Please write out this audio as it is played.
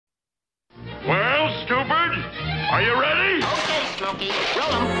Are you ready? Okay, Smokey,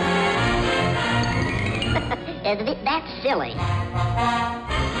 roll 'em. That's silly.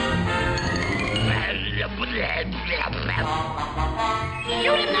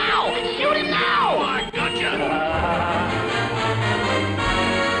 Shoot him now! Shoot him now! I gotcha!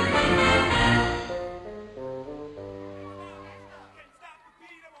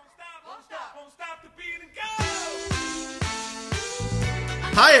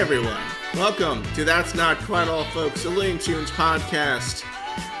 Hi, everyone. Welcome to That's Not Quite All, folks, a Looney Tunes podcast.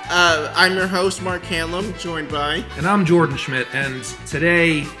 I'm your host, Mark Hanlon, joined by... And I'm Jordan Schmidt, and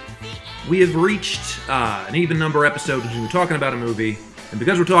today we have reached an even number episode because we're talking about a movie, and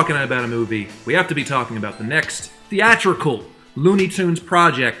because we're talking about a movie, we have to be talking about the next theatrical Looney Tunes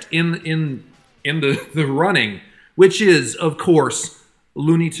project in the running, which is, of course,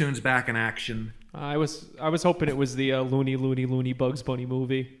 Looney Tunes Back in Action. I was hoping it was the Looney Bugs Bunny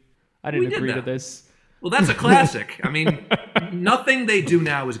movie. I didn't agree to this. Well, that's a classic. I mean, nothing they do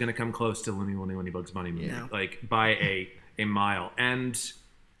now is going to come close to Looney Bugs Bunny movie, like by a mile. And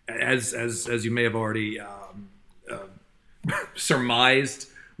as you may have already surmised,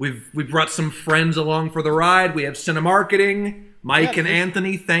 we've brought some friends along for the ride. We have Cinemarketing, Mike and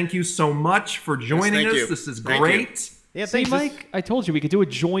Anthony. Thank you so much for joining us. This is great. Yeah, see, Mike, I told you we could do a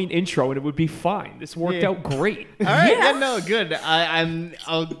joint intro and it would be fine. This worked out great. All right, no, good. I'm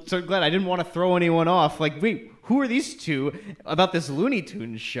so glad. I didn't want to throw anyone off. Like, wait, who are these two about this Looney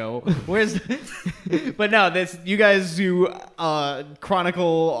Tunes show? Where's? But no, you guys who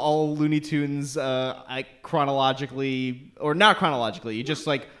chronicle all Looney Tunes chronologically, or not chronologically. You just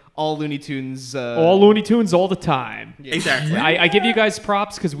like. All Looney Tunes. All Looney Tunes all the time. Yeah. Exactly. I give you guys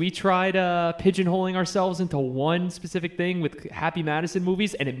props because we tried pigeonholing ourselves into one specific thing with Happy Madison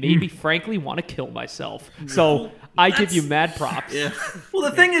movies, and it made me, frankly, want to kill myself. So I give you mad props. Yeah. Well,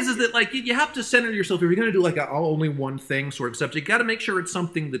 the thing is that like you have to center yourself. If you're going to do like only one thing sort of subject, you got to make sure it's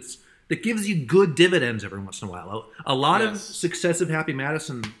something that gives you good dividends every once in a while. A lot of successive Happy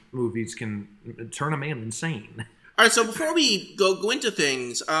Madison movies can turn a man insane. All right, so before we go into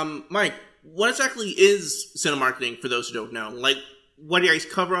things, Mike, what exactly is Cinemarketing for those who don't know? Like, what do you guys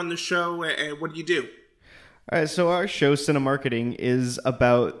cover on the show, and what do you do? All right, so our show, Cinemarketing, is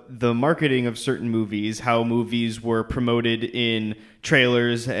about the marketing of certain movies, how movies were promoted in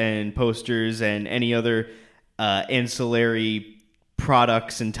trailers and posters and any other ancillary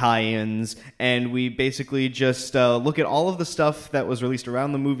products and tie-ins, and we basically just look at all of the stuff that was released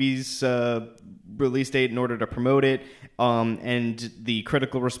around the movie's release date in order to promote it, and the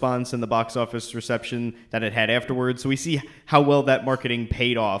critical response and the box office reception that it had afterwards. So we see how well that marketing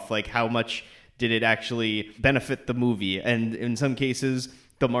paid off, like how much did it actually benefit the movie. And in some cases,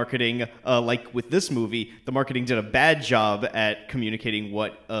 the marketing, like with this movie, the marketing did a bad job at communicating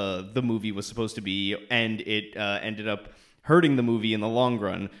what the movie was supposed to be, and it ended up hurting the movie in the long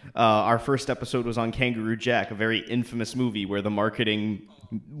run. Our first episode was on Kangaroo Jack, a very infamous movie where the marketing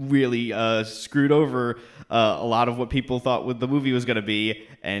really screwed over a lot of what people thought the movie was going to be,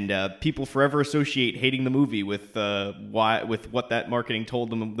 and people forever associate hating the movie with what that marketing told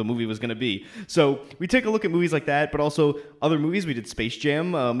them the movie was going to be. So we take a look at movies like that, but also other movies. We did Space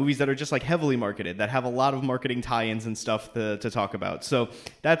Jam, movies that are just like heavily marketed, that have a lot of marketing tie-ins and stuff to talk about. So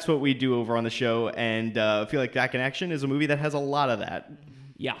that's what we do over on the show, and I feel like Back in Action is a movie that has a lot of that.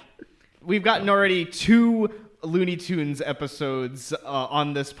 Yeah. We've gotten already 2 Looney Tunes episodes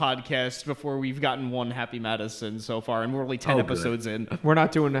on this podcast before we've gotten one Happy Madison so far, and we're only 10 episodes in. We're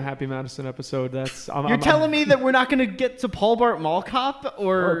not doing a Happy Madison episode. You're telling me that we're not going to get to Paul Bart Mall Cop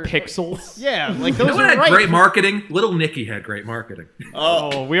or Pixels? Yeah, like those had right. great marketing. Little Nicky had great marketing.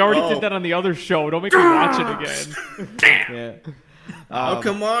 Oh, we already did that on the other show. Don't make me watch it again. Damn. Yeah. Oh,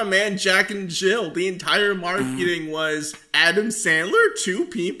 come on, man. Jack and Jill. The entire marketing was Adam Sandler, 2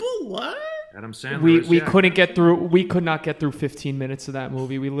 people? What? Adam Sandler. We couldn't get through. We could not get through 15 minutes of that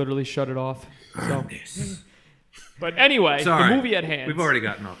movie. We literally shut it off. So. But anyway, the movie at hand. We've already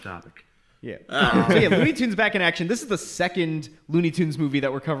gotten off topic. Yeah. So yeah, Looney Tunes Back in Action. This is the second Looney Tunes movie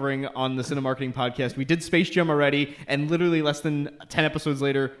that we're covering on the Cinemarketing podcast. We did Space Jam already, and literally less than 10 episodes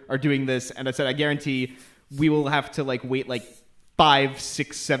later are doing this. And I said, I guarantee we will have to wait 5,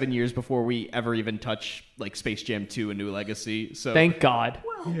 6, 7 years before we ever even touch Space Jam 2: A New Legacy. So thank God.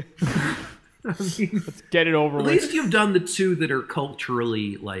 Well. Let's get it over with. At least you've done the 2 that are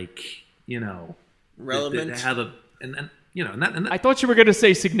culturally, relevant. That have and I thought you were going to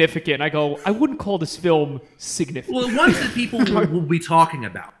say significant. I wouldn't call this film significant. Well, ones that people will be talking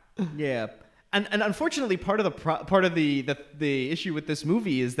about. Yeah, and unfortunately, part of the issue with this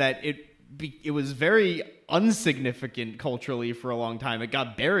movie is that it was very unsignificant culturally for a long time. It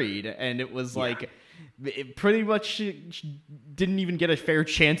got buried, and it was it pretty much didn't even get a fair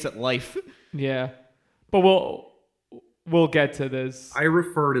chance at life. Yeah, but we'll get to this. I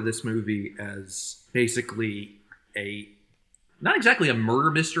refer to this movie as basically not exactly a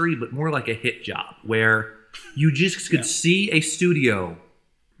murder mystery, but more like a hit job, where you just could see a studio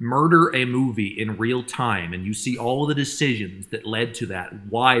murder a movie in real time, and you see all the decisions that led to that,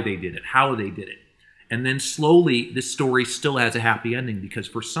 why they did it, how they did it. And then slowly, this story still has a happy ending, because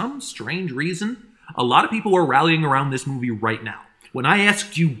for some strange reason, a lot of people are rallying around this movie right now. When I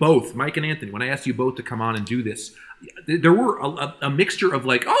asked you both, Mike and Anthony, when I asked you both to come on and do this, there were a mixture of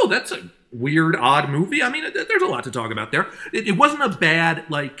like, oh, that's a weird, odd movie. I mean, there's a lot to talk about there. It wasn't a bad,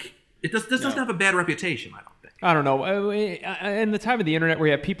 like, this doesn't have a bad reputation, I don't think. I don't know. In the time of the internet where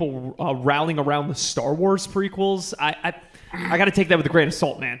you have people rallying around the Star Wars prequels, I got to take that with a grain of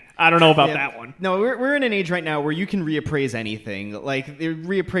salt, man. I don't know about that one. No, we're in an age right now where you can reappraise anything. Like, there are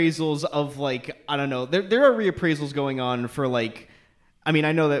reappraisals of, like, I don't know. There are reappraisals going on for, like, I mean,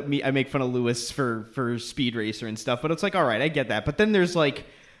 I know that I make fun of Lewis for Speed Racer and stuff, but it's like, all right, I get that. But then there's, like,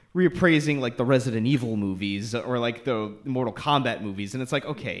 reappraising, like, the Resident Evil movies or, like, the Mortal Kombat movies. And it's like,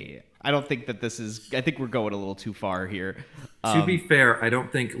 okay, I don't think that this is... I think we're going a little too far here. To be fair, I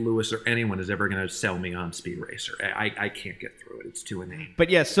don't think Lewis or anyone is ever going to sell me on Speed Racer. I can't get through it. It's too inane.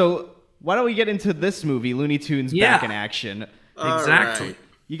 But yeah, so why don't we get into this movie, Looney Tunes Back in Action? Exactly. Right.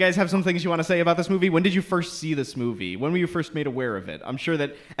 You guys have some things you want to say about this movie? When did you first see this movie? When were you first made aware of it? I'm sure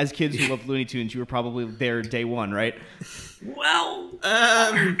that as kids who loved Looney Tunes, you were probably there day one, right? Well,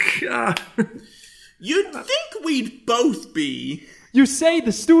 you'd think we'd both be. You say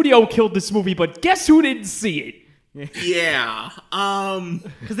the studio killed this movie, but guess who didn't see it? Yeah.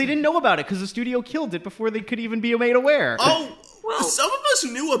 Because they didn't know about it, because the studio killed it before they could even be made aware. Oh, well, some of us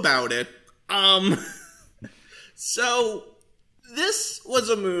knew about it. So this was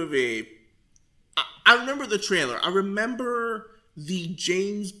a movie. I remember the trailer. I remember the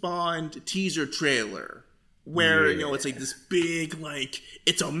James Bond teaser trailer where, you know, it's like this big, like,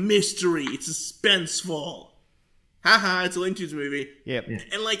 it's a mystery, it's suspenseful. Haha, it's a Looney Tunes movie. Yep.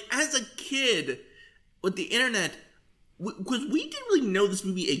 And, like, as a kid, with the internet, because we didn't really know this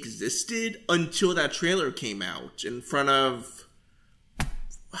movie existed until that trailer came out in front of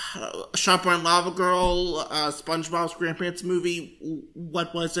Shop Run Lava Girl, SpongeBob's Grandparents movie.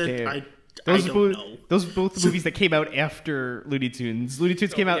 What was it? I don't know. Those are both the movies that came out after Looney Tunes. Looney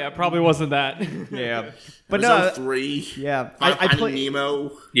Tunes came out... Yeah, it probably wasn't that. Yeah. But no, 3. Yeah. I played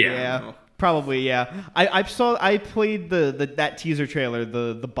Nemo. Yeah. Probably, yeah. I played that teaser trailer,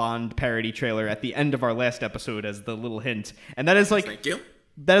 the Bond parody trailer at the end of our last episode as the little hint. And that is like... Thank you.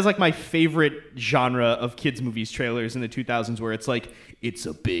 That is like my favorite genre of kids movies trailers in the 2000s, where it's like, it's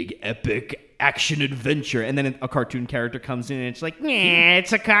a big epic action adventure, and then a cartoon character comes in and it's like, nah,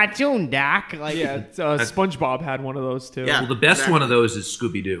 it's a cartoon, Doc. Like, Yeah, SpongeBob had one of those too. Yeah. well, the best one of those is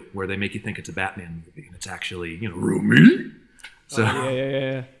Scooby-Doo, where they make you think it's a Batman movie, and it's actually, Rumi. So,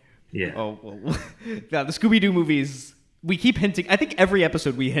 yeah. Oh, well, yeah, the Scooby-Doo movies, we keep hinting. I think every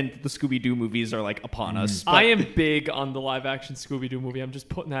episode we hint that the Scooby-Doo movies are like upon us. But I am big on the live-action Scooby-Doo movie. I'm just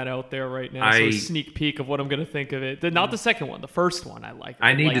putting that out there right now. So a sneak peek of what I'm going to think of it. Not the second one, the first one. I like.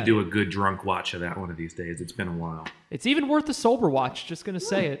 I need to do a good drunk watch of that one of these days. It's been a while. It's even worth a sober watch. Just going to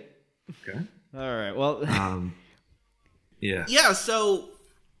say it. Okay. all right, well, Yeah. Yeah, so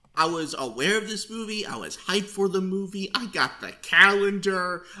I was aware of this movie. I was hyped for the movie. I got the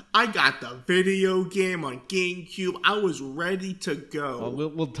calendar. I got the video game on GameCube. I was ready to go.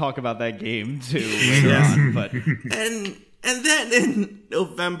 we'll talk about that game too later on. But And then in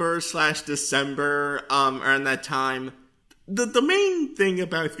November/December, around that time, the main thing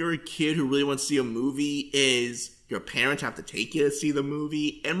about if you're a kid who really wants to see a movie is your parents have to take you to see the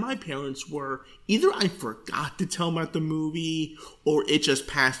movie. And my parents were, either I forgot to tell them about the movie, or it just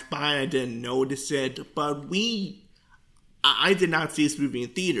passed by and I didn't notice it. But I did not see this movie in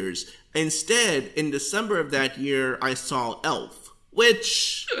theaters. Instead, in December of that year, I saw Elf,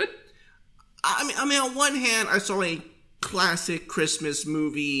 which, I mean, on one hand, I saw a classic Christmas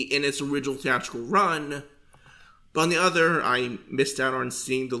movie in its original theatrical run, but on the other, I missed out on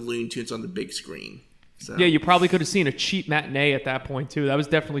seeing the Looney Tunes on the big screen. So. Yeah, you probably could have seen a cheap matinee at that point too. That was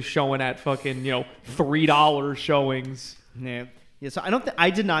definitely showing at fucking $3 showings. yeah, so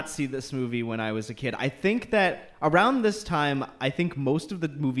I did not see this movie when I was a kid. I think that around this time, I think most of the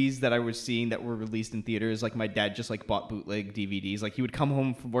movies that I was seeing that were released in theaters, like my dad just like bought bootleg DVDs. Like he would come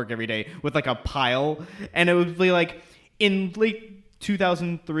home from work every day with like a pile, and it would be like in late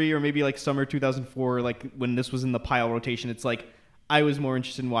 2003 or maybe like summer 2004, like when this was in the pile rotation. It's like I was more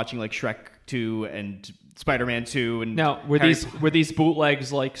interested in watching like Shrek 2 and Spider-Man 2 and Now, were these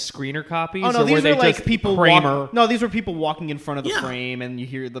bootlegs like screener copies? Oh no, or these were they were like just people Kramer? No, these were people walking in front of the Yeah. frame, and you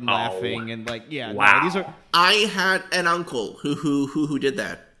hear them laughing and like, yeah. Wow. No, these are. I had an uncle who did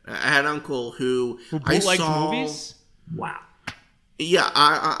that. I had an uncle who I Bootlegs saw. movies? Wow. Yeah,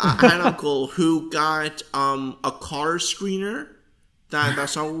 I had an uncle who got a car screener that I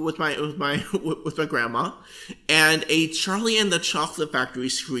saw with my grandma, and a Charlie and the Chocolate Factory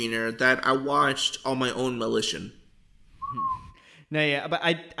screener that I watched on my own volition. No, yeah, but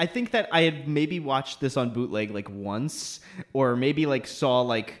I think that I had maybe watched this on bootleg like once, or maybe like saw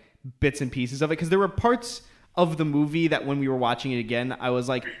like bits and pieces of it, because there were parts of the movie that when we were watching it again, I was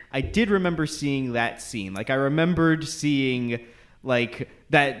like, I did remember seeing that scene. Like I remembered seeing like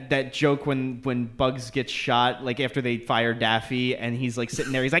that joke when Bugs gets shot, like after they fire Daffy, and he's like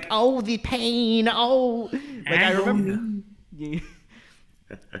sitting there, he's like, oh, the pain, oh, like I remember.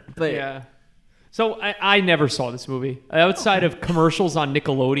 But Yeah. So I never saw this movie. Outside of commercials on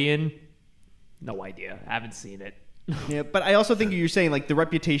Nickelodeon, no idea. I haven't seen it. Yeah, but I also think you're saying like the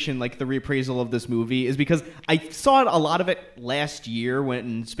reputation, like the reappraisal of this movie is because I saw a lot of it last year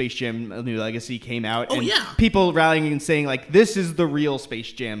when Space Jam: A New Legacy came out. Oh, and yeah. people rallying and saying like this is the real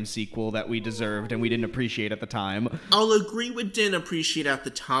Space Jam sequel that we deserved and we didn't appreciate at the time. I'll agree with didn't appreciate at the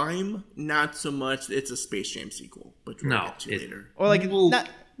time. Not so much. It's a Space Jam sequel, but we'll No, get to later. Or like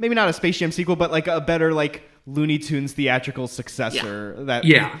maybe not a Space Jam sequel, but like a better like Looney Tunes theatrical successor. That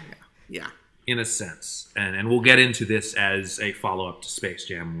Yeah. Yeah. In a sense, and we'll get into this as a follow-up to Space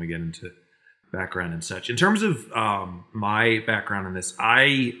Jam when we get into background and such. In terms of my background in this,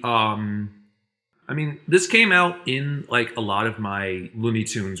 I mean, this came out in like a lot of my Looney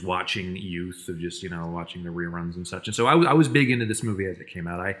Tunes watching youth of just, watching the reruns and such. And so I was big into this movie as it came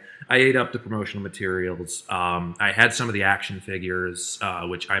out. I ate up the promotional materials. I had some of the action figures,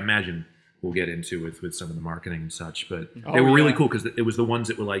 which I imagine we'll get into with some of the marketing and such, but they were really cool because it was the ones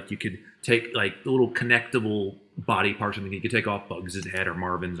that were like, you could take like the little connectable body parts, and you could take off Bugs' head or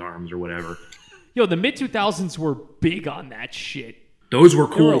Marvin's arms or whatever. Yo, the mid 2000s were big on that shit. Those were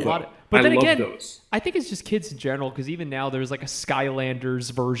There cool. were a though. lot of- but I then loved again, those. I think it's just kids in general, because even now there's like a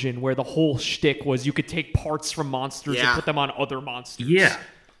Skylanders version where the whole shtick was you could take parts from monsters and Yeah. put them on other monsters. Yeah.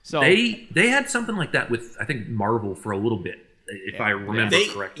 So They had something like that with, I think, Marvel for a little bit, if I remember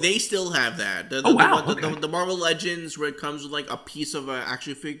correctly. They still have that. Wow, The okay. Marvel Legends, where it comes with like a piece of an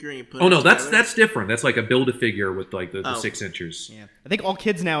action figure and you put Oh it no, together. that's different. That's like a Build-A-Figure with like the 6 inches. Yeah. I think all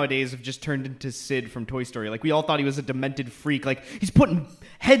kids nowadays have just turned into Sid from Toy Story. Like we all thought he was a demented freak. Like he's putting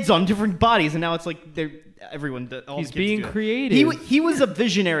heads on different bodies, and now it's like everyone. All He's the kids being do it. creative. He was a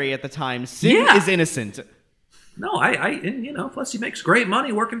visionary at the time. Sid Yeah. is innocent. No, and plus he makes great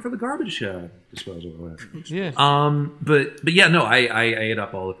money working for the garbage disposal. or whatever. yeah. But yeah, no, I ate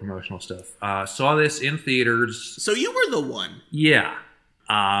up all the promotional stuff. Saw this in theaters. So you were the one. Yeah.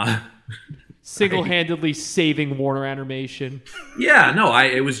 Single-handedly saving Warner Animation. Yeah, no,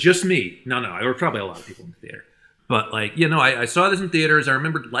 it was just me. No, there were probably a lot of people in the theater. But like, I saw this in theaters. I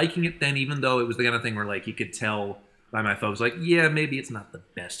remember liking it then, even though it was the kind of thing where like you could tell by my folks, like, yeah, maybe it's not the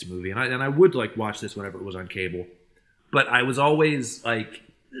best movie. And I would like watch this whenever it was on cable. But I was always like,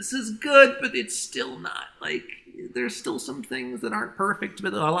 this is good, but it's still not. Like, there's still some things that aren't perfect,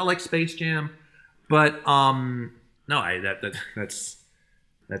 but a lot like Space Jam. But no, that's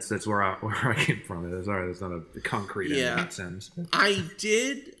where I came from. Sorry, that's not a concrete end of that sentence. I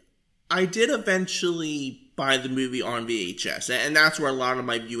did eventually buy the movie on VHS, and that's where a lot of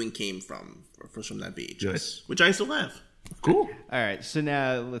my viewing came from that VHS, Good. which I still have. Cool. All right, so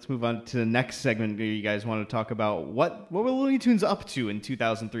now let's move on to the next segment where you guys want to talk about what were Looney Tunes up to in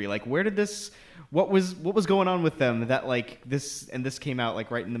 2003? Like, where did this? What was going on with them that like this came out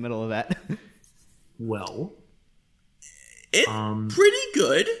like right in the middle of that? Well, It's pretty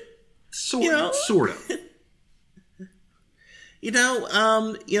good. sort of.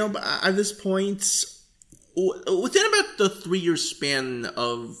 At this point, within about the 3-year span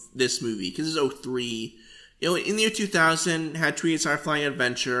of this movie, because it's 03, in the year 2000, had Tweety Sci-Fi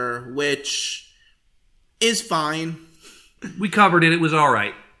Adventure, which is fine. We covered it. It was all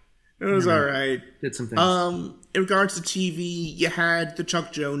right. It was alright. Did some things. In regards to TV, you had the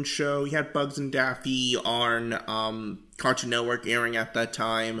Chuck Jones show, you had Bugs and Daffy on Cartoon Network airing at that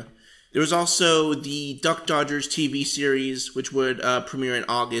time. There was also the Duck Dodgers TV series, which would premiere in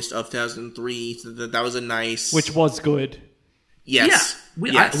August of 2003. So that was a nice... Which was good. Yes.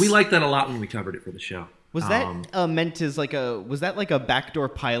 We liked that a lot when we covered it for the show. Was that meant as like a backdoor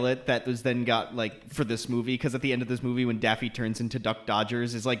pilot that was then got like for this movie? Because at the end of this movie, when Daffy turns into Duck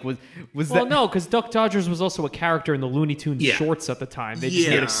Dodgers, is like was Well, that? no, because Duck Dodgers was also a character in the Looney Tunes Yeah. shorts at the time. They just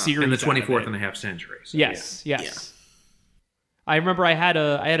Yeah. made a series in the out of 24th it. and a half century. So, Yes. I remember I had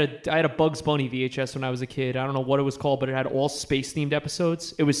a Bugs Bunny VHS when I was a kid. I don't know what it was called, but it had all space themed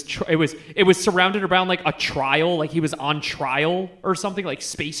episodes. It was surrounded around like a trial, like he was on trial or something, like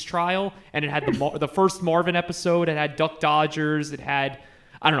space trial, and it had the first Marvin episode. It had Duck Dodgers. It had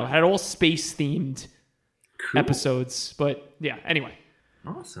all space themed Cool. episodes. But yeah, anyway.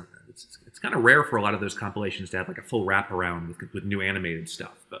 Awesome. It's kind of rare for a lot of those compilations to have like a full wraparound with new animated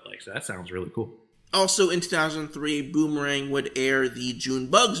stuff, but like so that sounds really cool. Also, in 2003, Boomerang would air the June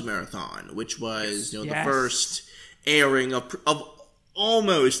Bugs Marathon, which was the Yes. first airing of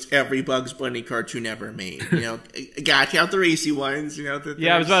almost every Bugs Bunny cartoon ever made. Got out the racy ones.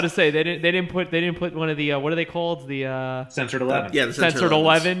 Yeah, I was about to say they didn't put one of the what are they called, the Censored 11. Yeah, the Censored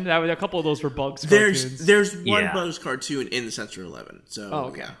 11. That was a couple of those were Bugs cartoons. There's one Yeah. Bugs cartoon in the Censored 11. So Oh,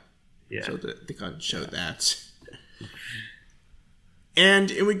 okay. Yeah. So they kind of show that.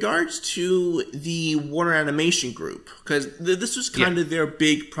 And in regards to the Warner Animation Group, because this was kind of their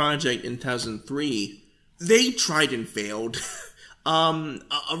big project in 2003, they tried and failed.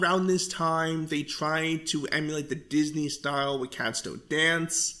 Around this time, they tried to emulate the Disney style with Cats Don't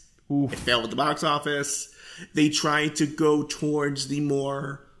Dance. It failed at the box office. They tried to go towards the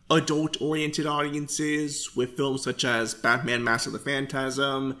more adult-oriented audiences with films such as Batman: Mask of the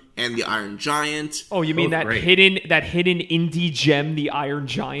Phantasm and The Iron Giant. Oh, you mean Both that great. hidden indie gem, the Iron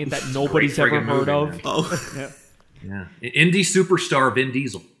Giant, that nobody's ever friggin' heard movie, of? man. Oh, Yeah. Indie superstar Vin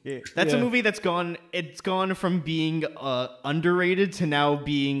Diesel. That's a Yeah. movie that's gone. It's gone from being underrated to now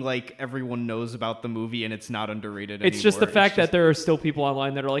being like everyone knows about the movie and it's not underrated. It's just the anymore. fact that there are still people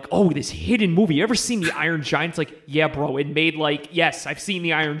online that are like, "Oh, this hidden movie. You ever seen the Iron Giant?" It's like, yeah, bro. It made like, yes, I've seen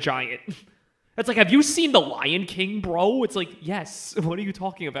the Iron Giant. It's like, have you seen the Lion King, bro? It's like, yes. What are you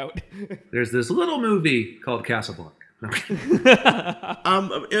talking about? There's this little movie called Casablanca. No.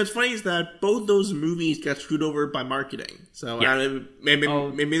 It's funny is that both those movies got screwed over by marketing. So maybe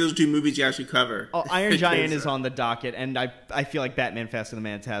those two movies you actually cover. Oh, Iron Giant is on the docket, and I feel like Batman: Fast and the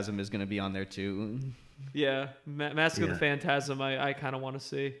Phantasm is going to be on there too. Yeah, Mask of the Yeah. Phantasm. I kind of want to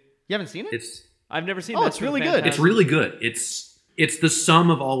see. You haven't seen it? I've never seen. Oh, Mask it's of the really good. Phantasm. It's really good. It's the sum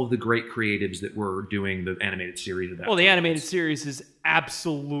of all of the great creatives that were doing the animated series of that. Well, the time. animated series is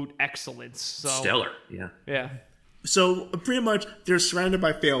absolute excellence. So Stellar. Yeah. yeah. So pretty much they're surrounded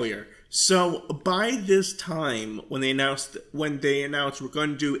by failure. So by this time, when they announced we're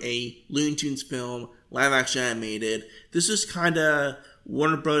going to do a Looney Tunes film, live action animated, this is kind of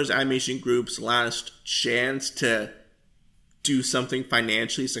Warner Brothers Animation Group's last chance to do something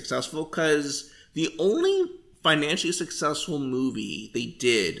financially successful, because the only financially successful movie they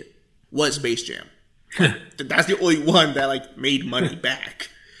did was Space Jam. That's the only one that made money back.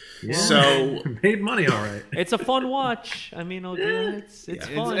 Yeah. So Made money, all right. It's a fun watch. I mean, it's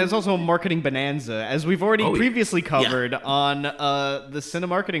fun. It's also a marketing bonanza, as we've already Oh, yeah. previously covered on the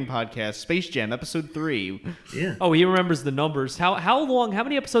Cinemarketing podcast, Space Jam, Episode 3. Yeah. Oh, he remembers the numbers. How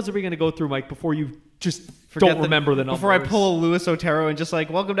many episodes are we going to go through, Mike, before you just Forget don't remember the numbers? Before I pull a Louis Otero and just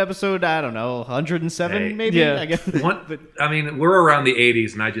welcome to episode, I don't know, 107 Hey. maybe? Yeah. I guess. I mean, we're around the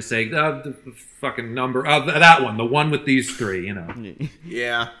 80s, and I just say, the fucking number, that one, the one with these three,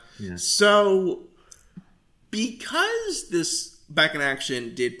 yeah. Yeah. So, because this Back in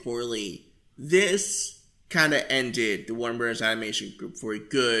Action did poorly, this kind of ended the Warner Bros. Animation Group for a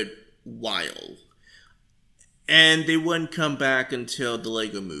good while. And they wouldn't come back until the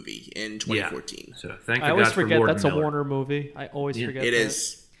Lego Movie in 2014. So thank I you always God for forget Lord that's a Miller. Warner movie. I always forget It that.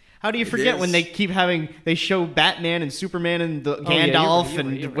 is. How do you It forget is. when they keep they show Batman and Superman and the Oh, yeah, you're Gandalf right, you're and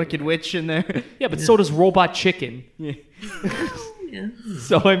right, you're right, Wicked Witch in there? Yeah, but so does Robot Chicken. Yeah.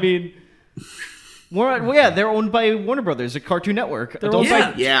 So, I mean, They're owned by Warner Brothers, a Cartoon Network. They're Adult owned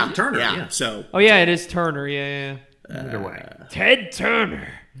Swim. by- Yeah. Turner, Yeah. yeah. So, oh yeah, it is Turner. Yeah. Either way. Ted Turner.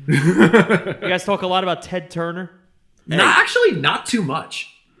 You guys talk a lot about Ted Turner. No, actually, not too much.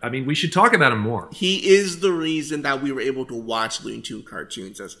 I mean, we should talk about him more. he is the reason that we were able to watch Looney Tunes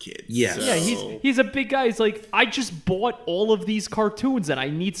cartoons as kids. Yes. So- Yeah, he's a big guy. He's like, I just bought all of these cartoons and I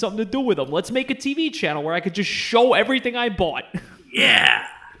need something to do with them. Let's make a TV channel where I could just show everything I bought. Yeah.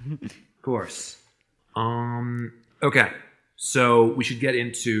 Of course. Okay. So we should get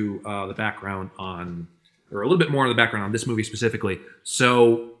into the background on, or a little bit more on the background on this movie specifically.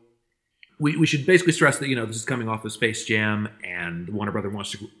 So we should basically stress that, this is coming off of Space Jam, and Warner Brothers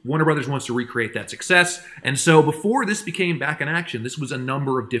wants to recreate that success. And so before this became Back in Action, this was a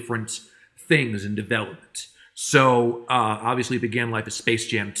number of different things in development. So obviously it began life as Space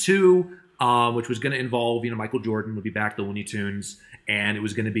Jam 2, which was going to involve, Michael Jordan would be back to Looney Tunes, and it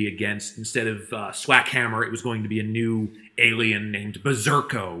was going to be against, instead of Swackhammer, it was going to be a new alien named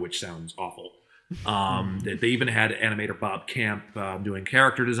Berserko, which sounds awful. They even had animator Bob Camp doing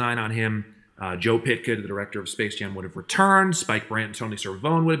character design on him. Joe Pytka, the director of Space Jam, would have returned. Spike Brandt and Tony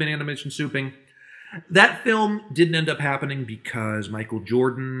Cervone would have been animation souping. That film didn't end up happening because Michael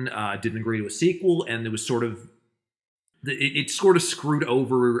Jordan didn't agree to a sequel, and it was it sort of screwed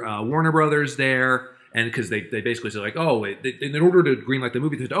over Warner Brothers there, and because they basically said like, oh, in order to greenlight the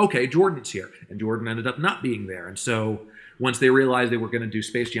movie, they said, okay, Jordan's here, and Jordan ended up not being there, and so once they realized they were going to do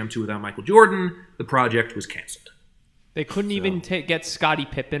Space Jam 2 without Michael Jordan, the project was canceled. They couldn't even get Scottie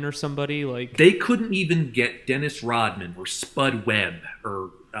Pippen or somebody like. They couldn't even get Dennis Rodman or Spud Webb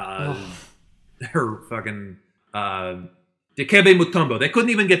or fucking Dikembe Mutombo. They couldn't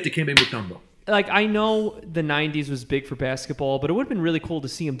even get Dikembe Mutombo. Like, I know the 90s was big for basketball, but it would have been really cool to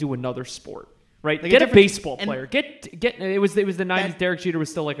see him do another sport. Right? Like get a a different- baseball and- player. It was the 90s. Derek Jeter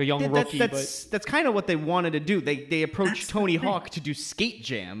was still like a young rookie. That's kind of what they wanted to do. They approached Tony Hawk to do Skate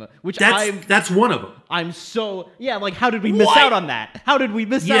Jam, which That's one of them. I'm so like how did we miss What? out on that? How did we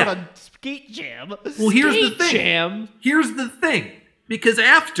miss Yeah. out on Skate Jam? Well, here's the Skate thing. Jam. Here's the thing. Because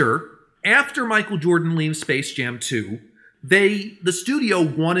after Michael Jordan leaves Space Jam 2, the studio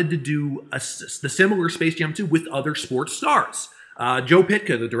wanted to do the similar Space Jam 2 with other sports stars. Joe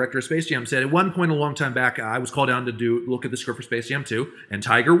Pytka, the director of Space Jam, said at one point a long time back, I was called down to look at the script for Space Jam 2, and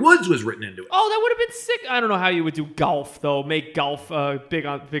Tiger Woods was written into it. Oh, that would have been sick. I don't know how you would do golf though. Make golf big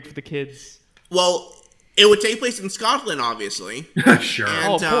for the kids. Well, it would take place in Scotland, obviously. Sure.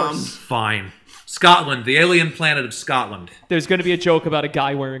 Oh, of course. Fine. Scotland, the alien planet of Scotland. There's going to be a joke about a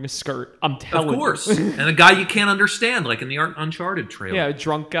guy wearing a skirt. I'm telling Of you. course. And a guy you can't understand, like in the Uncharted trailer. Yeah, a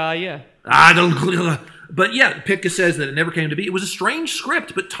drunk guy. Yeah. I don't. But yeah, Pytka says that it never came to be. It was a strange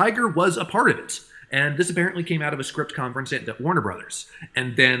script, but Tiger was a part of it. And this apparently came out of a script conference at Warner Brothers.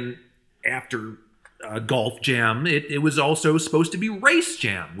 And then after Golf Jam, it was also supposed to be Race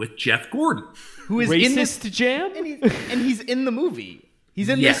Jam with Jeff Gordon. Who is in this Racist jam? and he's in the movie. He's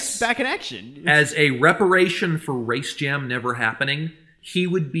in Yes. this back in action. As a reparation for Race Jam never happening, he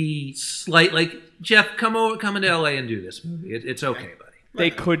would be like, Jeff, come into LA and do this movie. It's okay, buddy. They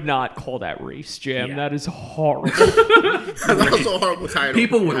could not call that race jam. Yeah. That is horrible. That's also a horrible title.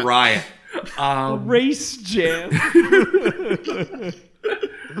 People would Yeah. riot. Race jam.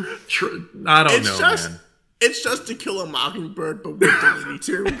 I don't It's know, just, man. it's just To Kill a Mockingbird, but with the Looney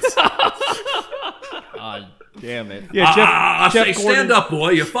Tunes. Damn it. Yeah, I Jeff say, Gordon. stand up, boy.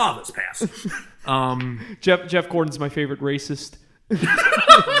 Your father's passing. Jeff Gordon's my favorite racist.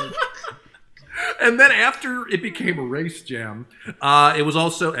 And then after it became a Race Jam, it was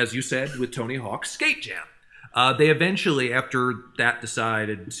also, as you said, with Tony Hawk, Skate Jam. They eventually, after that,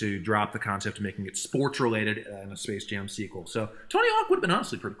 decided to drop the concept of making it sports-related in a Space Jam sequel. So Tony Hawk would have been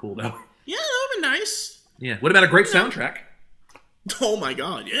honestly pretty cool, though. Yeah, that would be nice. Yeah, would have been a great soundtrack. Oh my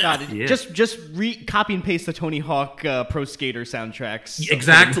god, yeah. God, Yeah. just copy and paste the Tony Hawk Pro Skater soundtracks.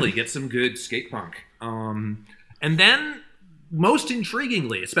 Exactly, get some good skate punk. And then, most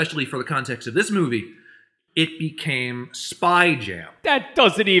intriguingly, especially for the context of this movie, it became Spy Jam. That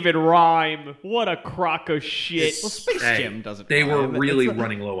doesn't even rhyme. What a crock of shit. Well, Space Hey, Jam doesn't. They were rhyme. really It's not-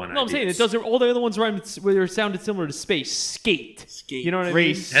 running low on No, I'm saying it ideas. doesn't. All the other ones rhymed where they sounded similar to space. Skate. Skate. You know what I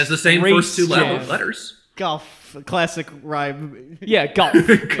Race. mean? Has the same Race first two Jam. letters. Golf, classic rhyme. Yeah, golf.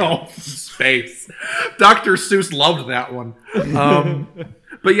 Golf space. Dr. Seuss loved that one.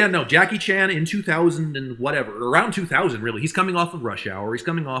 But yeah, no, Jackie Chan in 2000 and whatever, around 2000 really, he's coming off of Rush Hour, he's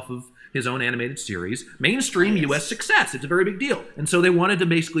coming off of his own animated series, mainstream US success, it's a very big deal. And so they wanted to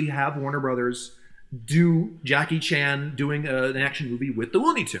basically have Warner Brothers do Jackie Chan doing an action movie with the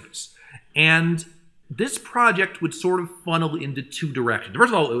Looney Tunes. And this project would sort of funnel into two directions.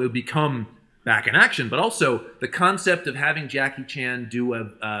 First of all, it would become back in action, but also the concept of having Jackie Chan do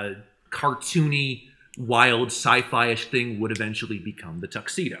a cartoony, wild, sci-fi-ish thing would eventually become The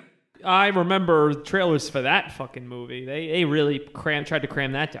Tuxedo. I remember trailers for that fucking movie. They really tried to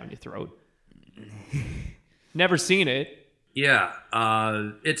cram that down your throat. Never seen it. Yeah,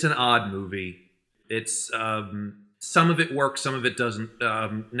 it's an odd movie. It's some of it works, some of it doesn't.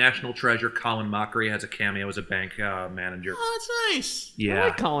 National Treasure, Colin Mockery has a cameo as a bank manager. Oh, that's nice. I Yeah,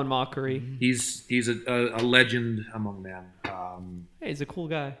 like Colin Mockery. he's a legend among men. Hey, he's a cool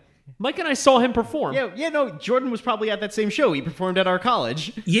guy. Mike and I saw him perform. No, Jordan was probably at that same show. He performed at our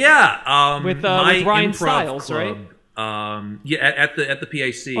college. Yeah, With my Ryan improv Stiles, club, yeah, at the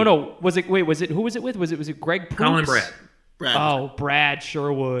PAC. Oh no, was it? Wait, was it? Who was it with? Was it Greg Proops? Colin Brad. Brad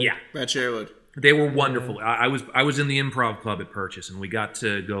Sherwood. Yeah, Brad Sherwood. they were wonderful. I was in the improv club at Purchase, and we got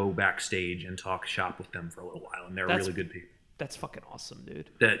to go backstage and talk shop with them for a little while, and they're really good people. That's fucking awesome, dude.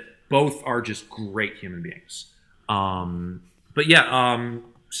 That both are just great human beings. But yeah,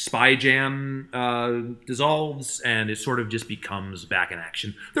 Spy Jam dissolves, and it sort of just becomes back in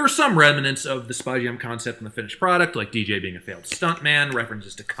action. There are some remnants of the Spy Jam concept in the finished product, like DJ being a failed stuntman,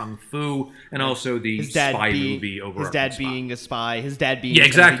 references to Kung Fu, and also the spy movie over his dad being a spy, his dad being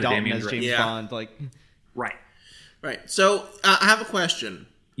exactly Dalton Damien as Drake. James Bond. Like, Right. So I have a question.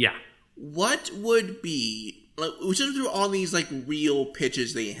 Yeah. What would be like, we just through all these like real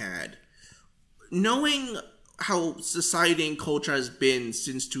pitches they had, knowing how society and culture has been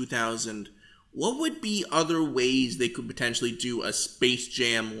since 2000, what would be other ways they could potentially do a Space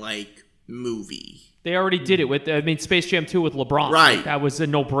Jam like movie? They already did it with, Space Jam 2 with LeBron. Right. Like, that was a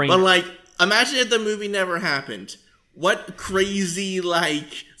no-brainer. But like, imagine if the movie never happened. What crazy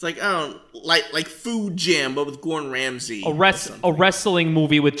it's like like Food Jam but with Gordon Ramsay. A wrestling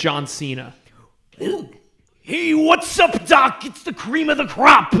movie with John Cena. Ooh. hey, what's up, Doc? It's the cream of the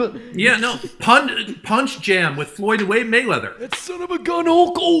crop. Yeah, no. Punch Jam with Floyd Mayweather. That son of a gun,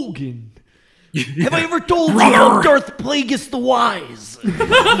 Hulk Hogan. Have I ever told you about Darth Plagueis the Wise?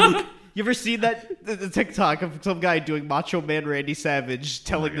 You ever seen that the TikTok of some guy doing Macho Man Randy Savage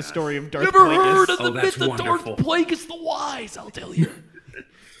telling the story of Darth Never Plagueis? heard of the that's myth of Darth wonderful. Plagueis the Wise, I'll tell you.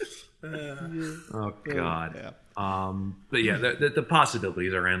 Oh, God. But yeah, the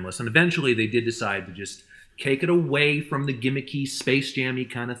possibilities are endless. And eventually they did decide to just take it away from the gimmicky, Space Jam-y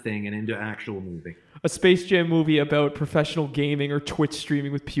kind of thing and into actual movie. A Space Jam movie about professional gaming or Twitch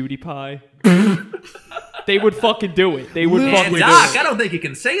streaming with PewDiePie. They would fucking do it. They would fucking do Doc, it. I don't think you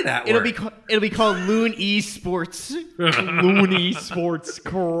can say that It'll word. be called Loon Esports. Looney Sports,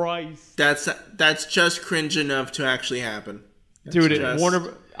 Christ. That's just cringe enough to actually happen. Dude, just-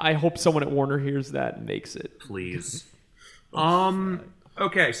 Warner. I hope someone at Warner hears that and makes it. Please.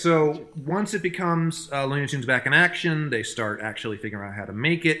 Okay, so once it becomes Looney Tunes back in action, they start actually figuring out how to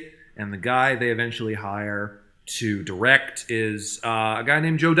make it, and the guy they eventually hire to direct is a guy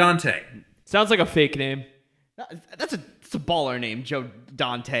named Joe Dante. Sounds like a fake name. That's a baller name, Joe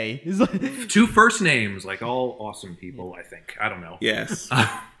Dante. He's like, 2 first names, like all awesome people, I think. I don't know. Yes.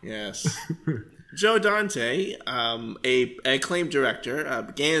 Yes. Joe Dante, a acclaimed director,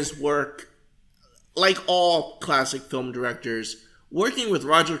 began his work, like all classic film directors, working with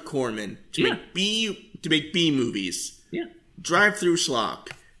Roger Corman to make B movies. Yeah. Drive-through schlock.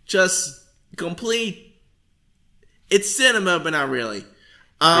 Just complete. It's cinema, but not really.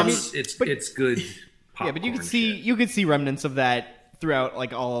 It's good. yeah, but you popcorn could shit. see remnants of that throughout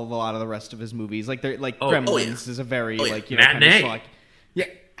like a lot of the rest of his movies. Like Gremlins is a very kind of Matinee. schlock.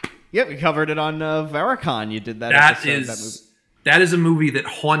 Yeah, we covered it on Varicon. You did that. That episode, is that is a movie that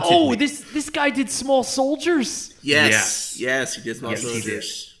haunted Oh, me. this guy did Small Soldiers. Yes, he did. Small Yes, he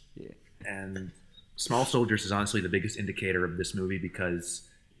Soldiers. And Small Soldiers is honestly the biggest indicator of this movie because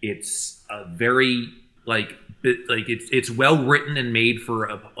it's a very it's well written and made for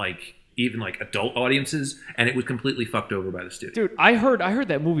even adult audiences, and it was completely fucked over by the studio. Dude, I heard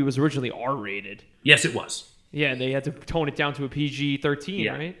that movie was originally R-rated. Yes, it was. Yeah, they had to tone it down to a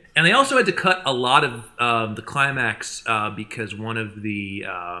PG-13, right? And they also had to cut a lot of the climax because one of the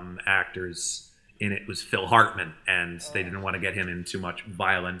actors in it was Phil Hartman, and they didn't want to get him in too much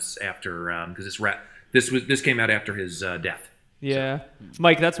violence after because this came out after his death. Yeah,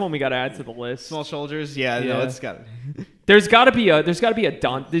 Mike, that's one we got to add to the list. Small Soldiers. Yeah, no, Yeah. it's got. There's got to be a Is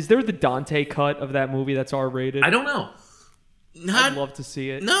there the Dante cut of that movie that's R-rated? I don't know. I'd love to see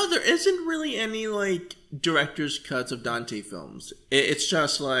it. No, there isn't really any director's cuts of Dante films. It's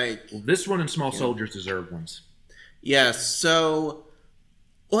just Well, this one and Small Soldiers deserve ones. yes. So,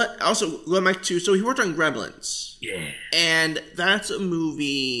 what? Also, going back to he worked on Gremlins. Yeah. And that's a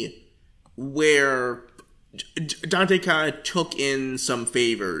movie where Dante kind of took in some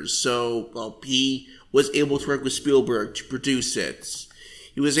favors. So, he was able to work with Spielberg to produce it.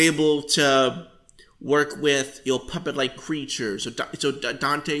 He was able to work with puppet-like creatures. So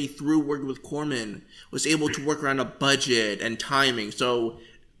Dante, through working with Corman, was able to work around a budget and timing. So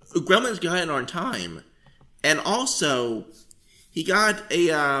Gremlins got it on time, and also he got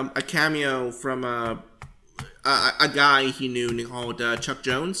a cameo from a guy he knew called Chuck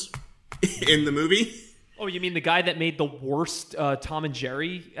Jones in the movie. Oh, you mean the guy that made the worst Tom and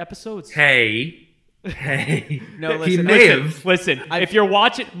Jerry episodes? Hey. No, he listen, may have. Listen, if you're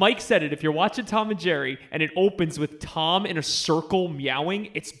watching, Mike said it, if you're watching Tom and Jerry and it opens with Tom in a circle meowing,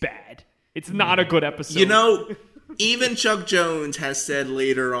 it's bad. It's not a good episode. Even Chuck Jones has said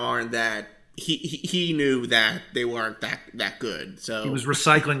later on that he knew that they weren't that good. So He was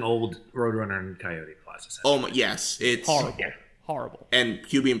recycling old Roadrunner and Coyote plots. oh my, yes, it's Horrible. And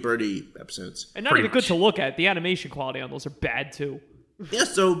Hubie and Birdie episodes. And not Pretty even good much. to look at. The animation quality on those are bad too. Yeah,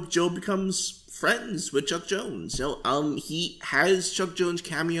 so Joe becomes friends with Chuck Jones. So he has Chuck Jones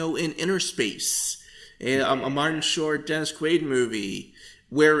cameo in Inner Space, a Martin Short Dennis Quaid movie.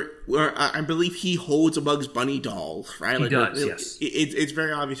 Where I believe he holds a Bugs Bunny doll, right? He does, yes. It's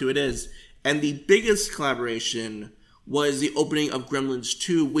very obvious who it is. And the biggest collaboration was the opening of Gremlins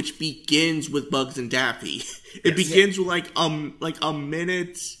 2, which begins with Bugs and Daffy. It begins with like a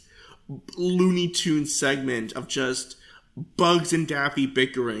minute Looney Tunes segment of just Bugs and Daffy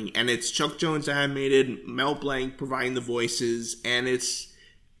bickering, and it's Chuck Jones animated, Mel Blanc providing the voices, and it's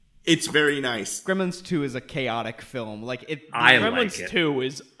very nice. Gremlins 2 is a chaotic film. Like it. I Gremlins like it. 2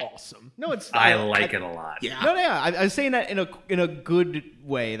 is awesome. No, it's. I like it a lot. Yeah. No, I was saying that in a good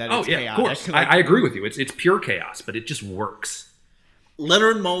way. That Oh it's yeah, chaotic. of course. Like, I agree with you. It's pure chaos, but it just works.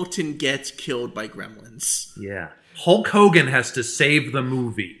 Leonard Maltin gets killed by gremlins. Yeah. Hulk Hogan has to save the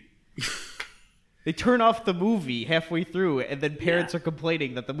movie. They turn off the movie halfway through, and then parents are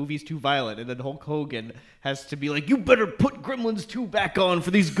complaining that the movie's too violent, and then Hulk Hogan has to be like, "You better put Gremlins 2 back on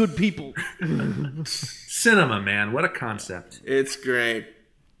for these good people." Cinema, man. What a concept. It's great.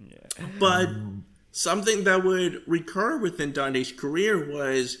 But something that would recur within Dante's career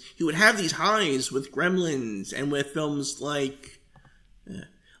was he would have these highs with Gremlins and with films like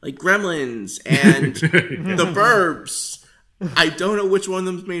Gremlins and The Burbs. I don't know which one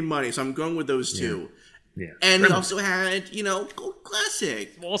of them made money, so I'm going with those two. Yeah. And he also had, cult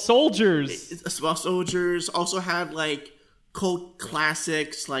classic. Small Soldiers. Small Soldiers also had, cult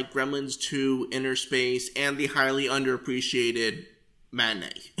classics like Gremlins 2, Inner Space, and the highly underappreciated Matinee.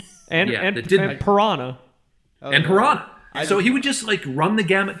 And that didn't- Piranha. And Piranha. So he would just run the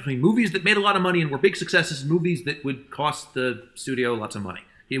gamut between movies that made a lot of money and were big successes and movies that would cost the studio lots of money.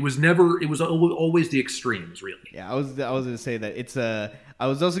 It was always the extremes, really. Yeah, I was going to say that it's I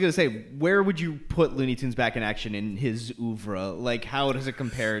was also going to say, where would you put Looney Tunes back in action in his oeuvre? Like, how does it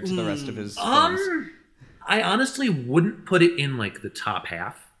compare to the rest of his films? I honestly wouldn't put it in the top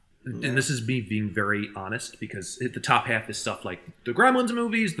half. And this is me being very honest, because the top half is stuff like the Gremlins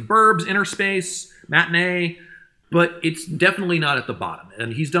movies, the Burbs, Inner Space, Matinee, but it's definitely not at the bottom.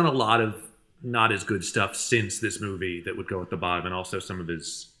 And he's done a lot of not as good stuff since this movie that would go at the bottom, and also some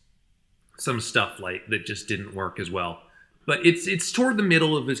stuff that just didn't work as well. But it's toward the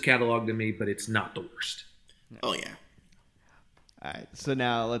middle of his catalog to me, but it's not the worst. Oh, yeah. All right, so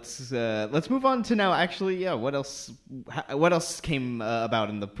now let's move on to now. Actually, yeah. What else came about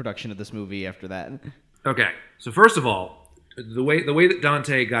in the production of this movie after that? Okay, so first of all, the way that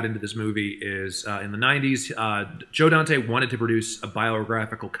Dante got into this movie is in the 90s. Joe Dante wanted to produce a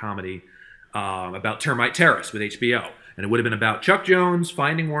biographical comedy about Termite Terrace with HBO. And it would have been about Chuck Jones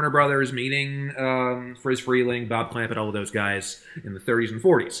finding Warner Brothers, meeting Friz Freleng, Bob Clampett, all of those guys in the 30s and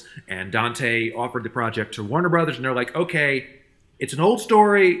 40s. And Dante offered the project to Warner Brothers, and they're like, okay, it's an old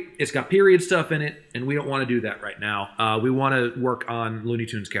story, it's got period stuff in it, and we don't want to do that right now. We want to work on Looney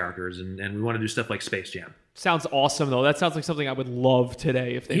Tunes characters, and we want to do stuff like Space Jam. Sounds awesome, though. That sounds like something I would love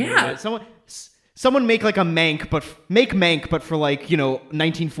today if they made it. Someone make a Mank, but make Mank, but for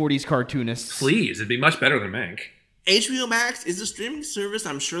 1940s cartoonists. Please, it'd be much better than Mank. HBO Max is a streaming service.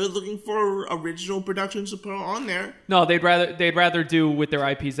 I'm sure they're looking for original productions to put on there. No, they'd rather do with their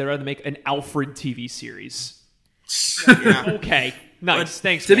IPs. They'd rather make an Alfred TV series. Yeah. Okay, nice.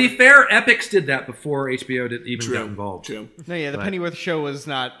 Thanks. To be Mark. fair, Epix did that before HBO even got involved. True. No, yeah, the Pennyworth show was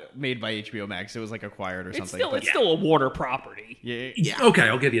not made by HBO Max. It was acquired or something. It's still a Warner property. Yeah. Okay,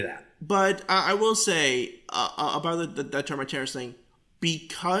 I'll give you that. But I will say about the Termite Terrace thing,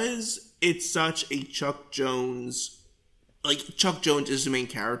 because it's such a Chuck Jones, Chuck Jones is the main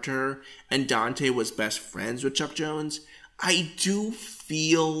character, and Dante was best friends with Chuck Jones. I do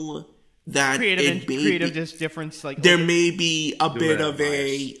feel that creative just difference. There may be a bit of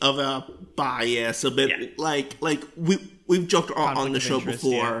a bias, a bit we've joked on the show interest,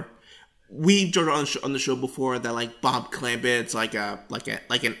 before. yeah. We've joked on the show before that Bob Clampett's like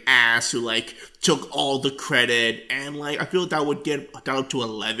an ass who took all the credit, and I feel that would get down to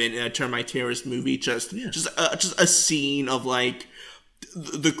 11 in a Termite Terrace movie. Just a scene of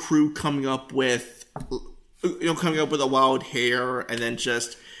the crew coming up with a wild hair, and then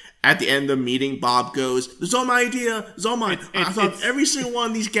just at the end of the meeting, Bob goes, "This is all my idea. It's all mine. I thought of every single one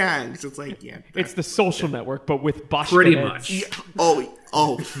of these gags." It's it's The Social Network, but with Bosch. Pretty much. Yeah.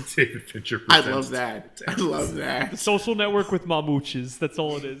 Oh, David Fincher I presents. love that. I love that. The Social Network with Mamooches. That's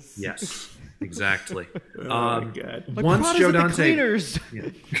all it is. Yes, exactly. Oh my God. Once Prada's Joe at the Dante, cleaners.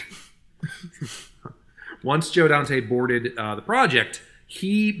 once Joe Dante boarded the project,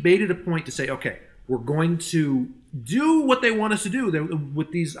 he made it a point to say, okay, we're going to do what they want us to do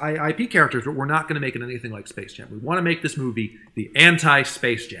with these IP characters, but we're not going to make it anything like Space Jam. We want to make this movie the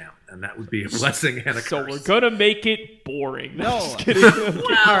anti-Space Jam, and that would be a blessing and a curse. So we're gonna make it boring. No. Just kidding.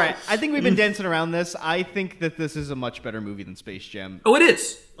 All right, I think we've been dancing around this. I think that this is a much better movie than Space Jam. Oh, it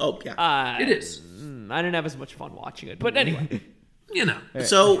is. Oh, yeah. It is. I didn't have as much fun watching it, but anyway. You know.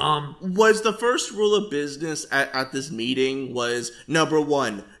 So, was the first rule of business at this meeting was, number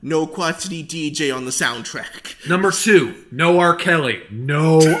one, no quantity DJ on the soundtrack. Number 2, no R. Kelly.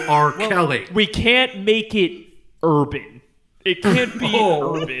 No R. Kelly. We can't make it urban. It can't be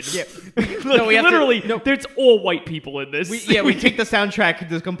urban. Yeah. No, we have to- literally, there's all white people in this. We take the soundtrack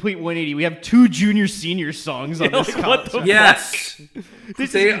the complete 180. We have 2 junior senior songs on this like, what the concert. Yes.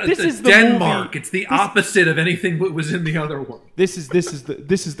 This This is the Denmark. movie. It's the opposite of anything that was in the other one. This is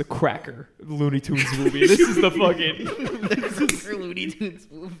the cracker Looney Tunes movie. This is the fucking. Looney Tunes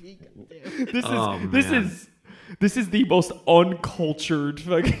movie. This is the most uncultured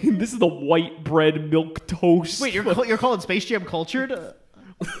fucking. This is the white bread milk toast. Wait, you're calling Space Jam cultured?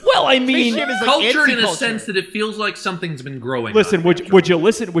 well, I mean, Space Jam is like Cultured in a anti-culture. sense that it feels like something's been growing. listen. on Would it. you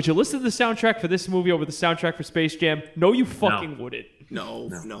listen? Would you listen to the soundtrack for this movie over the soundtrack for Space Jam? No, you fucking wouldn't. No.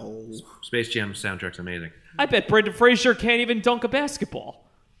 Space Jam soundtrack's amazing. I bet Brendan Fraser can't even dunk a basketball.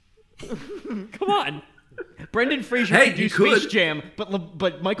 Come on. Brendan Fraser Hey, could do he Space could. Jam,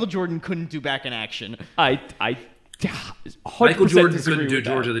 but Michael Jordan couldn't do back in action. I 100% Michael Jordan disagree couldn't do with that.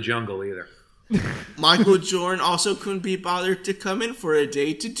 George of the Jungle either. Michael Jordan also couldn't be bothered to come in for a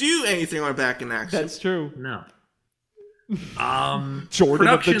day to do anything on Back in Action. That's true. No. Jordan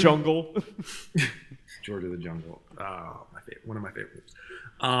of Production- the Jungle. George of the Jungle. Oh, one of my favorites.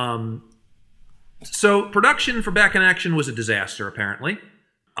 So production for Back in Action was a disaster, apparently.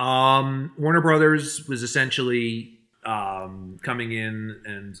 Warner Brothers was essentially coming in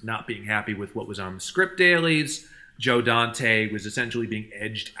and not being happy with what was on the script dailies. Joe Dante was essentially being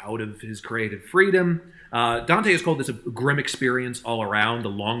edged out of his creative freedom. Dante has called this a grim experience all around, the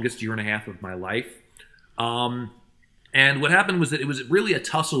longest year and a half of my life. And what happened was that it was really a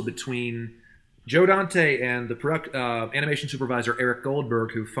tussle between Joe Dante and the animation supervisor Eric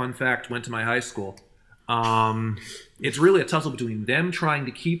Goldberg, who, fun fact, went to my high school. It's really a tussle between them trying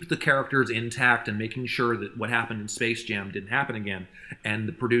to keep the characters intact and making sure that what happened in Space Jam didn't happen again, and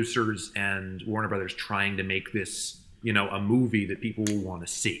the producers and Warner Brothers trying to make this, a movie that people will want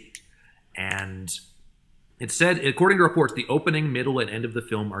to see. And it said, according to reports, the opening, middle, and end of the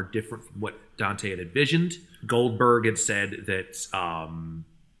film are different from what Dante had envisioned. Goldberg had said that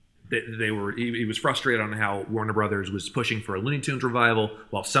he was frustrated on how Warner Brothers was pushing for a Looney Tunes revival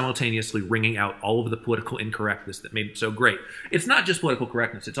while simultaneously wringing out all of the political incorrectness that made it so great. It's not just political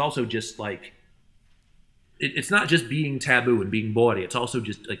correctness. It's also just like, it's not just being taboo and being bawdy. It's also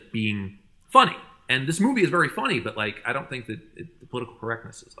just like being funny. And this movie is very funny, but like, I don't think that the political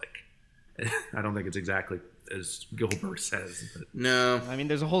correctness is like, I don't think it's exactly as Goldberg says. But. No. I mean,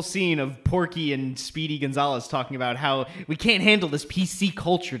 there's a whole scene of Porky and Speedy Gonzalez talking about how we can't handle this PC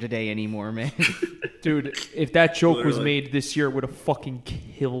culture today anymore, man. Dude, if that joke was made this year, it would have fucking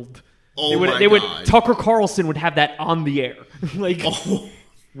killed. Oh They would. Tucker Carlson would have that on the air. Like,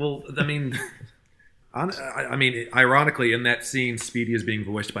 Well, I mean, ironically, in that scene, Speedy is being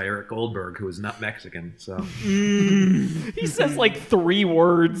voiced by Eric Goldberg, who is not Mexican. So he says like 3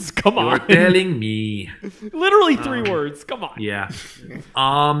 words. Come you're on, telling me, literally 3 words. Come on. yeah.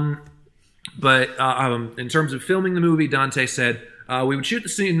 But in terms of filming the movie, Dante said we would shoot the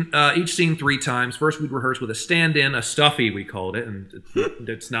scene, each scene 3 times. First, we'd rehearse with a stand-in, a stuffy, we called it, and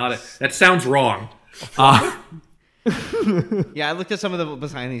it's not. That sounds wrong. Yeah, I looked at some of the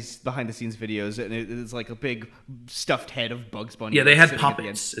behind the scenes videos, and it's like a big stuffed head of Bugs Bunny. Yeah, they had sitting at the end.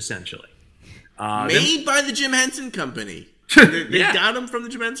 puppets essentially. Made by the Jim Henson Company. They Yeah. got them from the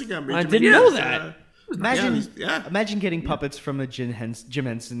Jim Henson Company. I Jim didn't Henson's, know that. Yeah. Imagine getting puppets from the Jim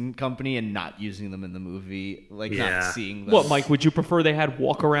Henson Company and not using them in the movie, like Yeah. not seeing them. What, Mike? Would you prefer they had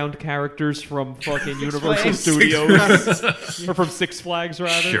walk-around characters from fucking Universal Flags. Studios, or from Six Flags,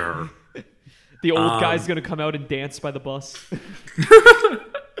 rather? Sure. The old guy's gonna come out and dance by the bus.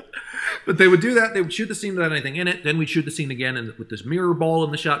 But they would do that. They would shoot the scene without anything in it. Then we'd shoot the scene again and with this mirror ball in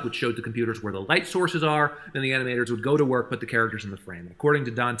the shot, which showed the computers where the light sources are. Then the animators would go to work, put the characters in the frame. According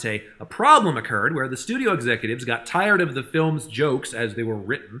to Dante, a problem occurred where the studio executives got tired of the film's jokes as they were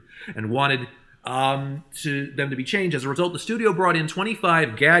written and wanted them to be changed. As a result, the studio brought in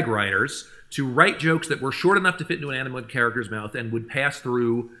 25 gag writers to write jokes that were short enough to fit into an animated character's mouth and would pass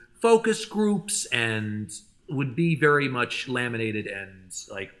through focus groups and would be very much laminated and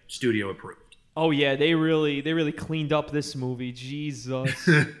like studio approved. Oh yeah, they really cleaned up this movie. Jesus.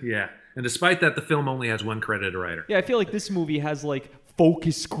 Yeah. And despite that, the film only has one credited writer. Yeah, I feel like this movie has like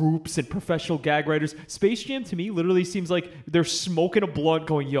focus groups and professional gag writers. Space Jam to me literally seems like they're smoking a blunt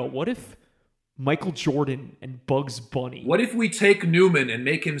going, yo, what if Michael Jordan and Bugs Bunny? What if we take Newman and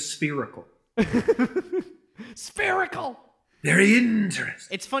make him spherical? Spherical! Very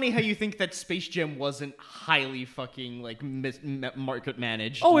interesting. It's funny how you think that Space Jam wasn't highly fucking like market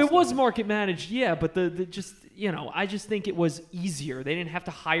managed. Oh, and it was stuff. market managed, yeah, but the just, you know, I just think it was easier. They didn't have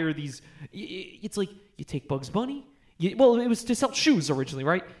to hire these. It's like you take Bugs Bunny. Well, it was to sell shoes originally,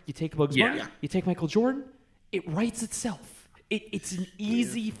 right? You take Bugs Bunny, Yeah. you take Michael Jordan, it writes itself. It's an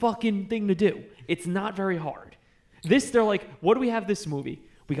easy fucking thing to do. It's not very hard. They're like, what do we have this movie?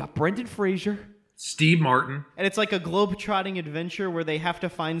 We got Brendan Fraser. Steve Martin. And it's like a globe-trotting adventure where they have to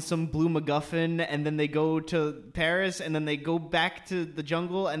find some blue MacGuffin, and then they go to Paris, and then they go back to the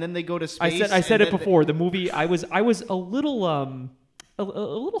jungle, and then they go to space. I said and it then before. The movie, I was a little a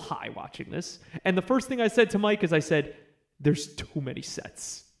little high watching this, and the first thing I said to Mike is I said, "There's too many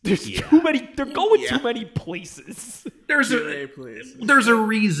sets. There's too many. They're going too many places." There's Please. there's a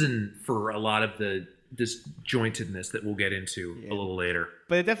reason for a lot of the disjointedness that we'll get into a little later.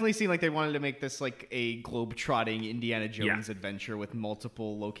 But it definitely seemed like they wanted to make this like a globe-trotting Indiana Jones adventure with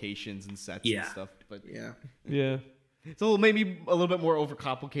multiple locations and sets and stuff. But Yeah. Yeah. it's maybe a little bit more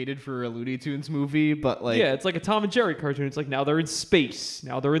overcomplicated for a Looney Tunes movie. But like, Yeah, it's like a Tom and Jerry cartoon. It's like now they're in space.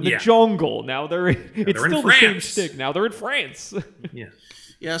 Now they're in the Yeah. jungle. Now they're in, it's they're in still the same France. stick. Now they're in France. Yeah.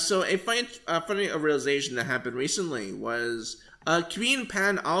 Yeah, so a funny realization that happened recently was comedian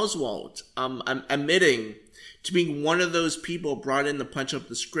Patton Oswalt admitting to being one of those people brought in to punch up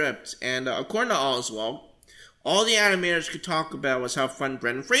the script. And according to Oswalt, all the animators could talk about was how fun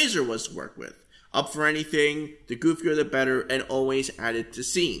Brendan Fraser was to work with. Up for anything, the goofier the better, and always added to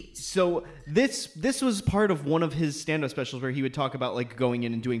scenes. so this was part of one of his stand-up specials where he would talk about like going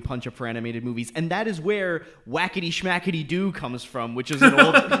in and doing punch-up for animated movies, and that is where Whackity Schmackity Doo comes from, which is an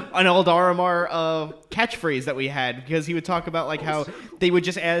old RMR catchphrase that we had, because he would talk about like how they would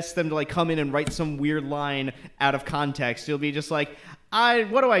just ask them to like come in and write some weird line out of context. It'll be just like,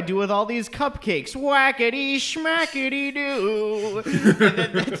 what do I do with all these cupcakes? Whackity schmackity doo.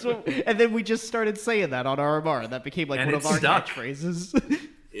 And then we just started saying that on RMR. That became like And one it of our stuck. catchphrases.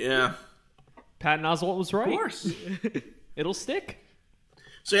 Yeah. Patton Oswalt was right. Of course. It'll stick.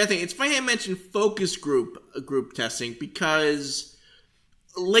 So yeah, I think it's funny I mentioned focus group testing because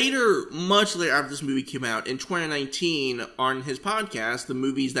later, much later after this movie came out, in 2019, on his podcast, The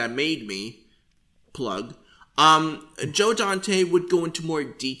Movies That Made Me, plug, Joe Dante would go into more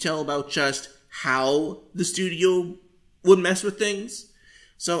detail about just how the studio would mess with things.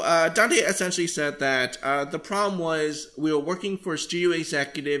 So Dante essentially said that the problem was we were working for a studio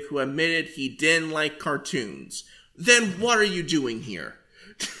executive who admitted he didn't like cartoons. Then what are you doing here?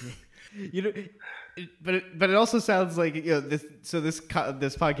 You know, but it also sounds like, you know, this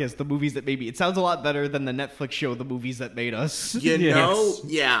podcast, The Movies That Made Me, it sounds a lot better than the Netflix show The Movies That Made Us. You Yes. know?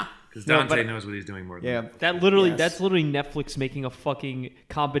 Yeah. Because No, Dante but- knows what he's doing more than Yeah. that. That's literally Netflix making a fucking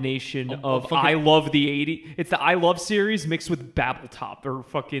combination of fucking- I Love the 80s. It's the I Love series mixed with Babbletop or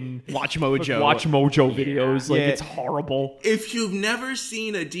fucking Watch Mojo. Watch Mojo videos. Like, Yeah. it's horrible. If you've never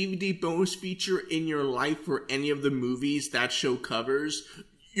seen a DVD bonus feature in your life for any of the movies that show covers,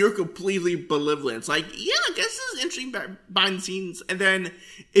 you're completely malevolent. It's like, yeah, I guess this is interesting behind the scenes. And then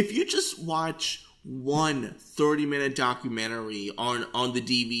if you just watch one 30-minute documentary on the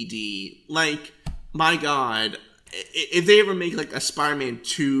DVD, like, my God, if they ever make like a Spider-Man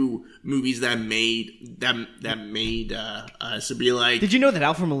 2 movies that made us to be like, Did you know that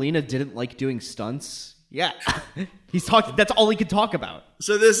Alfred Molina didn't like doing stunts? Yeah. That's all he could talk about.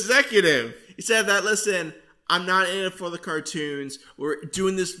 so this executive, he said that, listen, I'm not in it for the cartoons. We're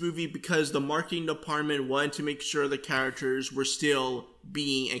doing this movie because the marketing department wanted to make sure the characters were still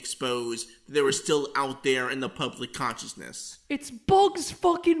being exposed. They were still out there in the public consciousness. It's Bugs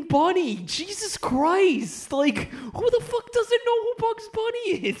fucking Bunny. Jesus Christ. Like, who the fuck doesn't know who Bugs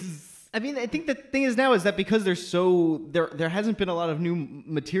Bunny is? I mean, I think the thing is now is that because there hasn't been a lot of new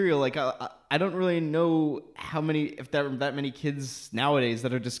material. Like, I don't really know if there are that many kids nowadays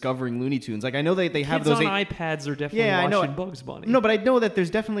that are discovering Looney Tunes. Like, I know they have Kids those. on iPads are definitely Yeah, I know. watching Bugs Bunny. No, but I know that there's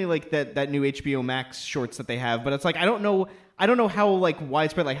definitely like that new HBO Max shorts that they have. But it's like I don't know how like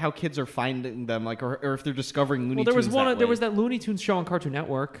widespread, like how kids are finding them, like or if they're discovering Looney Well, there was Tunes. there was that Looney Tunes show on Cartoon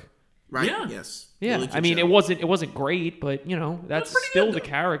Network. Right? Yeah. Yes. Yeah, Really good I mean, show. it wasn't great, but you know, that's pretty still good, the though.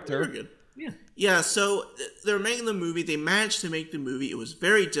 character. Very good. Yeah. Yeah, so they're making the movie. They managed to make the movie. It was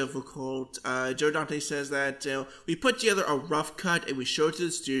very difficult. Joe Dante says that we put together a rough cut and we showed it to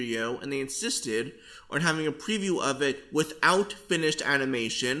the studio, and they insisted on having a preview of it without finished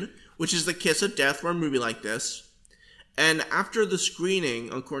animation, which is the kiss of death for a movie like this. And after the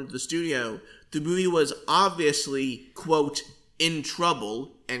screening, according to the studio, the movie was obviously, quote, in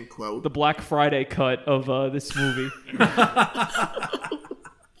trouble, end quote. The Black Friday cut of this movie.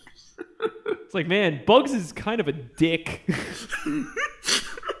 It's like, man, Bugs is kind of a dick.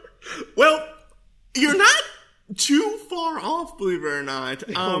 Well, you're not too far off, believe it or not.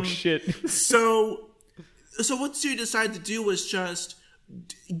 Oh, shit. So what Stu decided to do was just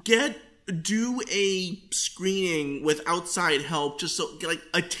do a screening with outside help, just so like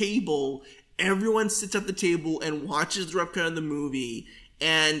a table. Everyone sits at the table and watches the rough cut of the movie,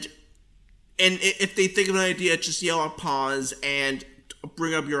 and if they think of an idea, just yell out pause and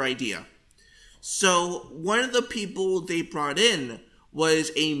bring up your idea. So one of the people they brought in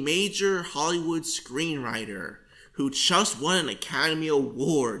was a major Hollywood screenwriter who just won an Academy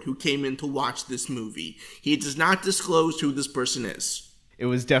Award who came in to watch this movie. He does not disclose who this person is. It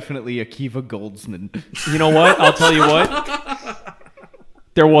was definitely Akiva Goldsman. You know what? I'll tell you what.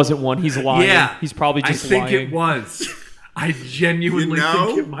 There wasn't one. He's lying. Yeah. He's probably just lying. I lying. think it was. I genuinely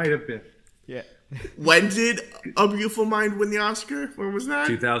think it might have been. Yeah. When did A Beautiful Mind win the Oscar? When was that?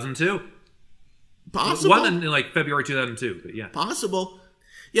 2002. Possible. One in like February 2002, but yeah. Possible.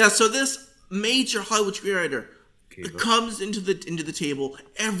 Yeah, so this major Hollywood screenwriter comes into the table.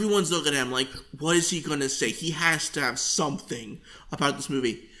 Everyone's looking at him like, what is he going to say? He has to have something about this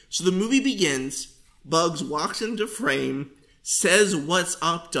movie. So the movie begins. Bugs walks into frame, says, "What's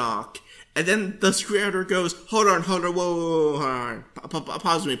up, Doc?" And then the screenwriter goes, hold on, whoa, hold on.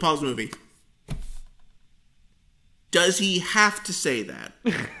 Pause the movie. Does he have to say that?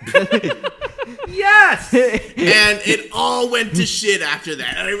 Yes! And it all went to shit after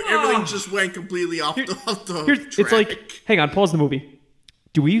that. Everything just went completely off the track. It's like, hang on, pause the movie.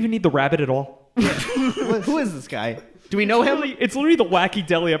 Do we even need the rabbit at all? Who is this guy? Do we know him? It's literally the Wacky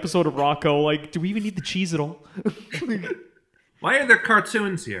Deli episode of Rocco. Like, do we even need the cheese at all? Why are there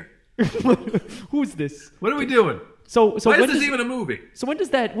cartoons here? Who is this? What are we doing? So Why when is this even a movie? So when does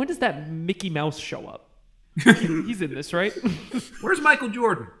that Mickey Mouse show up? He's in this, right? Where's Michael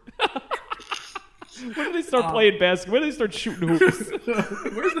Jordan? When do they start playing basketball? When do they start shooting hoops?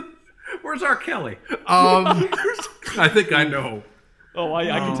 Where's R. Kelly? I think I know. Oh, I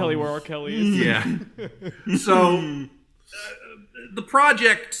can tell you where R. Kelly is. Yeah. So the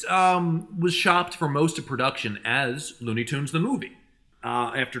project was shopped for most of production as Looney Tunes the movie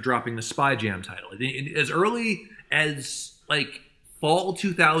after dropping the Spy Jam title. As early as like fall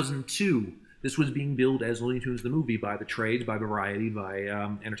 2002, this was being billed as Looney Tunes the movie by the trades, by Variety, by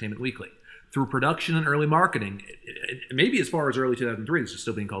Entertainment Weekly. Through production and early marketing, maybe as far as early 2003, this is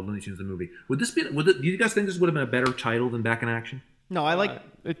still being called Looney Tunes the movie. Do you guys think this would have been a better title than Back in Action? No, I like.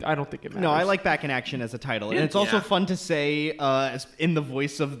 I don't think it matters. No, I like Back in Action as a title, and it's also fun to say in the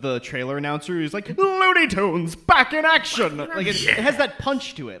voice of the trailer announcer, who's like Looney Tunes Back in Action. Like it has that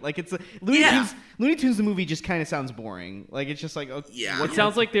punch to it. Like it's Looney Tunes the movie just kind of sounds boring. Like it's just like It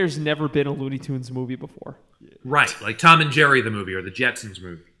sounds like there's never been a Looney Tunes movie before. Right, like Tom and Jerry the movie or the Jetsons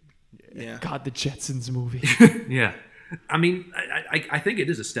movie. Yeah. God, the Jetsons movie. Yeah. I mean, I think it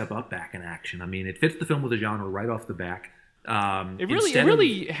is a step up Back in Action. I mean, it fits the film with the genre right off the back. It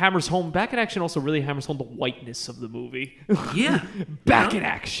really hammers home. Back in Action also really hammers home the whiteness of the movie. Yeah. Back in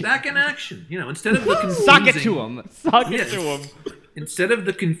Action. Back in Action. You know, instead of the confusing... sock it to him. Sock it to him. Instead of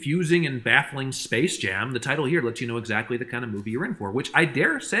the confusing and baffling Space Jam, the title here lets you know exactly the kind of movie you're in for, which I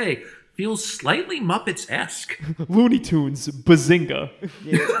dare say feels slightly Muppets-esque. Looney Tunes, Bazinga.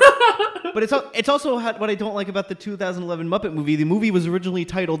 Yeah. But it's also what I don't like about the 2011 Muppet movie. The movie was originally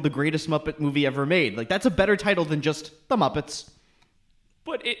titled The Greatest Muppet Movie Ever Made. Like that's a better title than just The Muppets.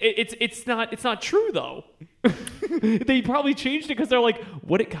 But it's not true though. They probably changed it because they're like,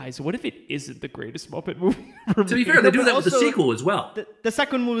 what if it isn't the greatest Muppet movie ever To be made? fair, they do that with the Also, sequel as well. The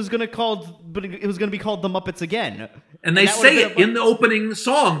second one was going to be called The Muppets Again. And they that say would've it been in the opening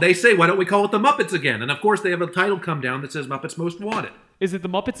song. They say, why don't we call it The Muppets Again? And of course, they have a title come down that says Muppets Most Wanted. Is it the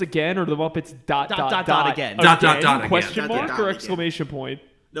Muppets again or the Muppets dot again? Dot, dot, again. Question Dot, mark dot, or again. exclamation point?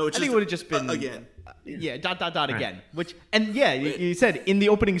 No, it's I think it would have just been again. Yeah, again. Which you said in the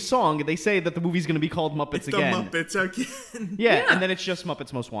opening song they say that the movie's going to be called Muppets The Again. Muppets again. Yeah, and then it's just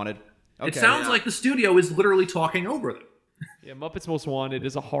Muppets Most Wanted. Okay. It sounds like the studio is literally talking over them. Yeah, Muppets Most Wanted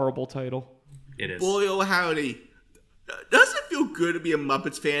is a horrible title. It is. Boy, oh howdy. Doesn't it feel good to be a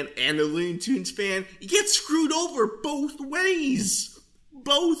Muppets fan and a Looney Tunes fan? You get screwed over both ways.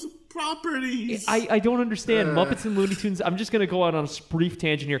 Both properties. I don't understand Muppets and Looney Tunes. I'm just gonna go out on a brief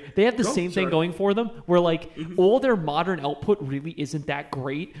tangent here. They have the same thing going for them, where like all their modern output really isn't that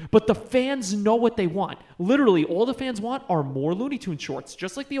great, but the fans know what they want. Literally, all the fans want are more Looney Tunes shorts,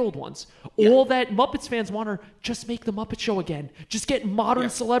 just like the old ones. All that Muppets fans want are just make the Muppet Show again. Just get modern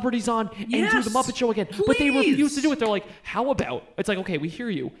celebrities on and do the Muppet Show again. But they refuse to do it. They're like, how about? It's like, okay, we hear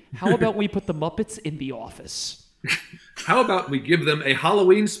you. How about we put the Muppets in The Office? How about we give them a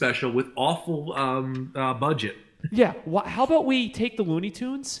Halloween special with awful budget? Yeah. How about we take the Looney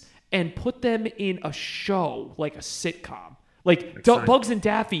Tunes and put them in a show, like a sitcom? Like Bugs and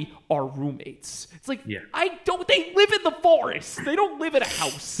Daffy are roommates. It's like, they live in the forest. They don't live in a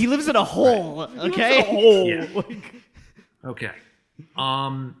house. He lives in a hole, okay? He lives in a hole. Okay.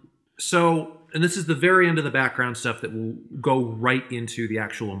 So, and this is the very end of the background stuff that will go right into the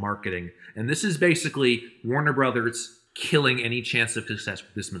actual marketing. And this is basically Warner Brothers killing any chance of success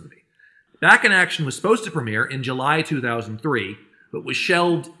with this movie. Back in Action was supposed to premiere in July 2003, but was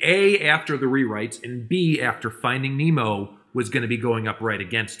shelved A, after the rewrites, and B, after Finding Nemo was going to be going up right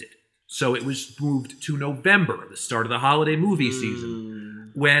against it. So it was moved to November, the start of the holiday movie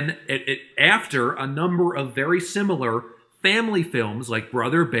season, when after a number of very similar family films like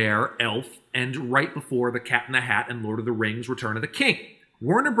Brother Bear, Elf, and right before The Cat in the Hat and Lord of the Rings, Return of the King.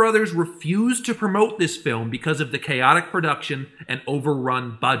 Warner Brothers refused to promote this film because of the chaotic production and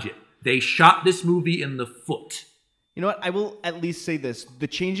overrun budget. They shot this movie in the foot. You know what? I will at least say this. The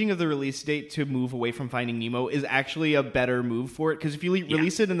changing of the release date to move away from Finding Nemo is actually a better move for it. Because if you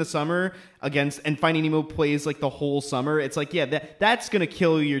release it in the summer and Finding Nemo plays like the whole summer, it's like, that's going to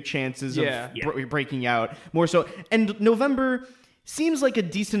kill your chances of breaking out more so. And November seems like a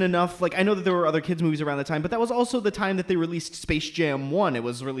decent enough, like, I know that there were other kids' movies around the time, but that was also the time that they released Space Jam 1. It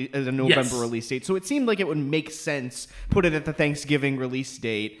was released as a November release date. So it seemed like it would make sense, put it at the Thanksgiving release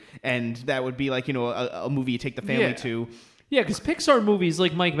date, and that would be like, a movie you take the family to. Yeah, because Pixar movies,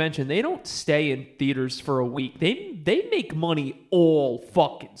 like Mike mentioned, they don't stay in theaters for a week. They make money all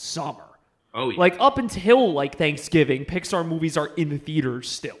fucking summer. Oh, yeah. Like, up until, like, Thanksgiving, Pixar movies are in the theaters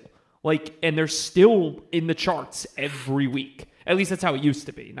still. Like, and they're still in the charts every week. At least that's how it used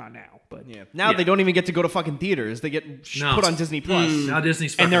to be, not now. But now they don't even get to go to fucking theaters. They get put on Disney Plus. Now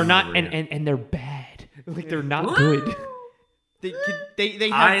Disney's and they're not, over, and they're bad. Like they're not good.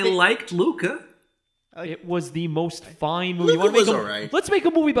 I liked Luca. It was the most fine movie. Luca was alright. Let's make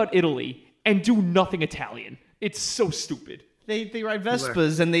a movie about Italy and do nothing Italian. It's so stupid. They ride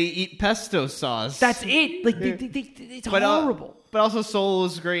Vespas and they eat pesto sauce. That's it. Like it's horrible. But also Soul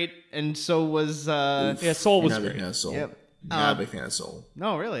was great, and so was Soul was great. Soul. Yep. Not a big fan of Soul.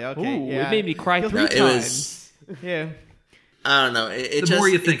 No, really? Okay. Ooh, it made me cry 3 times. It was, I don't know. The more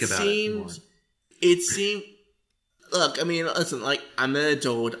you think about it. It seemed. Look, I mean, listen. Like, I'm an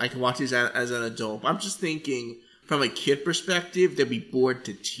adult. I can watch this as an adult. But I'm just thinking, from a kid perspective, they'd be bored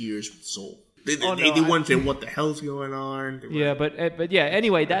to tears with Soul. They wouldn't say what the hell's going on. But yeah.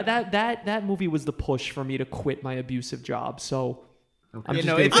 Anyway, that movie was the push for me to quit my abusive job. So. I'm just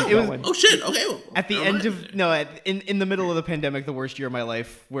it was. Oh shit! Okay. Well, at the end of in the middle of the pandemic, the worst year of my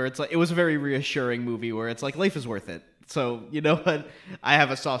life, where it's like it was a very reassuring movie where it's like life is worth it. So you know what? I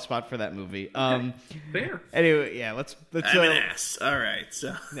have a soft spot for that movie. Fair. Anyway, let's. I'm an ass. All right.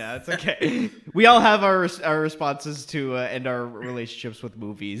 So yeah, it's okay. We all have our responses to end our relationships with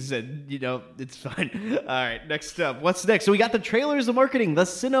movies, and it's fine. All right. Next up, what's next? So we got the trailers, the marketing, the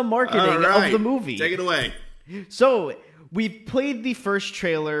cinema marketing of the movie. Take it away. So. We played the first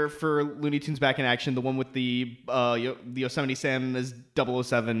trailer for Looney Tunes Back in Action, the one with the Yosemite Sam as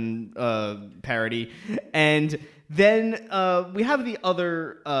 007 parody. And then we have the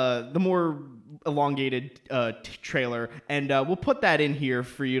other, the more elongated trailer, and we'll put that in here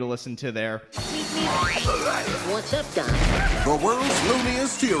for you to listen to there. What's up, Don? The world's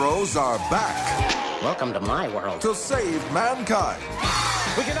looniest heroes are back Welcome to my world. to save mankind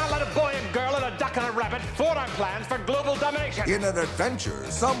We cannot let a boy and girl and a duck and a rabbit thwart our plans for global domination. in an adventure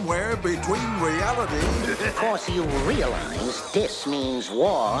somewhere between reality Of course, you realize this means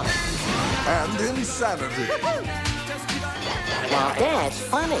war. and insanity. Well, that's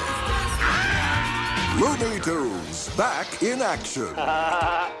funny. Looney Tunes Back in Action.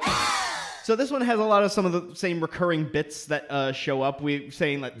 So this one has a lot of some of the same recurring bits that show up. We're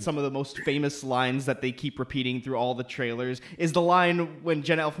saying that some of the most famous lines that they keep repeating through all the trailers is the line when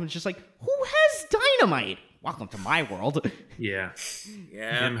Jenna Elfman's just like, "Who has dynamite? Welcome to my world." Yeah.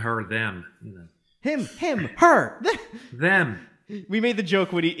 Yeah. Him, her, them. Him, her. Them. We made the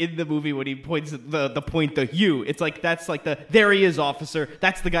joke in the movie when he points at the point the you. It's like that's like there he is, officer.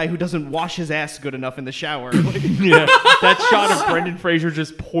 That's the guy who doesn't wash his ass good enough in the shower. Yeah, that shot of Brendan Fraser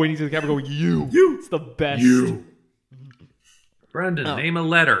just pointing to the camera, going, "You, it's the best." You. Brendan, name a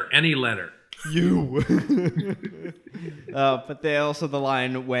letter, any letter. You. But they also the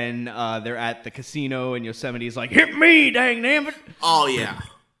line when they're at the casino in Yosemite is like, "Hit me, dang damn it!" Oh yeah,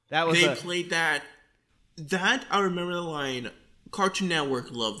 That was they played that. That I remember the line. Cartoon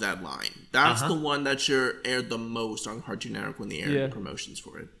Network loved that line. That's the one that sure aired the most on Cartoon Network when they aired the promotions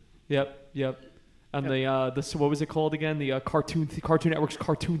for it. Yep. And the what was it called again? The Cartoon Network's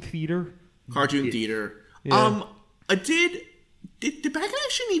Cartoon Theater. Cartoon Theater. Yeah. Did Back in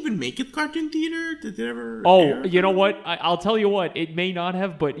Action even make it Cartoon Theater? Did it ever? Oh, air? you know what? I'll tell you what. It may not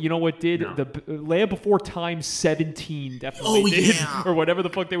have, but you know what did? No. The Land Before Time 17 definitely did. Yeah. Or whatever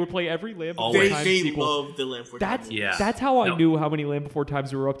the fuck they would play every Land Before Always. Time They sequel. love the Land Before Time. That's how I knew how many Land Before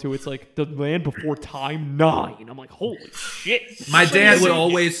Times we were up to. It's like the Land Before Time 9. I'm like, holy shit. My dad would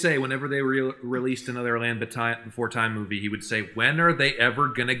always say, whenever they released another Land Before Time movie, he would say, "When are they ever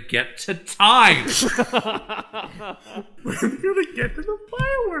gonna get to time? When are they gonna get to the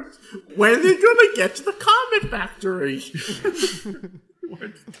fireworks? When are they gonna get to the Comet Factory?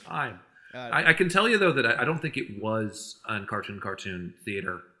 Where's the time?" I can tell you though that I don't think it was on Cartoon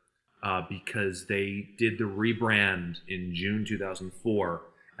Theater because they did the rebrand in June 2004,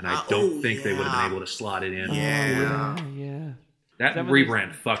 and I don't think they would have been able to slot it in. Yeah. Yeah. That that when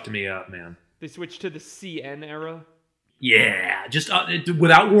rebrand fucked me up, man. They switched to the CN era. Yeah, just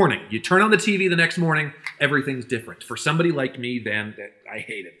without warning. You turn on the TV the next morning, everything's different. For somebody like me, then I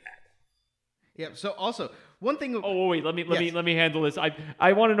hated that. Yeah. So also one thing. Oh wait, let me handle this.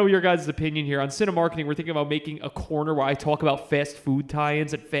 I want to know your guys' opinion here on Cinemarketing. We're thinking about making a corner where I talk about fast food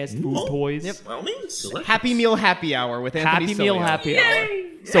tie-ins and fast food toys. Yep. Well, means Happy Meal Happy Hour with Anthony Happy Meal Soyo. Happy Hour.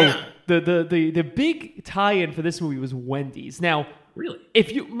 So the big tie-in for this movie was Wendy's. Now, Really?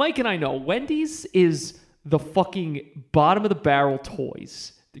 if you Mike and I know, Wendy's is the fucking bottom of the barrel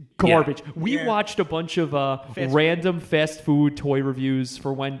toys. Garbage. We watched a bunch of random fast food toy reviews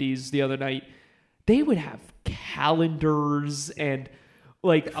for Wendy's the other night. They would have calendars and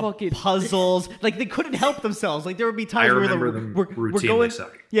like fucking puzzles. Like they couldn't help themselves. Like there would be times I where remember them we're routinely going,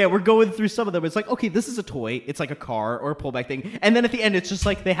 suck. yeah, we're going through some of them. It's like, okay, this is a toy. It's like a car or a pullback thing, and then at the end, it's just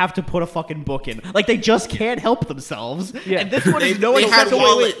like they have to put a fucking book in. Like they just can't help themselves. Yeah. And this one is no they one had wait.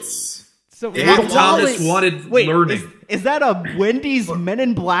 wallets. so They had Thomas wallets. wanted Wait, learning. is that a Wendy's Men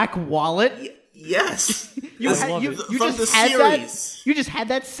in Black wallet? Yes. You That's had, you from the just had series. that. You just had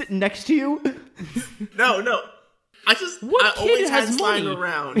that sitting next to you. No. I What kid always has had lying money?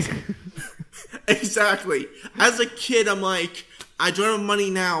 around. Exactly. As a kid, I'm like, I don't have money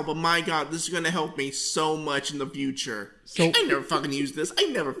now, but my God, this is going to help me so much in the future. So- I never fucking used this.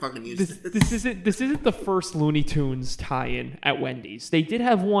 This isn't the first Looney Tunes tie-in at Wendy's. They did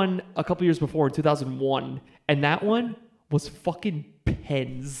have one a couple years before in 2001, and that one was fucking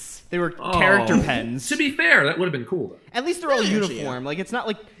pens. They were character pens. To be fair, that would have been cool, though. At least they're all actually, uniform. Like it's not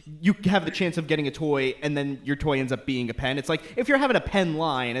like you have the chance of getting a toy and then your toy ends up being a pen. It's like if you're having a pen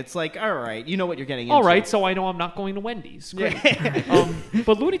line, it's like, all right, you know what you're getting into. All right, so I know I'm not going to Wendy's. Great.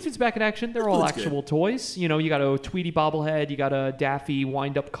 But Looney Tunes Back in Action, they're all That's good. actual toys. You know, you got a Tweety bobblehead, you got a Daffy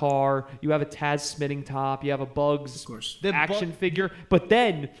wind-up car, you have a Taz spinning top, you have a Bugs course. The action figure, but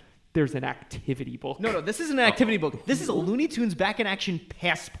then there's an activity book. No, this isn't an activity book. This is a Looney Tunes Back in Action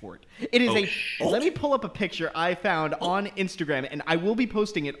passport. It is Let me pull up a picture I found on Instagram, and I will be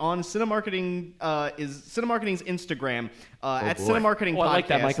posting it on Cinemarketing. Is Cinemarketing's Instagram at boy. Cinemarketing Oh, Podcast. I like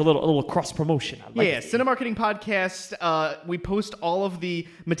that, Mike. A little cross promotion. I like Yeah, it. Cinemarketing Podcast. We post all of the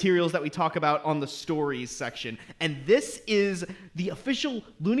materials that we talk about on the stories section. And this is the official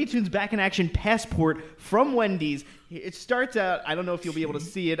Looney Tunes Back in Action passport from Wendy's. It starts out, I don't know if you'll be able to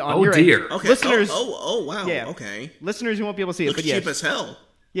see it on Oh, your dear. end. Okay. Listeners, Oh, wow. yeah. Okay. Listeners, you won't be able to see it, Looks but yeah. cheap as hell.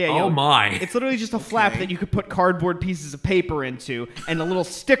 Yeah, Oh, my. It's literally just a flap that you could put cardboard pieces of paper into, and a little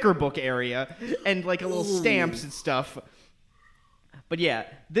sticker book area, and like a little stamps and stuff. But yeah,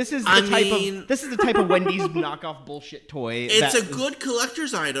 this is the type of Wendy's knockoff bullshit toy. It's that a good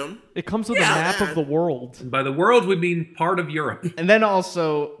collector's item. It comes with a Yeah. map of the world. And by the world, we mean part of Europe. And then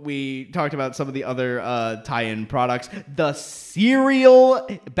also, we talked about some of the other tie-in products. The cereal,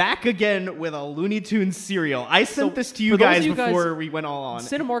 back again with a Looney Tunes cereal. I sent this to you for those guys of you guys- before we went all on.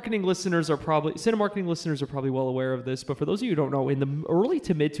 Cinemarketing listeners are probably well aware of this, but for those of you who don't know, in the early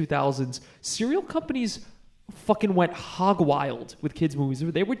to mid 2000s, cereal companies fucking went hog wild with kids movies.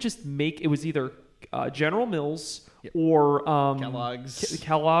 They would just make it was either General Mills or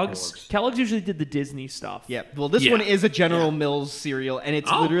Kellogg's. Kellogg's usually did the Disney stuff. Yeah. Well, this one is a General Mills cereal, and it's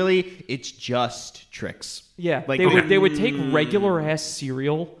it's just Trix. Yeah, Like they would take regular ass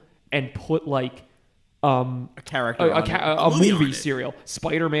cereal and put like a character on it. a movie on movie it. cereal.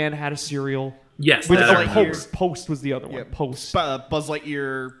 Spider-Man had a cereal. Yes, With that's Lightyear. right. Post was the other one. Post. Buzz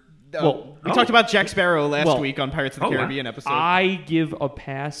Lightyear. Well, we talked about Jack Sparrow last well, week on Pirates of the wow. Caribbean episode. I give a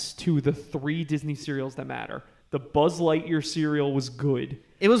pass to the 3 Disney cereals that matter. The Buzz Lightyear cereal was good.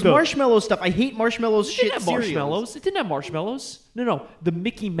 It was marshmallow stuff. I hate marshmallows. It Shit didn't have cereals. marshmallows. It didn't have marshmallows. No. The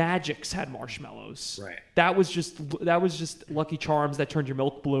Mickey Magics had marshmallows. Right. That was just Lucky Charms that turned your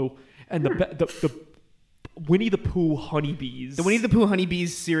milk blue, and the Winnie the Pooh honeybees. The Winnie the Pooh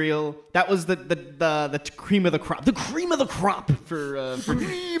honeybees cereal. That was the cream of the crop. The cream of the crop for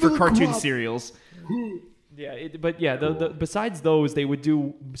cartoon cereals. Yeah, besides those, they would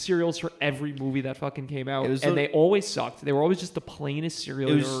do cereals for every movie that fucking came out, and they always sucked. They were always just the plainest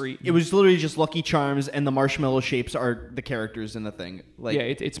cereal you ever eaten. It was literally just Lucky Charms, and the marshmallow shapes are the characters in the thing. Like, yeah,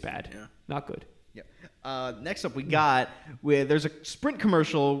 it's bad. Yeah. Not good. yeah. Next up, we got there's a Sprint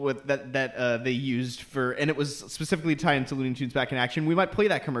commercial with that they used for, and it was specifically tied into Looney Tunes Back in Action. We might play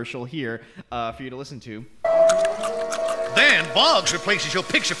that commercial here for you to listen to. Then Bugs replaces your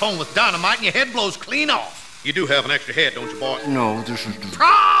picture phone with dynamite and your head blows clean off. You do have an extra head, don't you, boy? No, this is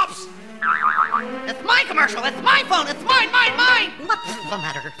Props! It's my commercial. It's my phone. It's mine. What's the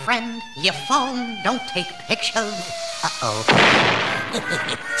matter, friend? Your phone don't take pictures. Uh-oh.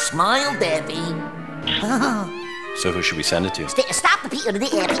 Smile, Debbie. So who should we send it to? Stop the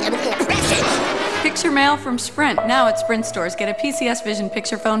press it. Picture mail from Sprint. Now at Sprint stores. Get a PCS Vision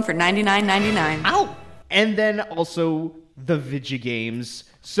picture phone for $99.99. Ow. And then also the Vigigames.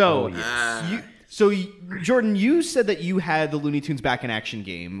 So, Jordan, you said that you had the Looney Tunes Back in Action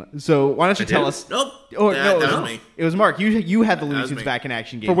game. So why don't you tell us? Nope. Oh, that no, was me. It was Mark. You had the Looney was Tunes me. Back in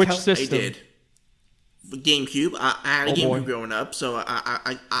Action game. For which I system? did. For GameCube. I had a GameCube growing up, so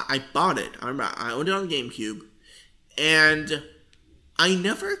I bought it. I remember I owned it on GameCube, and I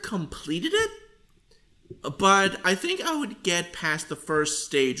never completed it. But I think I would get past the first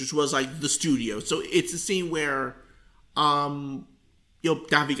stage, which was like the studio. So it's the scene where,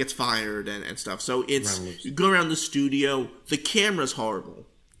 Daffy gets fired and stuff. So it's you go around the studio. The camera's horrible.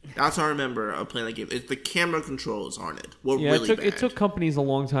 That's how I remember playing that game. The camera controls on it. It took companies a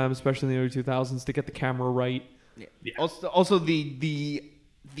long time, especially in the early 2000s, to get the camera right. Yeah. Also the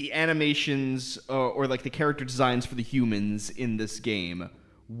animations or like the character designs for the humans in this game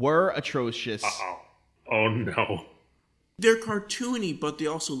were atrocious. Oh no. They're cartoony, but they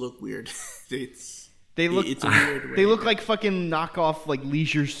also look weird. It's a weird way. They look like fucking knockoff like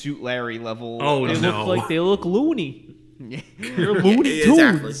Leisure Suit Larry level. Oh They no. look like they look loony. They're Looney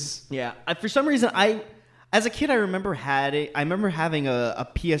exactly. Tunes. Yeah. For some reason, as a kid, I remember having a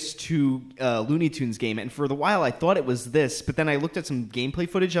PS2 Looney Tunes game, and for the while I thought it was this, but then I looked at some gameplay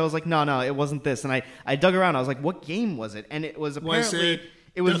footage. I was like, no, it wasn't this, and I dug around. I was like, what game was it? And it was apparently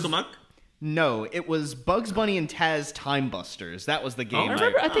it was. Duck-a-muck? No, it was Bugs Bunny and Taz Time Busters. That was the game.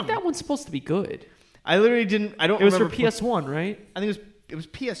 I think that one's supposed to be good. I literally didn't. I don't. It was for remember PS1, right? I think it was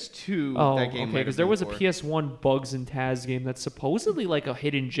PS2. Oh, that game okay. Because there was a PS1 Bugs and Taz game that's supposedly like a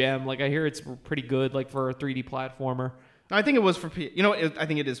hidden gem. Like I hear it's pretty good, like for a 3D platformer. I think it was for I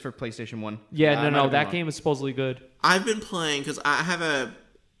think it is for PlayStation 1. Yeah, that game is supposedly good. I've been playing because I have a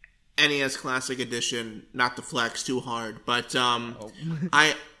NES Classic Edition, not to flex too hard, but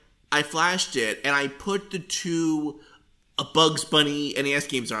I flashed it and I put the two Bugs Bunny NES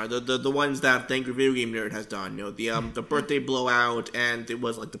games on the ones that the Angry Video Game Nerd has done. The Birthday Blowout, and it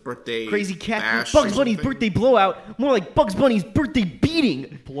was like the Birthday Crazy Cat, Bash Bugs or Bunny's something. birthday blowout, more like Bugs Bunny's birthday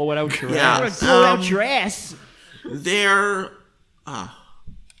beating. Blow it out your Yeah. ass. Blow out your ass. They're I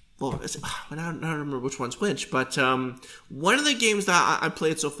don't remember which one's which, but one of the games that I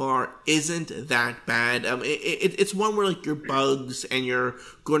played so far isn't that bad. It's one where like you're bugs and you're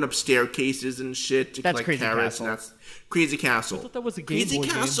going up staircases and shit to That's collect Crazy carrots. Castle. And that's Crazy Castle. I thought that was a Game Crazy Boy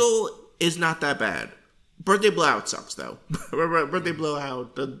game. Castle is not that bad. Birthday Blowout sucks though. Birthday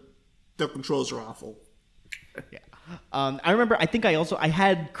Blowout, the controls are awful. Yeah. I remember. I think I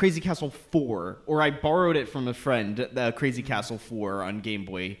had Crazy Castle 4, or I borrowed it from a friend. Crazy Castle 4 on Game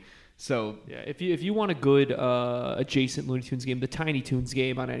Boy. So Yeah, if you want a good adjacent Looney Tunes game, the Tiny Toons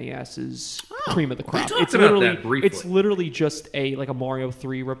game on NES is cream of the crop. talked about that briefly. It's literally just a Mario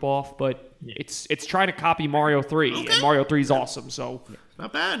 3 ripoff, but it's trying to copy Mario 3, and Mario 3 is awesome. So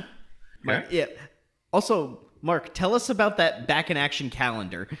Not bad. yeah. Also, Mark, tell us about that Back in Action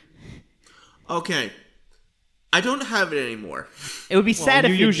calendar. Okay. I don't have it anymore. It would be sad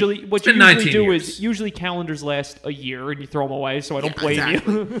if what you usually do is usually calendars last a year and you throw them away. So I don't blame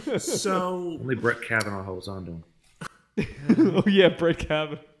you. So only Brett Kavanaugh holds on to them. Oh yeah, Brett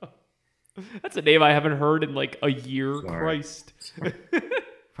Kavanaugh. That's a name I haven't heard in like a year. Sorry. Christ.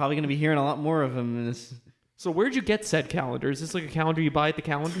 Probably going to be hearing a lot more of him in this. So where'd you get said calendar? Is this like a calendar you buy at the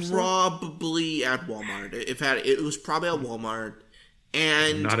calendar store? Probably at Walmart. It was probably at Walmart,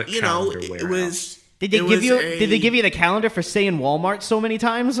 and Not at you know, Calendar it was. Did they give you? Did they give you the calendar for saying Walmart so many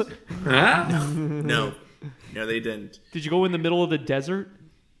times? Huh? No, they didn't. Did you go in the middle of the desert?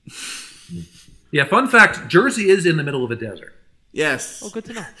 Yeah, fun fact, Jersey is in the middle of a desert. Yes. Oh, good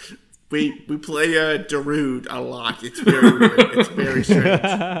to know. We play Darude a lot. It's very weird. It's very strange.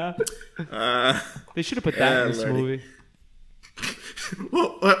 They should have put that in this movie.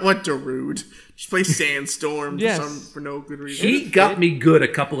 What Darude? Just play Sandstorm for no good reason. He got me good a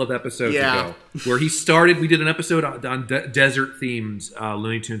couple of episodes ago, where he started. We did an episode on desert themed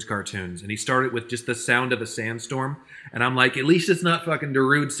Looney Tunes cartoons, and he started with just the sound of a sandstorm. And I'm like, at least it's not fucking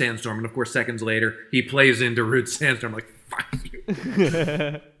Darude Sandstorm. And of course, seconds later, he plays in Darude Sandstorm. I'm like, fuck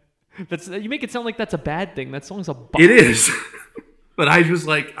you. You make it sound like that's a bad thing. That song's a bomb. It is. But I was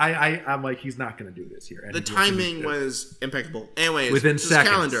like, I'm like, he's not going to do this here. And the timing was impeccable. Anyways, within seconds.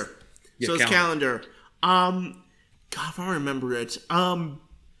 Calendar. Yeah, so it's calendar. God, if I remember it.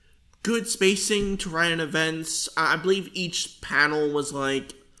 Good spacing to write in events. I believe each panel was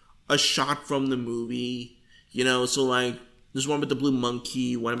like a shot from the movie. You know, so like there's one about the blue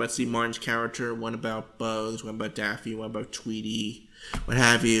monkey, one about Steve Martin's character, one about Bugs, one about Daffy, one about Tweety, what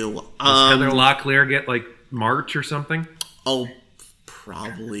have you. Does Heather Locklear get like March or something? Oh,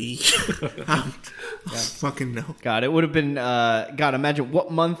 probably. Fucking no. God, it would have been. God, imagine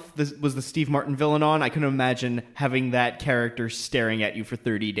what month was the Steve Martin villain on? I couldn't imagine having that character staring at you for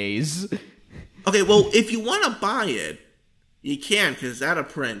 30 days. Okay, well, if you want to buy it, you can, because it's out of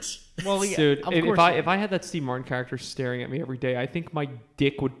print. Well, yeah, dude, if I had that Steve Martin character staring at me every day, I think my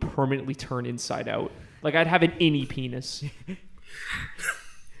dick would permanently turn inside out. Like I'd have an innie penis.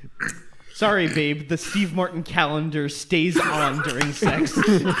 Sorry, babe. The Steve Martin calendar stays on during sex.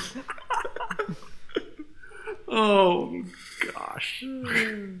 Oh gosh.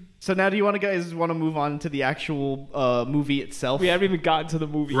 So now, do you guys want to move on to the actual movie itself? We haven't even gotten to the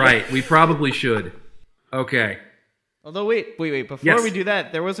movie. Right. We probably should. Okay. Although, wait. Before we do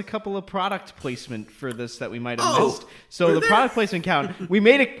that, there was a couple of product placement for this that we might have missed. So the product placement count, we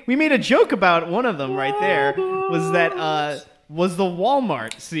made a joke about one of them right there, was the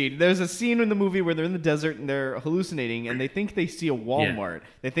Walmart scene. There's a scene in the movie where they're in the desert and they're hallucinating and they think they see a Walmart. Yeah.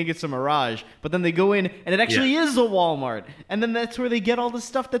 They think it's a mirage, but then they go in and it actually is a Walmart. And then that's where they get all the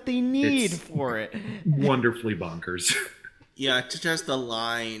stuff that they need for it. Wonderfully bonkers. Yeah, just the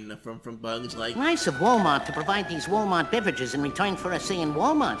line from Bugs like, nice of Walmart to provide these Walmart beverages in return for us saying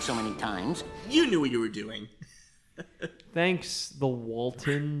Walmart so many times. You knew what you were doing. Thanks, the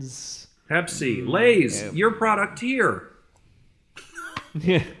Waltons. Pepsi, Lay's, your product here.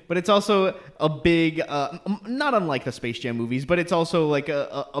 Yeah, but it's also a big, not unlike the Space Jam movies, but it's also like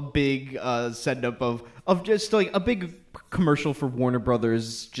a big setup of just like a big commercial for Warner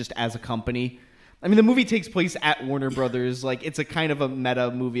Brothers just as a company. I mean, the movie takes place at Warner Brothers. Like, it's a kind of a meta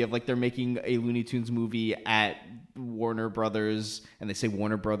movie of like they're making a Looney Tunes movie at Warner Brothers, and they say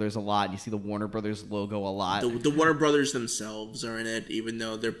Warner Brothers a lot. And you see the Warner Brothers logo a lot. The Warner Brothers themselves are in it, even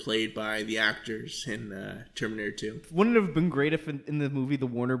though they're played by the actors in Terminator 2. Wouldn't it have been great if in the movie the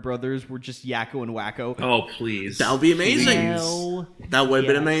Warner Brothers were just Yakko and Wacko? Oh, please. That would be amazing. That would have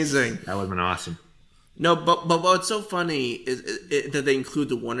been amazing. That would have been awesome. No, but what's so funny is that they include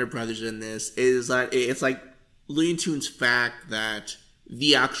the Warner Brothers in this is that it's like Looney Tunes fact that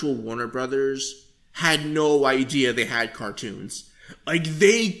the actual Warner Brothers had no idea they had cartoons. Like,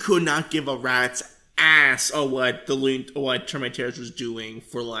 they could not give a rat's ass of what Terminator was doing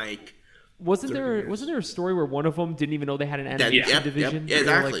for like. Wasn't there a story where one of them didn't even know they had an animation division? Yeah,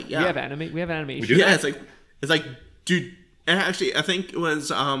 exactly. Like, yeah, we have animation. Yeah, it's like, dude. And actually, I think it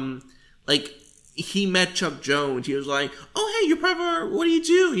was like. He met Chuck Jones. He was like, "Oh, hey, you're part of our. What do you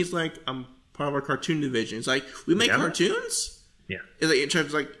do?" He's like, "I'm part of our cartoon division." He's like, "We make cartoons." Yeah. It's like, in terms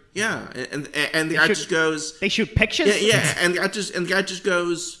of like, yeah, and the guy just goes, "They shoot pictures." Yeah, and the guy just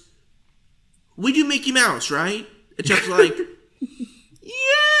goes, "We do Mickey Mouse, right?" And Chuck's like,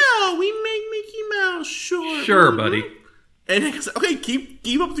 "Yeah, we make Mickey Mouse, sure, buddy." And he goes, "Okay,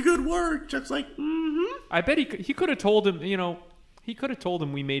 keep up the good work." Chuck's like, "Mm-hmm." I bet he could have told him, He could have told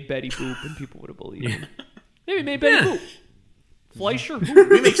him we made Betty Boop and people would have believed him. Yeah, we made Betty Boop. Fleischer?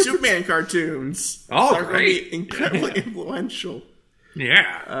 We make Superman cartoons. Oh, They're great. going to be incredibly influential.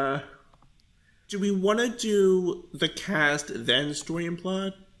 Yeah. Do we want to do the cast, then story and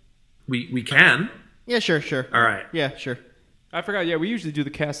plot? We can. Yeah, sure. All right. Yeah, sure. I forgot. Yeah, we usually do the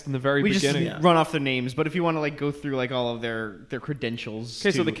cast in the very We beginning. just run off their names, but if you want to like go through like all of their credentials.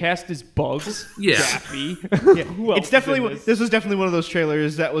 Okay, so the cast is Bugs, Yeah. Daffy. Yeah. Who else It's definitely is in this? this was definitely one of those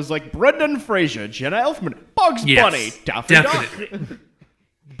trailers that was like Brendan Fraser, Jenna Elfman, Bugs Yes, Bunny, Daffy Duck. definitely.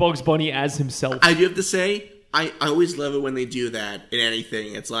 Bugs Bunny as himself. I do have to say, I always love it when they do that in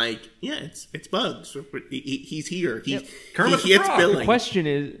anything. It's like, yeah, it's Bugs. He's here. Kermit the He hits Frog. billing. The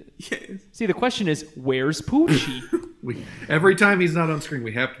question is, where's Poochie? Every time he's not on screen,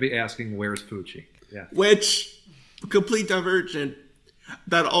 we have to be asking, "Where's Poochie?" Yeah. Which, complete divergent,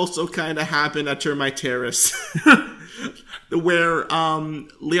 that also kind of happened at Termite Terrace. Where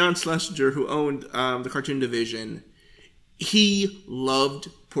Leon Schlesinger, who owned the cartoon division, he loved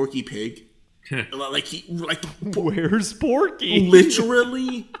Porky Pig. Where's Porky?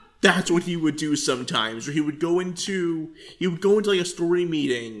 Literally, that's what he would do sometimes. Or he would go into like a story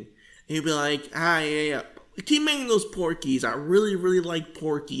meeting, and he'd be like, yeah. Keep making those Porkies. I really, really like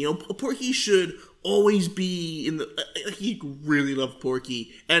Porky. You know, Porky should always be in the... He really loved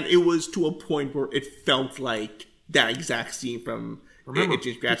Porky. And it was to a point where it felt like that exact scene from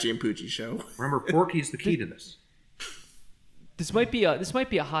Itchy Scratchy and Poochie show. Remember, Porky's the key to this. This might be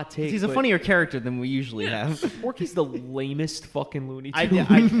a hot take. He's a but funnier character than we usually have. Porky's the lamest fucking Looney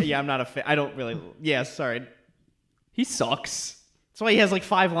Tune. I'm not a fan. I don't really... Yeah, sorry. He sucks. That's why he has like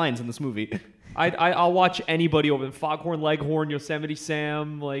 5 lines in this movie. I'll watch anybody over than Foghorn Leghorn, Yosemite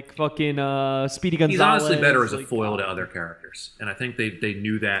Sam, like fucking Speedy Gonzales. He's honestly better as a like, foil to other characters, and I think they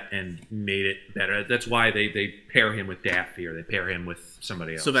knew that and made it better. That's why they pair him with Daffy, or they pair him with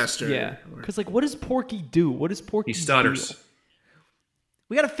somebody else. Sylvester. Yeah, because like, what does Porky do? What is Porky? He stutters. Deal?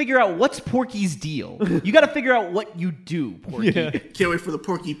 We got to figure out what's Porky's deal. You got to figure out what you do, Porky. Yeah. Can't wait for the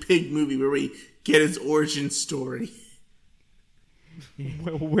Porky Pig movie where we get his origin story.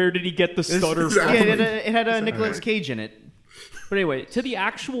 Where did he get the stutter from? Yeah, it had Nicolas Cage in it. But anyway, to the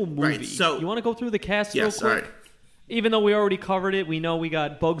actual movie. Right, so- you want to go through the cast Yes, real quick? all right. Even though we already covered it, we know we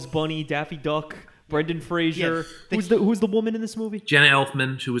got Bugs Bunny, Daffy Duck, Brendan Fraser. Yeah, who's the woman in this movie? Jenna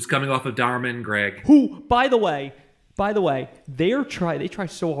Elfman, who was coming off of Dharma and Greg. Who, by the way, they try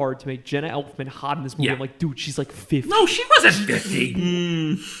so hard to make Jenna Elfman hot in this movie. Yeah. I'm like, dude, she's like 50. No, she wasn't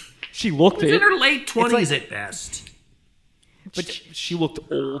 50. She looked She was it. in her late 20s at best. But she looked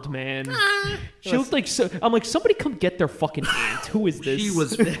old, man. She looked like so. I'm like, somebody come get their fucking aunt. Who is this? She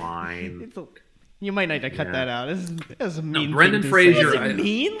was fine. You might need to cut that out. That's a mean Brendan thing to Fraser, say. Does it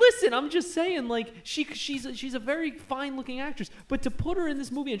mean? Listen, I'm just saying, like, she's a very fine looking actress, but to put her in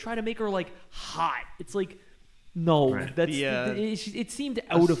this movie and try to make her like hot, it's like, no, that's it seemed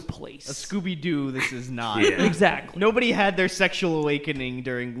out of place. A Scooby-Doo, this is not. Yeah. Exactly. Nobody had their sexual awakening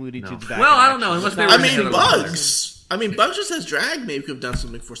during Looney Tunes back. Well, in I don't know, action. unless they were... Bugs. Bugs just has drag. Maybe could have done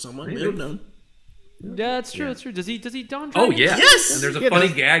something for someone. We don't know. Yeah, that's true. That's true. Does he don? Oh, dragons? yeah. Yes! And there's a funny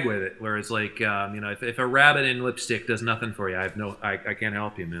gag with it, where it's like, if a rabbit in lipstick does nothing for you, I can't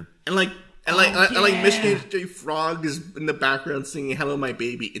help you, man. And like Michigan J. Frog is in the background singing "Hello, My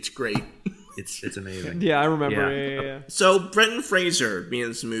Baby." It's great. It's amazing. Yeah, I remember. Yeah. So Brendan Fraser being in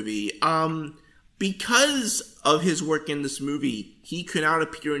this movie, because of his work in this movie, he could not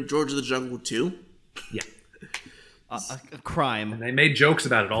appear in George of the Jungle 2. Yeah. A crime. And they made jokes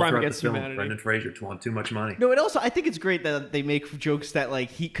about it all Crime throughout the against film. humanity. Brendan Fraser wanted too much money. No, and also I think it's great that they make jokes that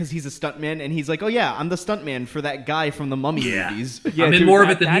like because he's a stuntman and he's like, oh yeah, I'm the stuntman for that guy from the Mummy movies. Yeah, I'm in dude, more of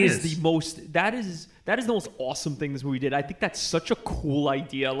it than he is. is. The most. That is the most awesome thing this movie did. I think that's such a cool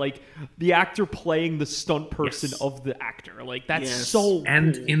idea. Like the actor playing the stunt person of the actor. Like that's so.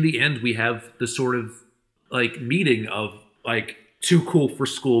 And cool. in the end, we have the sort of like meeting of like too cool for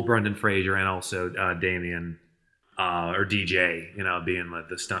school Brendan Fraser and also Damien or DJ, being like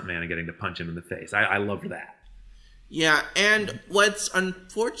the stuntman and getting to punch him in the face. I loved that. Yeah, and what's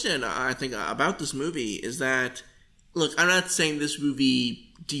unfortunate, I think, about this movie is that, look, I'm not saying this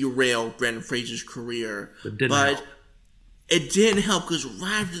movie derailed Brendan Fraser's career, but it didn't help because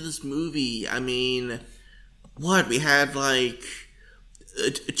right after this movie, we had like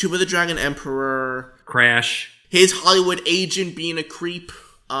Tomb of the Dragon Emperor, Crash, his Hollywood agent being a creep,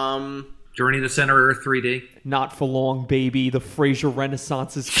 Journey to Center Earth 3D. Not for long, baby. The Fraser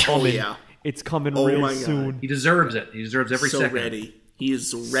Renaissance is coming. yeah. It's coming real soon. He deserves it. He deserves every second. Ready. He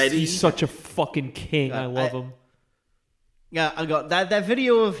is ready. He's such a fucking king. I love him. Yeah, I got that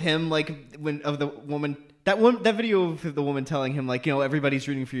video of him like of the woman. That video of the woman telling him like everybody's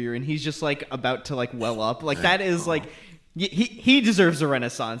rooting for you, and he's just like about to like well up. Like that is like He deserves a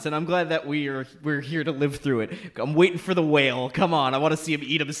renaissance, and I'm glad that we're here to live through it. I'm waiting for the whale. Come on, I want to see him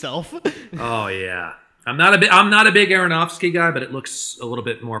eat himself. Oh yeah, I'm not a big Aronofsky guy, but it looks a little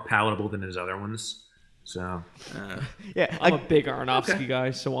bit more palatable than his other ones. So yeah, I'm a big Aronofsky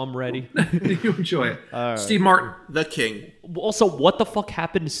guy, so I'm ready. You enjoy it. Steve Martin, the king. Also, what the fuck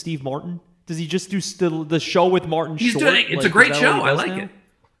happened to Steve Martin? Does he just do the show with Martin Short? It's a great show. I like it.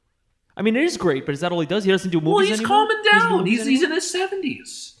 I mean, it is great, but is that all he does? He doesn't do movies he's anymore? calming down. He's in his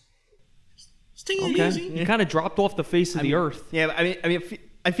 70s. He kind of dropped off the face of the earth. Yeah,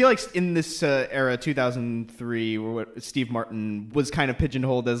 I feel like in this era, 2003, where Steve Martin was kind of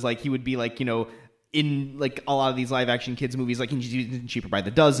pigeonholed as like he would be like, you know, in like a lot of these live action kids movies, like in Cheaper by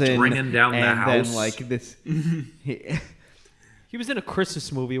the Dozen, bringing down the house, and then like this. He was in a Christmas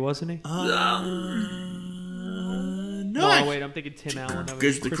movie, wasn't he? No, wait, I'm thinking Tim Allen.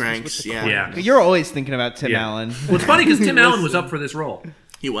 Goes the Cranks, yeah. You're always thinking about Tim Allen. Well, it's funny because Tim Allen was up for this role.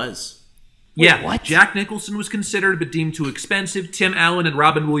 He was. Yeah, what? Jack Nicholson was considered but deemed too expensive. Tim Allen and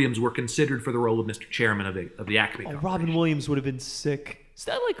Robin Williams were considered for the role of Mr. Chairman of the Acme Company. Robin Williams would have been sick. It's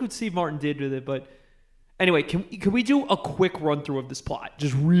not like what Steve Martin did with it, but anyway, can we do a quick run through of this plot,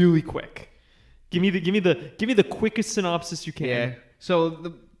 just really quick? Give me the quickest synopsis you can. Yeah. So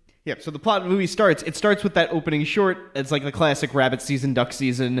the plot of the movie starts. It starts with that opening short. It's like the classic rabbit season, duck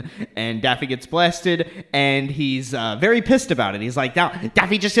season, and Daffy gets blasted, and he's very pissed about it. He's like, "Now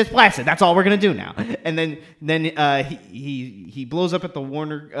Daffy just gets blasted. That's all we're gonna do now." And then he blows up at the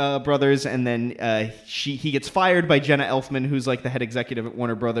Warner Brothers, and then he gets fired by Jenna Elfman, who's like the head executive at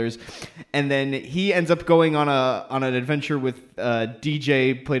Warner Brothers, and then he ends up going on an adventure with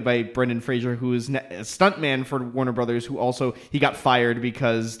DJ, played by Brendan Fraser, who is a stuntman for Warner Brothers, who also he got fired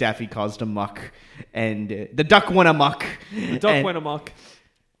because Daffy caused a muck, and the duck went amok. Went amok.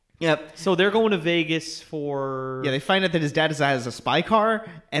 Yep. So they're going to Vegas for... Yeah, they find out that his dad has a spy car,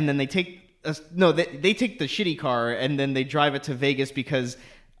 and then they take... they take the shitty car, and then they drive it to Vegas because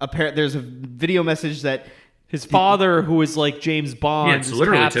there's a video message that... His father, who is like James Bond, is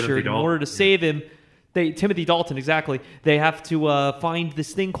captured. In order to save him, Timothy Dalton, exactly. They have to find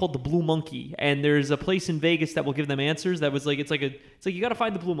this thing called the Blue Monkey, and there's a place in Vegas that will give them answers. That was like it's like you got to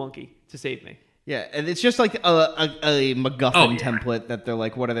find the Blue Monkey to save me. Yeah, and it's just like a MacGuffin template that they're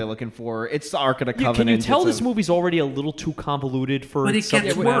like, what are they looking for? It's the Ark of the Covenant. Can you tell this movie's already a little too convoluted for? But it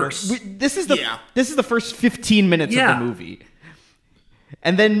gets worse. This is the first 15 minutes of the movie.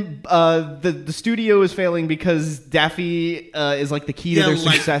 And then the studio is failing because Daffy is like the key to their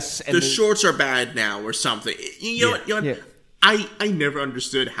success. And the shorts are bad now or something. You know what? I never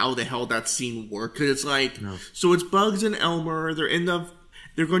understood how the hell that scene worked. Because it's like, so it's Bugs and Elmer. They're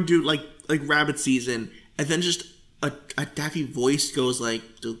going to do like rabbit season. And then just a Daffy voice goes like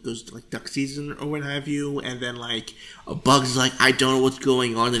duck season or what have you. And then like Bugs is like, I don't know what's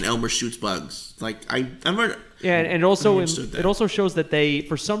going on. And Elmer shoots Bugs. Like I'm not... Yeah, and it also shows that they,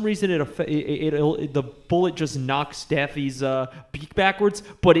 for some reason, the bullet just knocks Daffy's beak backwards,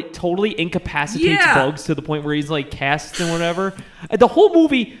 but it totally incapacitates Bugs to the point where he's like cast and whatever. The whole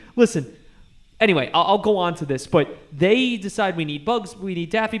movie, listen. Anyway, I'll go on to this, but they decide we need Bugs, we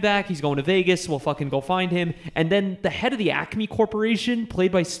need Daffy back. He's going to Vegas. We'll fucking go find him. And then the head of the Acme Corporation,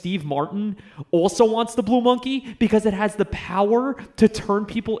 played by Steve Martin, also wants the Blue Monkey because it has the power to turn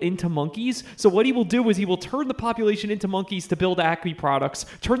people into monkeys. So what he will do is he will turn the population into monkeys to build Acme products,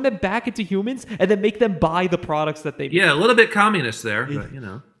 turn them back into humans, and then make them buy the products that they make. Yeah, a little bit communist there, but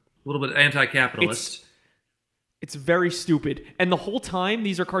a little bit anti-capitalist. It's very stupid. And the whole time,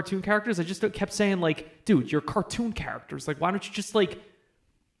 these are cartoon characters. I just kept saying, like, dude, you're cartoon characters. Like, why don't you just, like,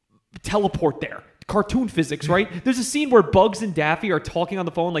 teleport there? Cartoon physics, right? There's a scene where Bugs and Daffy are talking on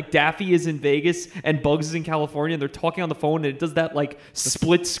the phone. Like, Daffy is in Vegas and Bugs is in California. And they're talking on the phone. And it does that, like,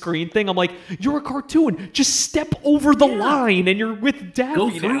 split screen thing. I'm like, you're a cartoon. Just step over the line and you're with Daffy. Go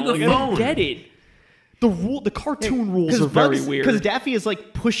through now. the phone. I don't get it. The cartoon rules are very weird. Because Daffy is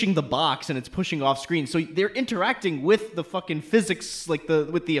like pushing the box and it's pushing off screen, so they're interacting with the fucking physics, like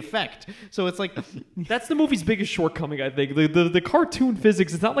with the effect. So it's like that's the movie's biggest shortcoming, I think. The cartoon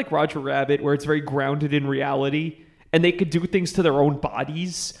physics. It's not like Roger Rabbit, where it's very grounded in reality, and they could do things to their own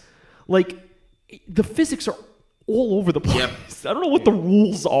bodies. Like the physics are all over the place. Yep. I don't know what the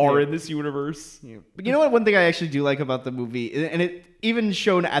rules are in this universe. Yeah. But you know what? One thing I actually do like about the movie, and it even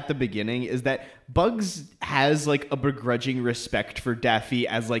shown at the beginning, is that Bugs has like a begrudging respect for Daffy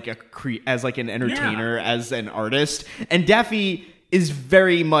as like an entertainer, as an artist, and Daffy is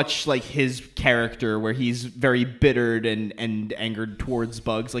very much like his character, where he's very bittered and angered towards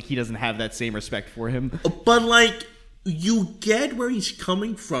Bugs. Like he doesn't have that same respect for him. But like you get where he's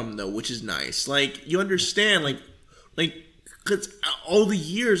coming from, though, which is nice. Like you understand, like Like, because all the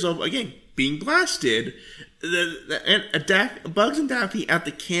years of, again, being blasted, Bugs and Daffy at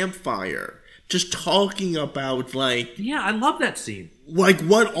the campfire, just talking about, like... Yeah, I love that scene. Like,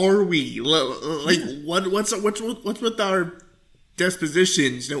 what are we? Like, what's with our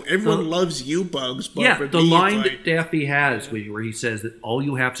dispositions? You know, everyone loves you, Bugs. But yeah, for the me, line like, that Daffy has where he says that all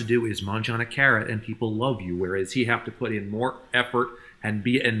you have to do is munch on a carrot and people love you, whereas he have to put in more effort and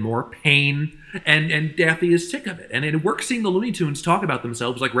be in more pain, and Daffy is sick of it. And it works seeing the Looney Tunes talk about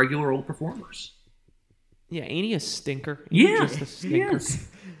themselves like regular old performers. Yeah, ain't he a stinker? Ain't he just a stinker? Yes.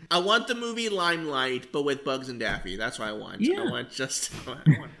 I want the movie Limelight, but with Bugs and Daffy. That's what I want. Yeah. I want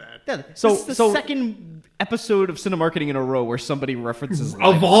that. Yeah, this is the second episode of Cinemarketing in a row where somebody references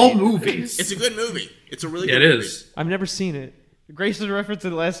of all movies. It's a good movie. It's a really good It movie. is. I've never seen it. Grayson referenced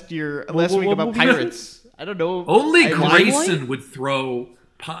it last week what about movie? pirates. I don't know. Only Limelight? Grayson would throw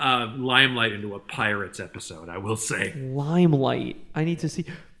Limelight into a Pirates episode, I will say. Limelight. I need to see.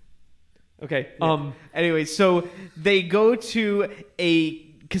 Okay. Anyway, so they go to a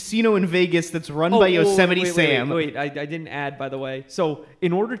casino in Vegas that's run by Yosemite Sam. Wait, I didn't add, by the way. So,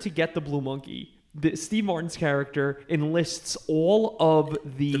 in order to get the Blue Monkey, Steve Martin's character enlists all of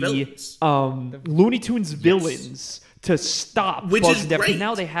the Looney Tunes villains to stop Which Bugs is and Daffy. great.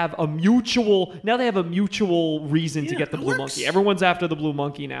 Now they have a mutual reason to get the Blue Monkey. Everyone's after the Blue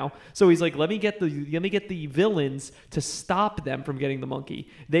Monkey now. So he's like, let me get the villains to stop them from getting the monkey.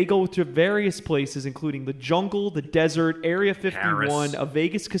 They go to various places, including the jungle, the desert, Area 51, Paris. a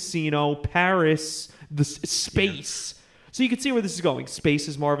Vegas casino, Paris, the space. So you can see where this is going. Space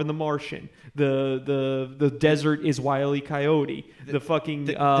is Marvin the Martian. The desert is Wile E. Coyote. The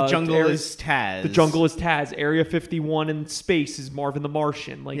jungle is Taz. The jungle is Taz. Area 51 in space is Marvin the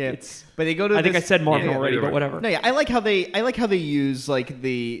Martian. Like but they go to. I think I said Marvin already, but whatever. No, yeah, I like how they use like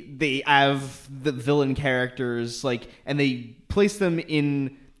they have the villain characters and they place them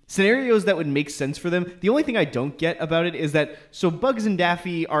in scenarios that would make sense for them. The only thing I don't get about it is that Bugs and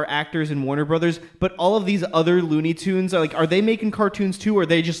Daffy are actors in Warner Brothers, but all of these other Looney Tunes are they making cartoons too, or are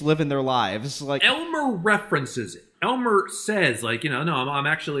they just living their lives? Like Elmer references it. Elmer says, no, I'm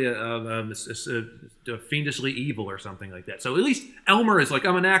actually a fiendishly evil or something like that. So at least Elmer is like,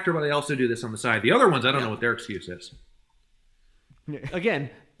 I'm an actor, but I also do this on the side. The other ones, I don't know what their excuse is.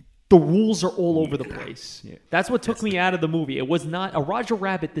 Again, the rules are all over the place. Yeah. That's what took me out of the movie. It was not a Roger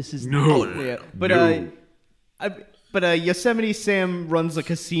Rabbit. This is But Yosemite Sam runs a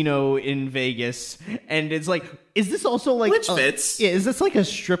casino in Vegas, and it's like, is this also like which fits? Yeah, is this like a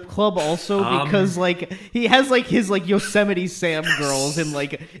strip club also? Because he has his Yosemite Sam girls in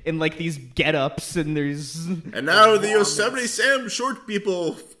these get-ups, and there's and now the Yosemite Sam short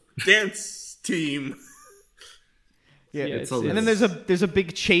people dance team. Yeah, and then there's a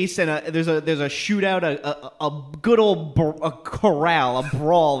big chase and there's a shootout, a good old corral, a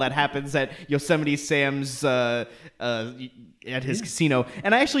brawl that happens at Yosemite Sam's at his casino.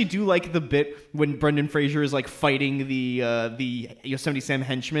 And I actually do like the bit when Brendan Fraser is fighting the Yosemite Sam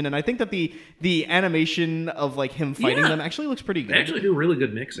henchmen, and I think that the animation of him fighting them actually looks pretty good. They actually do a really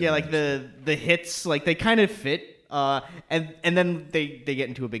good mix. Yeah, the hits they kind of fit, and then they get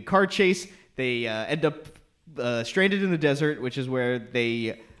into a big car chase. They end up stranded in the desert, which is where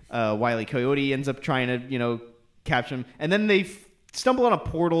Wile E. Coyote ends up trying to, capture him. And then they stumble on a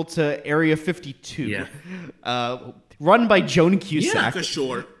portal to Area 52, run by Joan Cusack. Yeah, for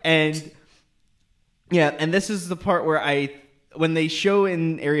sure. And this is the part where when they show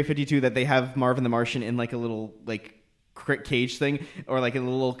in Area 52 that they have Marvin the Martian in a little cage thing or a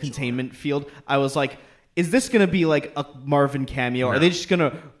little containment field, I was like, is this going to be a Marvin cameo? No. Are they just going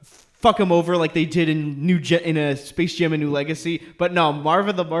to fuck him over like they did in a Space Jam: A New Legacy? But no,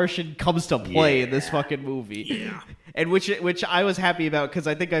 Marvin the Martian comes to play in this fucking movie. Yeah. And which I was happy about, because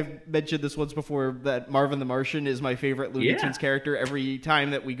I think I've mentioned this once before, that Marvin the Martian is my favorite Looney Tunes character. Every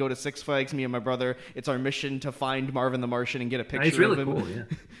time that we go to Six Flags, me and my brother, it's our mission to find Marvin the Martian and get a picture of him. It's really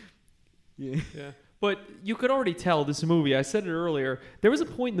cool, yeah. But you could already tell this movie, I said it earlier, there was a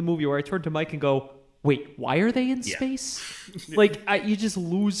point in the movie where I turned to Mike and go, wait, why are they in space? You just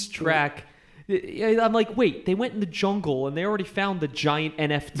lose track. I'm like, wait, they went in the jungle and they already found the giant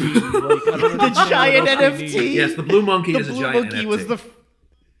NFT. The giant NFT. Yes, the Blue Monkey is a giant monkey NFT. Was the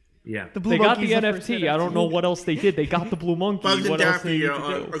the Blue got the NFT. I don't know what else they did. They got the Blue Monkey. Bugs and what else Daffy they are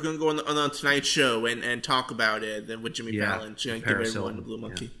going to go on the Tonight Show and talk about it. Then with Jimmy Fallon, give everyone the Blue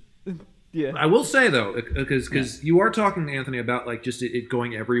Monkey. Yeah. I will say though, because you are talking, Anthony, about just it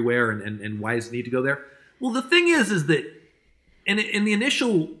going everywhere and why does it need to go there. Well, the thing is that in the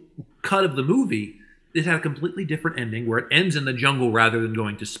initial cut of the movie, it had a completely different ending where it ends in the jungle rather than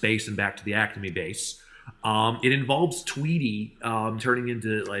going to space and back to the Acme base. It involves Tweety turning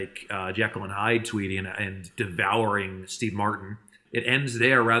into like Jekyll and Hyde Tweety and devouring Steve Martin. It ends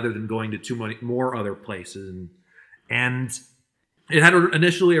there rather than going to too many more other places. And it had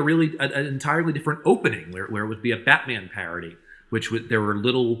initially an entirely different opening where it would be a Batman parody, there were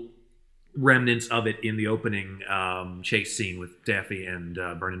little remnants of it in the opening chase scene with Daffy and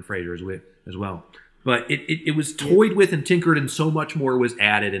Brendan Fraser as well. But it was toyed with and tinkered, and so much more was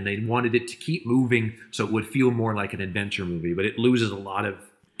added, and they wanted it to keep moving so it would feel more like an adventure movie, but it loses a lot of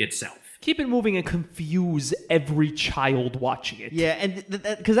itself. Keep it moving and confuse every child watching it. Yeah, and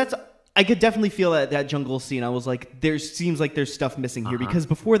because I could definitely feel that jungle scene. I was like, seems like there's stuff missing here, because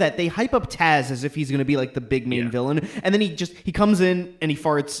before that they hype up Taz as if he's going to be like the big main villain, and then he comes in and he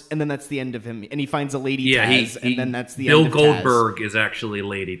farts, and then that's the end of him, and he finds a Lady Taz, and then that's the end of Bill Goldberg is actually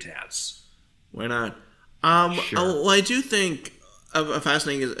Lady Taz. Why not? Sure. What I do think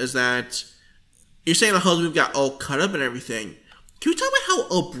fascinating is that you're saying the whole movie got all cut up and everything. Can we talk about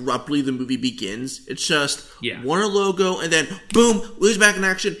how abruptly the movie begins? It's just Warner logo, and then boom, Lou's back in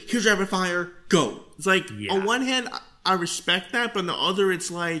action. Here's rapid fire, go. It's like on one hand, I respect that, but on the other, it's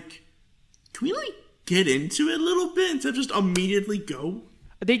like, can we like get into it a little bit instead of just immediately go?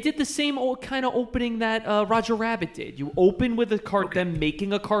 They did the same kind of opening that Roger Rabbit did. You open with them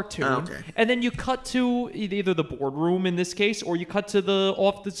making a cartoon, and then you cut to either the boardroom in this case, or you cut to the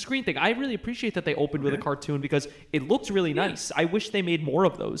off-the-screen thing. I really appreciate that they opened with a cartoon because it looked really nice. I wish they made more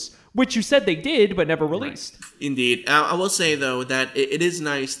of those, which you said they did, but never released. Right. Indeed. I will say, though, that it is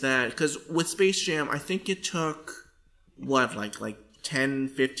nice that, because with Space Jam, I think it took, like 10,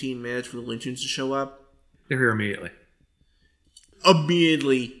 15 minutes for the Looney Tunes to show up? They're here immediately.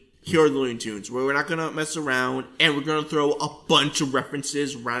 Here are the Looney Tunes, where we're not going to mess around, and we're going to throw a bunch of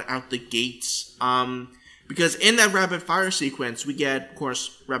references right out the gates. Because in that rapid fire sequence, we get, of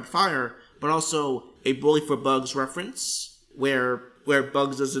course, rapid fire, but also a Bully for Bugs reference, where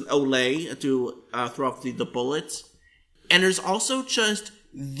Bugs does an Olay to throw off the bullet. And there's also just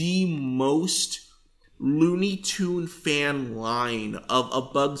the most Looney Tune fan line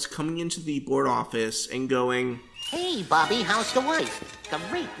of Bugs coming into the board office and going, "Hey, Bobby, how's the wife?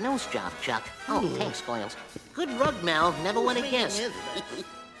 Great nose job, Chuck. Oh, thanks, Spoils. Good rug, Mel. Never would have guessed."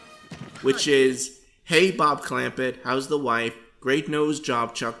 Which is, "Hey, Bob Clampett, how's the wife? Great nose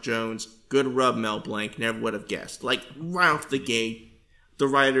job, Chuck Jones. Good rub, Mel Blanc. Never would have guessed." Like, right off the gate, the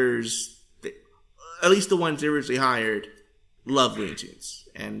writers, at least the ones they originally hired, love Looney Tunes.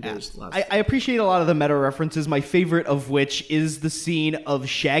 And there's lots I appreciate a lot of the meta references, my favorite of which is the scene of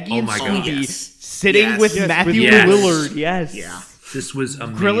Shaggy and Scooby sitting with Matthew Lillard. Yes. Yeah. This was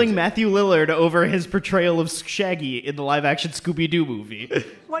amazing. Grilling Matthew Lillard over his portrayal of Shaggy in the live-action Scooby-Doo movie.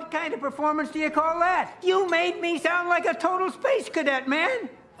 What kind of performance do you call that? You made me sound like a total space cadet, man.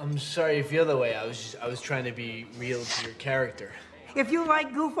 I'm sorry you feel that way. I was trying to be real to your character. If you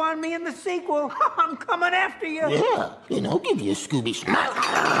like goof on me in the sequel, I'm coming after you. Yeah, and I'll give you a Scooby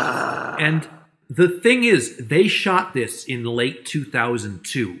smack. And the thing is, they shot this in late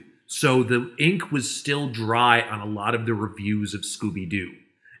 2002, so the ink was still dry on a lot of the reviews of Scooby-Doo.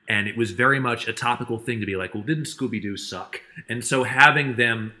 And it was very much a topical thing to be like, well, didn't Scooby-Doo suck? And so having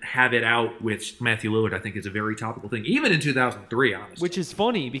them have it out with Matthew Lillard, I think, is a very topical thing, even in 2003, honestly. Which is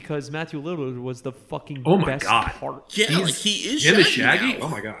funny, because Matthew Lillard was the fucking best part. Yeah, like, he is Shaggy. Shaggy? Now. Oh,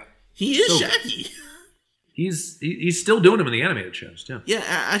 my God. He is Shaggy. He's still doing them in the animated shows, too. Yeah,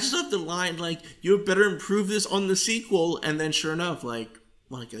 I just love the line, like, you better improve this on the sequel, and then sure enough, like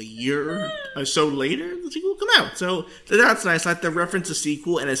a year or so later, the sequel will come out. So that's nice. Like, they reference a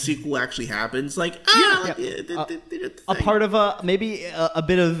sequel, and a sequel actually happens. Like, a part of maybe a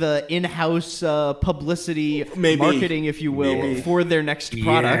bit of in-house publicity, marketing, if you will, for their next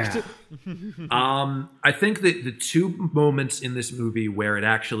product. I think that the two moments in this movie where it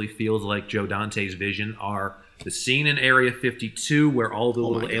actually feels like Joe Dante's vision are the scene in Area 52 where all the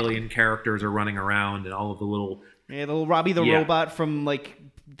little alien characters are running around, and all of the little... Yeah, the little Robbie the Robot from, like,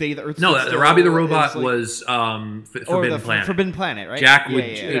 Day the Earth... No, the Robbie the Robot was Forbidden Planet. Forbidden Planet, right? Jack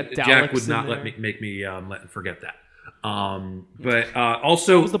would not let me forget that. But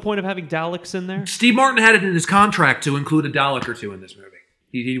also... What was the point of having Daleks in there? Steve Martin had it in his contract to include a Dalek or two in this movie.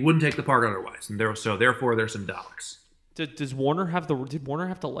 He wouldn't take the part otherwise, and therefore there's some Daleks. Did Warner have to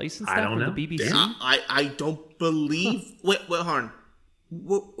license that from the BBC? Yeah, I don't believe... Wait, hold on.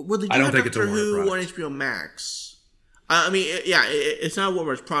 Well, they do I don't have think it's a Doctor Warner Who product. on HBO Max. I mean, it's not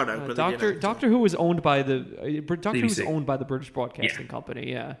Warner's product, but Doctor Who was owned by the Who was BBC. owned by the British Broadcasting Company.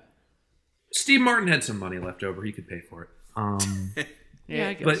 Yeah. Steve Martin had some money left over; he could pay for it. Yeah,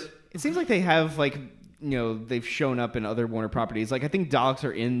 I guess. But it seems like they have like they've shown up in other Warner properties. Like I think dogs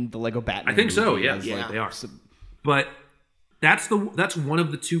are in the Lego Batman. I think so. movie Yeah, as, they are. But that's one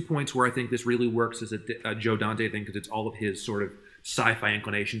of the 2 points where I think this really works as a Joe Dante thing, because it's all of his sort of sci-fi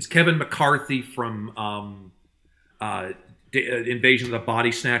inclinations. Kevin McCarthy from Invasion of the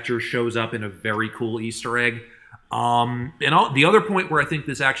Body Snatchers shows up in a very cool Easter egg. The other point where I think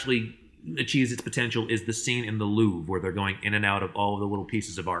this actually achieves its potential is the scene in the Louvre where they're going in and out of all of the little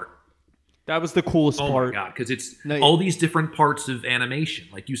pieces of art. That was the coolest part. Oh my god, because it's all these different parts of animation.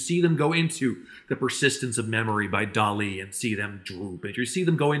 Like you see them go into The Persistence of Memory by Dali and see them droop. And you see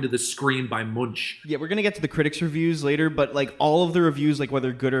them go into The Scream by Munch. Yeah, we're gonna get to the critics' reviews later, but like all of the reviews, like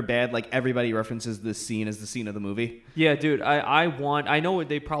whether good or bad, like everybody references this scene as the scene of the movie. Yeah, dude, I know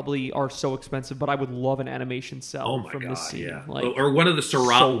they probably are so expensive, but I would love an animation cell from this scene. Yeah. Like, or one of the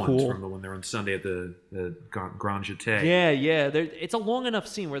Seurat so ones cool. from the one they're on Sunday at the Grand Jeté. Yeah. It's a long enough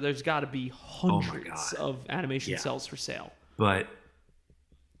scene where there's got to be hundreds of animation cells for sale. But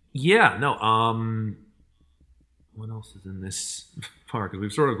yeah, no. What else is in this part? Because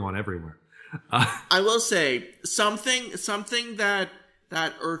we've sort of gone everywhere. I will say something that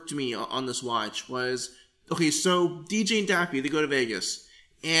irked me on this watch was, okay, so DJ and Daffy, they go to Vegas,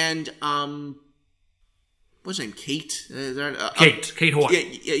 and what's her name? Kate? Kate Hoy.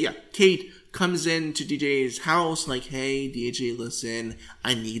 Yeah. Kate comes into DJ's house like, hey, DJ, listen,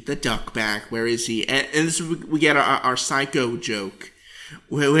 I need the duck back. Where is he? And this we get our psycho joke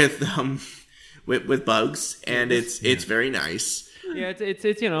with Bugs, and it's very nice. Yeah,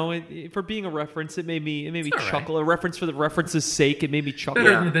 it's for being a reference, it made me chuckle. Right. A reference for the reference's sake, it made me chuckle.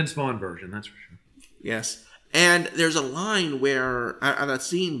 Better than the Vince Vaughn version, that's for sure. Yes, and there's a line where on that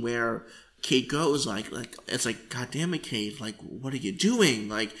scene where Kate goes like it's like, God damn it, Kate! Like, what are you doing?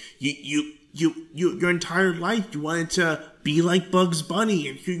 Like, you your entire life you wanted to be like Bugs Bunny,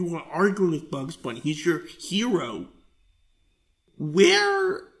 and here you want to argue with Bugs Bunny. He's your hero.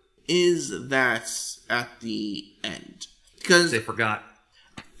 Where is that at the end? Because they forgot.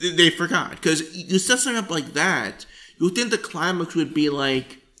 Because you set something up like that, you would think the climax would be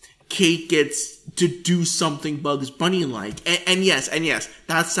like Kate gets to do something Bugs Bunny like, and yes,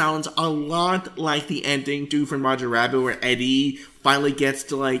 that sounds a lot like the ending to From Roger Rabbit, where Eddie finally gets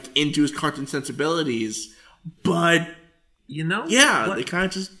to like into his cartoon sensibilities. But they kind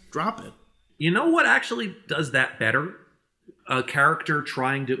of just drop it. You know what actually does that better? A character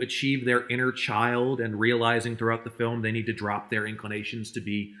trying to achieve their inner child and realizing throughout the film they need to drop their inclinations to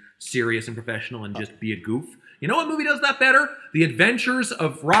be serious and professional and just be a goof. You know what movie does that better? The Adventures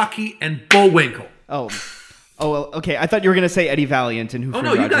of Rocky and Bullwinkle. Oh, well, okay. I thought you were going to say Eddie Valiant and Who Framed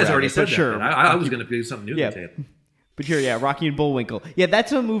Roger Roger guys already Rabbit, said that. sure. I was going to do something new to the table. But here, Rocky and Bullwinkle. Yeah,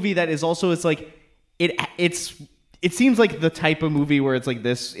 that's a movie that is also, it's like, it seems like the type of movie where it's like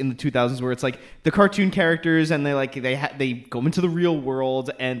this in the 2000s, where it's like the cartoon characters and they go into the real world,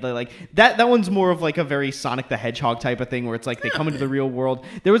 and they like that one's more of like a very Sonic the Hedgehog type of thing, where it's like they come into the real world.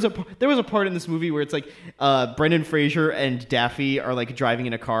 There was a part in this movie where it's like Brendan Fraser and Daffy are like driving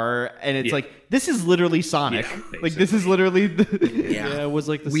in a car, and it's like, this is literally Sonic. Like this is literally it was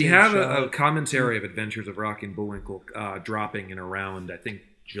like the we same have show. a commentary of Adventures of Rocky and Bullwinkle dropping in around, I think,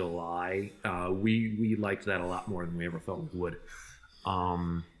 July. We liked that a lot more than we ever thought we would.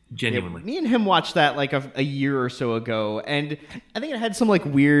 Genuinely. Yeah, me and him watched that like a year or so ago, and I think it had some like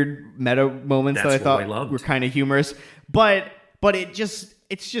weird meta moments that I thought were kind of humorous. But it's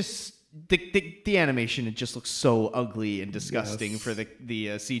just the animation, it just looks so ugly and disgusting for the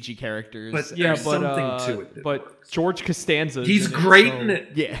CG characters. But there's something to it. But George Costanza, he's great in it.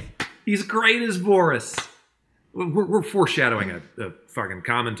 Yeah, he's great as Boris. We're foreshadowing a fucking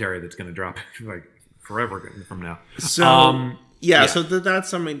commentary that's going to drop like forever from now. So so that's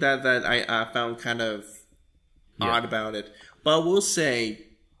something that I found kind of odd about it. But we'll say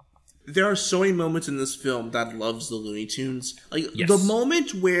there are so many moments in this film that loves the Looney Tunes. Like the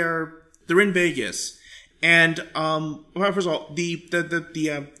moment where they're in Vegas, and first of all, the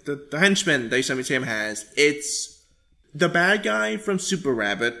henchman that Yosemite Sam has, it's the bad guy from Super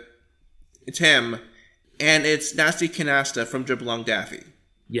Rabbit. It's him. And it's Nasty Canasta from Drip Along Daffy.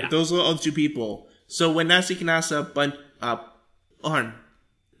 Yeah. Those are the two people. So when Nasty Canasta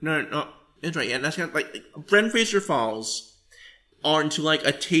no, it's right. Yeah, Nasty Canasta, like Brendan Fraser falls onto like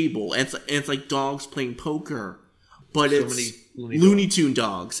a table, and it's like dogs playing poker, but it's Looney Tune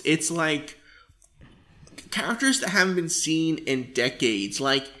dogs. It's like characters that haven't been seen in decades,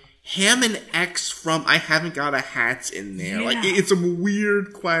 like Ham and X from I Haven't Got a Hat in there. Yeah. Like it's some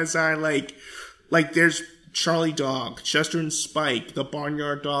weird quasi like there's Charlie Dog, Chester and Spike, the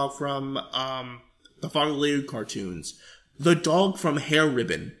Barnyard Dog from the Foggy Lady cartoons, the dog from Hair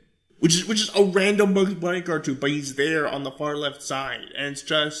Ribbon. which is a random Bugs Bunny cartoon, but he's there on the far left side, and it's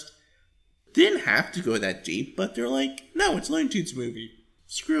just didn't have to go that deep, but they're like, no, it's a Looney Tunes movie.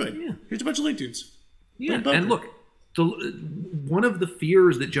 Screw it. Yeah. Here's a bunch of Looney Tunes. Yeah, and look, one of the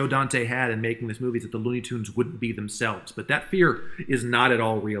fears that Joe Dante had in making this movie is that the Looney Tunes wouldn't be themselves, but that fear is not at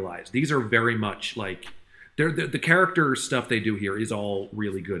all realized. These are very much like the character stuff they do here is all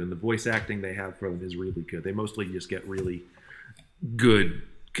really good, and the voice acting they have for them is really good. They mostly just get really good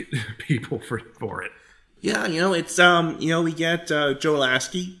people for it. Yeah, it's we get Joe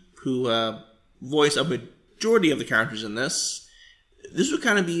Lasky, who voiced a majority of the characters in this. This would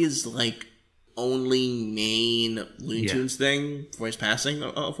kind of be his like only main Looney Tunes thing before his passing,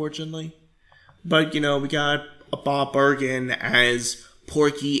 unfortunately. But we got Bob Bergen as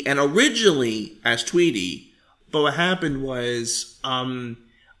Porky and originally as Tweety. But what happened was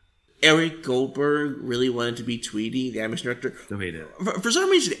Eric Goldberg really wanted to be Tweety, the animation director. So he did. For some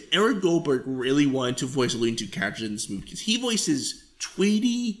reason, Eric Goldberg really wanted to voice a Looney Tunes character in this movie because he voices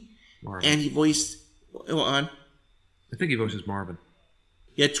Tweety and he voiced. I think he voices Marvin.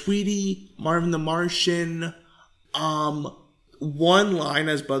 Yeah, Tweety, Marvin the Martian, one line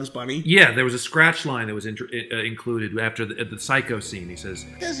as Bugs Bunny. Yeah, there was a scratch line that was included after the Psycho scene. He says,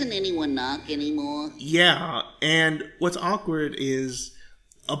 "Doesn't anyone knock anymore?" Yeah, and what's awkward is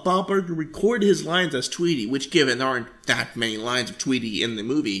Bob Bergen recorded his lines as Tweety, which given there aren't that many lines of Tweety in the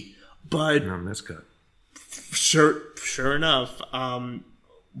movie, but on this cut, sure enough,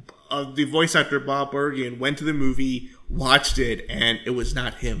 the voice actor Bob Bergen went to the movie, watched it, and it was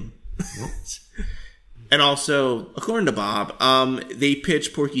not him. And also, according to Bob, they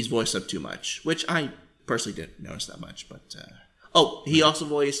pitched Porky's voice up too much, which I personally didn't notice that much. But he also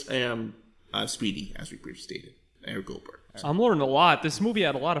voiced Speedy, as we previously stated, Eric Goldberg. I'm learning a lot. This movie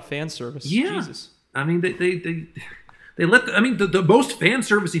had a lot of fan service. Yeah. Jesus. I mean, they let. The most fan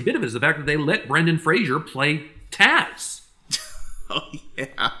servicey bit of it is the fact that they let Brendan Fraser play Taz. Oh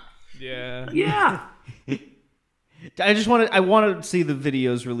yeah. Yeah. Yeah. I want to see the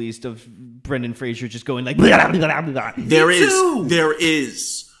videos released of Brendan Fraser just going like blah, blah, blah, blah. There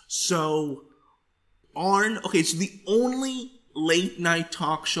is. So the only late night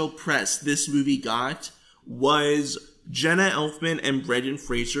talk show press this movie got was Jenna Elfman and Brendan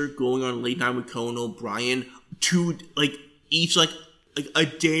Fraser going on Late Night with Conan O'Brien each a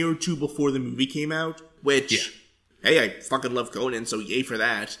day or two before the movie came out, which hey, I fucking love Conan, so yay for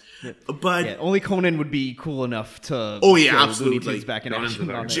that. But only Conan would be cool enough to. Oh yeah, absolutely. Looney Tunes back in action.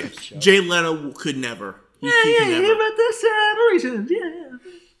 Jay Leno could never.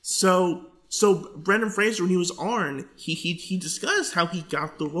 So Brendan Fraser, when he was Arn, he discussed how he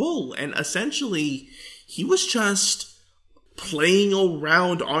got the role, and essentially he was just playing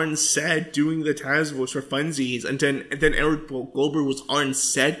around on set doing the Taz voice for funsies, and then Eric Goldberg was on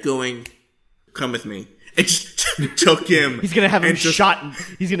set going, "Come with me." It just took him. He's gonna have him shot.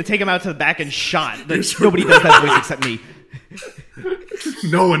 He's gonna take him out to the back and shot. Nobody does that voice except me.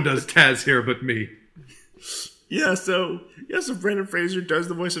 No one does Taz here but me. So Brendan Fraser does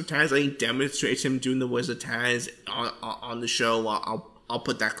the voice of Taz. He demonstrates him doing the voice of Taz on the show. I'll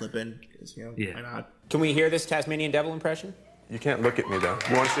put that clip in. Why not? Can we hear this Tasmanian Devil impression? You can't look at me though.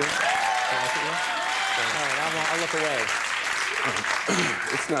 You want to see it? All right, I'll look away.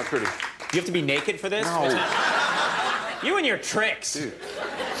 It's not pretty. You have to be naked for this? No. You and your tricks. Dude.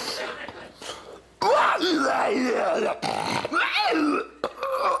 Pardon.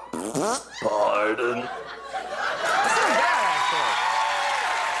 That's not bad, actually.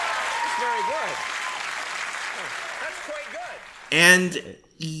 That's very good. That's quite good. And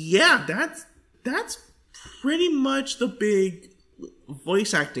yeah, that's pretty much the big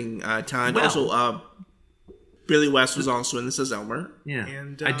voice acting time. Well, also, Billy West was also in this as Elmer. Yeah,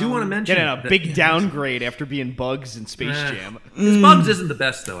 and I do want to mention a big downgrade after being Bugs in Space Jam. His Bugs isn't the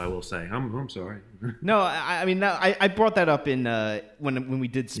best, though. I will say. I'm sorry. No, I mean I brought that up in when we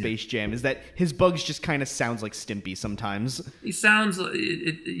did Space Jam. Is that his Bugs just kind of sounds like Stimpy sometimes? He sounds.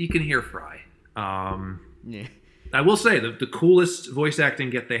 You can hear Fry. Yeah. I will say the coolest voice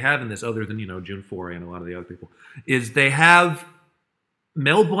acting get they have in this, other than June Foray and a lot of the other people, is they have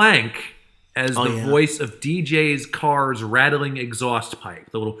Mel Blanc as the voice of DJ's car's rattling exhaust pipe,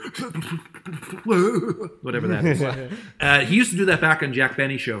 the little whatever that is. He used to do that back on Jack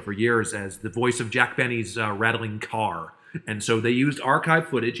Benny show for years as the voice of Jack Benny's rattling car. And so they used archive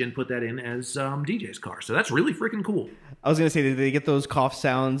footage and put that in as DJ's car. So that's really freaking cool. I was going to say, did they get those cough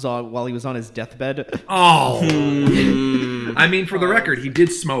sounds while he was on his deathbed? Oh. I mean, for the record, he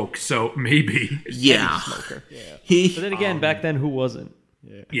did smoke, so maybe. Yeah. Smoker. Yeah. But then again, back then, who wasn't?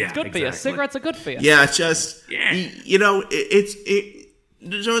 Yeah, it's good for you. Cigarettes are good for you. Yeah, it's just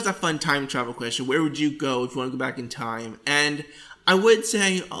there's always a fun time travel question. Where would you go if you want to go back in time? And I would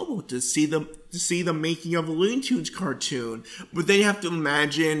say, to see the making of a Looney Tunes cartoon. But then you have to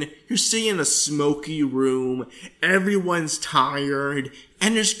imagine you're sitting in a smoky room, everyone's tired,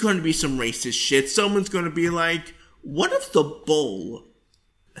 and there's going to be some racist shit. Someone's going to be like, what if the bull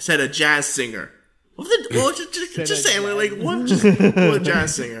said a jazz singer? Just saying, like, what? Just a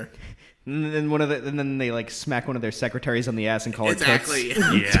jazz singer. And then they like smack one of their secretaries on the ass and call her exactly. Toots.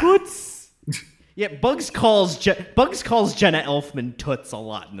 Yeah. Toots. Yeah, Bugs calls Jenna Elfman Toots a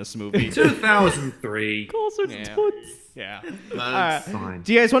lot in this movie. 2003. Calls her Toots. Yeah. Fine.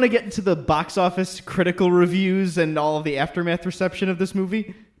 Do you guys want to get into the box office critical reviews and all of the aftermath reception of this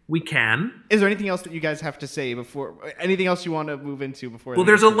movie? We can. Is there anything else that you guys have to say before? Anything else you want to move into before? Well,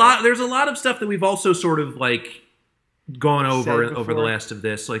 there's a lot of stuff that we've also sort of like gone over the last of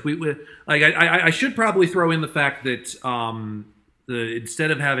this. Like I should probably throw in the fact that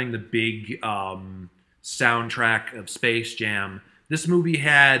instead of having the big soundtrack of Space Jam, this movie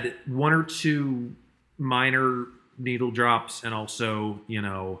had one or two minor needle drops and also,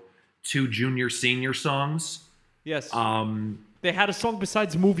 2 junior senior songs. Yes. They had a song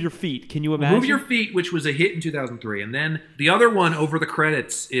besides Move Your Feet. Can you imagine? Move Your Feet, which was a hit in 2003. And then the other one over the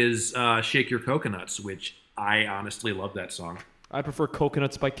credits is Shake Your Coconuts, which I honestly love that song. I prefer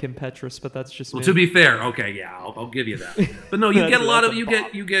Coconuts by Kim Petras, but that's just me. To be fair, okay, yeah, I'll give you that. But no, you get a lot of you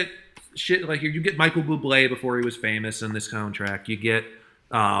get shit like you get Michael Bublé before he was famous in this soundtrack. You get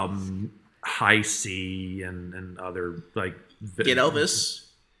High C and other like get Elvis.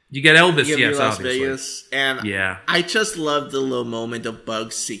 You get Elvis, you yes, Las obviously. Vegas, and yeah, I just love the little moment of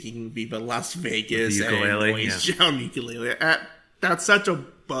Bugs singing "Viva Las Vegas" the ukulele, and he's on ukulele. That's such a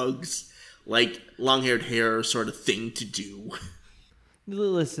Bugs like long-haired hair sort of thing to do.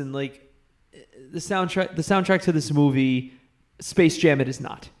 Listen, like the soundtrack to this movie, Space Jam, it is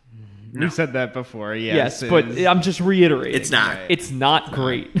not. No. You said that before, yes. Yes, but I'm just reiterating. It's not. It's not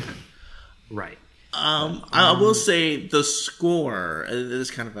great. Right. I will say the score. This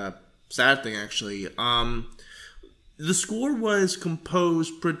is kind of a sad thing, actually. The score was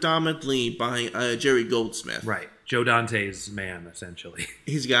composed predominantly by Jerry Goldsmith. Right, Joe Dante's man, essentially.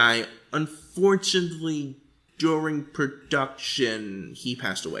 His guy. Unfortunately, during production, he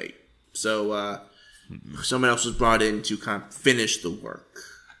passed away. So someone else was brought in to kind of finish the work.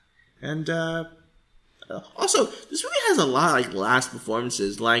 And also, this movie has a lot of like last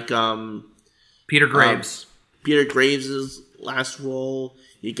performances, like Peter Graves. Peter Graves' last role.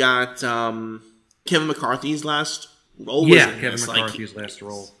 You got Kevin McCarthy's last role. Kevin McCarthy's last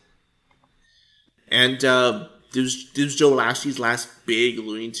role. And this was Joe Lashley's last big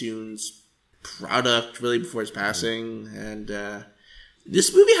Looney Tunes product, really, before his passing. And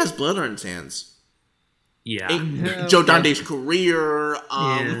this movie has blood on its hands. Yeah. Joe Dante's career.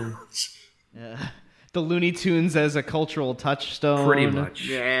 The Looney Tunes as a cultural touchstone. Pretty much.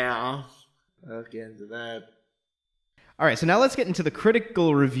 Yeah. I'll get into that. All right, so now let's get into the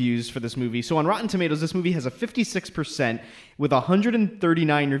critical reviews for this movie. So on Rotten Tomatoes, this movie has a 56% with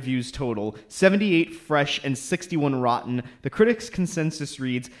 139 reviews total, 78 fresh and 61 rotten. The critics' consensus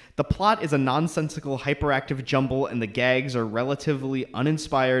reads, the plot is a nonsensical, hyperactive jumble, and the gags are relatively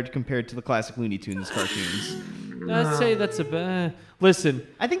uninspired compared to the classic Looney Tunes cartoons. I'd say that's a bad... Listen,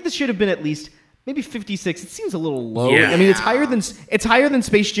 I think this should have been at least... maybe 56. It seems a little low. Yeah. I mean, it's higher than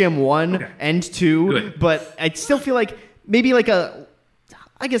Space Jam 1 and 2, Good. but I still feel like maybe like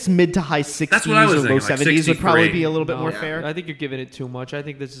I guess mid to high 60s That's what I was or low thinking, like 70s would probably 63. be a little bit more fair. I think you're giving it too much. I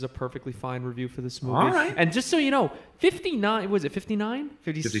think this is a perfectly fine review for this movie. All right. And just so you know, 59, was it 59?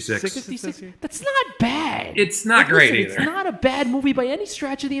 56. 56. That's not bad. It's not great Listen, either. It's not a bad movie by any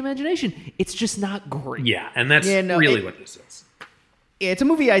stretch of the imagination. It's just not great. Yeah, and that's really what this is. Yeah, it's a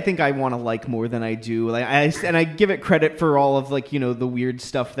movie I think I want to like more than I do. Like I give it credit for all of like, the weird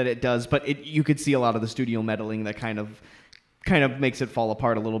stuff that it does, but you could see a lot of the studio meddling that kind of makes it fall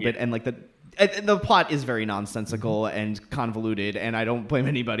apart a little bit, and like the plot is very nonsensical and convoluted, and I don't blame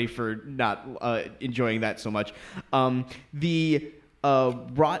anybody for not enjoying that so much. The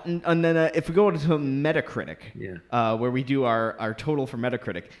rotten, and then if we go to Metacritic, where we do our total for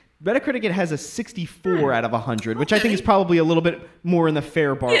Metacritic, it has a 64 out of 100, which I think is probably a little bit more in the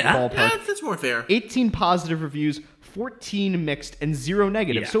fair ballpark. Yeah, that's more fair. 18 positive reviews, 14 mixed, and 0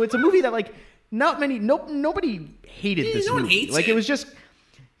 negative. So it's a movie that like nobody hated this no one movie. hates Like it was just,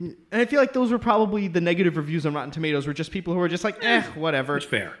 and I feel like those were probably the negative reviews on Rotten Tomatoes were just people who were just like, whatever. It's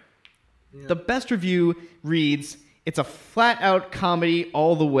fair. The best review reads, It's a flat-out comedy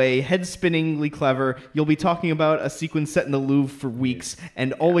all the way, head-spinningly clever. You'll be talking about a sequence set in the Louvre for weeks,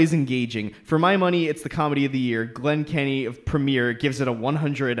 and always engaging. For my money, it's the comedy of the year. Glenn Kenny of Premiere gives it a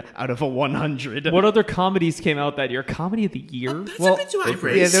 100 out of a 100. What other comedies came out that year? Comedy of the year? That's a bit too high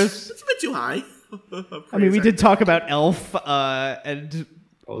praise. Yeah, that's a bit too high. I mean, we did talk about Elf and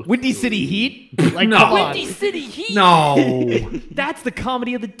Windy City Heat. Like, No. come on. Windy City Heat. No. That's the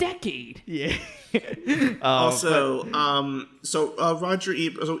comedy of the decade. Yeah. Also, Roger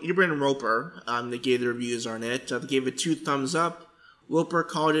Ebert, Ebert and Roper, they gave the reviews on it. They gave it 2 thumbs up. Roper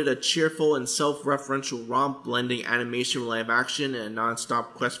called it a cheerful and self-referential romp blending animation with live action and a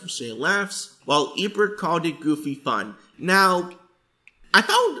non-stop quest for silly laughs, while Ebert called it goofy fun. Now,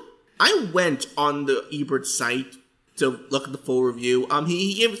 I went on the Ebert site to look at the full review.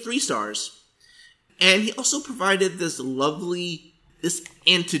 He gave it 3 stars. And he also provided this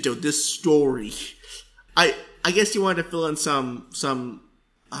antidote, this story. I guess he wanted to fill in some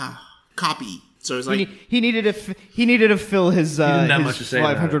copy. So it's like he needed to fill his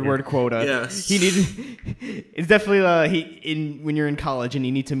 500 word quota. Yes, he needed. It's definitely when you're in college and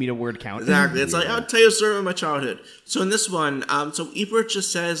you need to meet a word count. Exactly. It's like, I'll tell you a story of my childhood. So in this one, so Ebert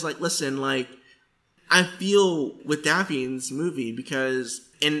just says, like, listen, like, I feel with Daffy in this movie because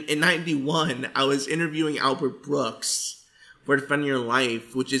in 91 I was interviewing Albert Brooks for Defending Your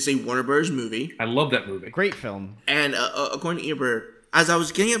Life, which is a Warner Bros. Movie. I love that movie. Great film. And according to Ebert, as I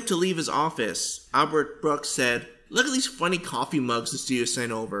was getting up to leave his office, Albert Brooks said, "Look at these funny coffee mugs the studio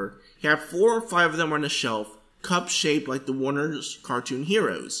sent over. He had 4 or 5 of them on the shelf, cups shaped like the Warner's cartoon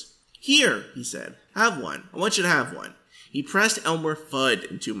heroes. Here," he said, "have one. I want you to have one." He pressed Elmer Fudd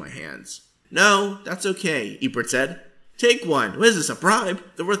into my hands. "No, that's okay," Ebert said. "Take one. What is this, a bribe?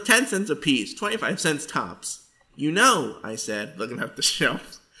 They're worth 10 cents a piece, 25 cents tops." "You know," I said, looking up the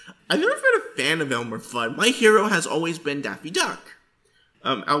shelf, "I've never been a fan of Elmer Fudd. My hero has always been Daffy Duck."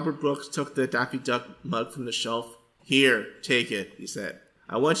 Albert Brooks took the Daffy Duck mug from the shelf. "Here, take it," he said.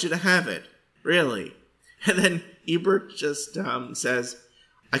 "I want you to have it. Really." And then Ebert just says,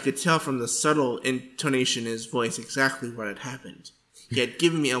 "I could tell from the subtle intonation in his voice exactly what had happened. He had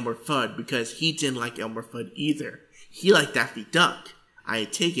given me Elmer Fudd because he didn't like Elmer Fudd either. He liked Daffy Duck. I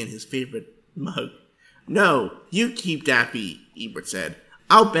had taken his favorite mug." "No, you keep Daffy," Ebert said.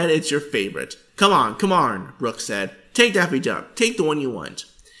 "I'll bet it's your favorite. Come on," Brooks said. "Take Daffy Duck. Take the one you want."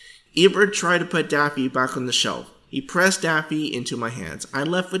 Ebert tried to put Daffy back on the shelf. He pressed Daffy into my hands. I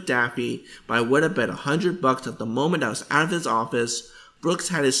left with Daffy, but I would have bet $100 that the moment I was out of his office, Brooks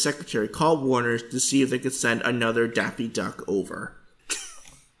had his secretary call Warner's to see if they could send another Daffy Duck over.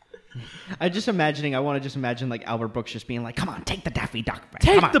 I want to just imagine like Albert Brooks just being like, "Come on, take the Daffy Duck.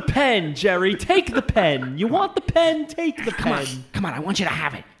 Take the pen, Jerry. Take the pen. You want the pen? Take the pen. Come on, I want you to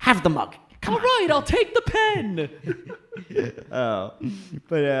have it. Have the mug. All right, I'll take the pen."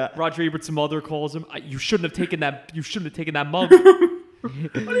 But Roger Ebert's mother calls him. You shouldn't have taken that. You shouldn't have taken that mug. What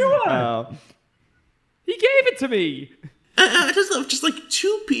do you want? He gave it to me. I just love just like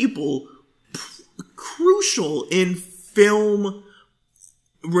 2 people crucial in film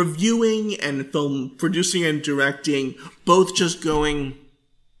reviewing and film producing and directing, both just going,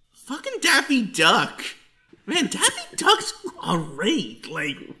 "Fucking Daffy Duck. Man, Daffy Duck's great.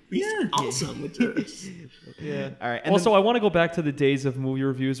 Like, he's awesome with this." Yeah. All right. Also, I want to go back to the days of movie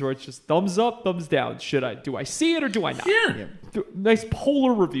reviews where it's just thumbs up, thumbs down. Do I see it or do I not? Yeah. Nice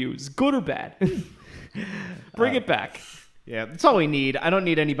polar reviews, good or bad. Bring it back. Yeah, that's all we need. I don't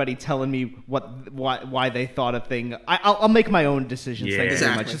need anybody telling me why they thought a thing. I'll make my own decisions. Thank you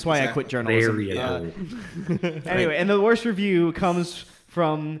very much. That's why I quit journalism. There you go. Anyway, and the worst review comes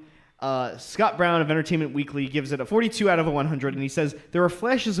from Scott Brown of Entertainment Weekly. Gives it a 42 out of 100, and he says, "There are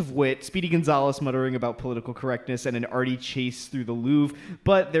flashes of wit, Speedy Gonzales muttering about political correctness, and an arty chase through the Louvre,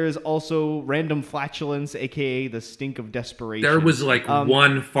 but there is also random flatulence, aka the stink of desperation." There was like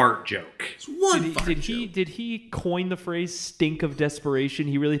one fart joke. Did he coin the phrase "stink of desperation"?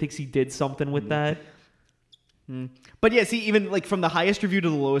 He really thinks he did something with that. But yeah, see, even like from the highest review to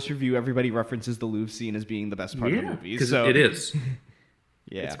the lowest review, everybody references the Louvre scene as being the best part of the movie. Because it is.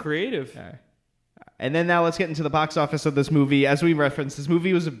 Yeah. It's creative. And then now let's get into the box office of this movie. As we referenced, this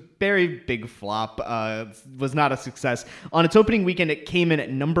movie was a very big flop. Was not a success. On its opening weekend, it came in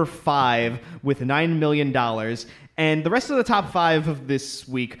at number 5 with $9 million. And the rest of the top 5 of this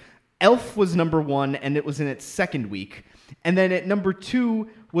week, Elf was number 1, and it was in its second week. And then at number 2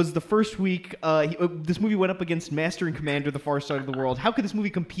 was the first week. This movie went up against Master and Commander: The Far Side of the World. How could this movie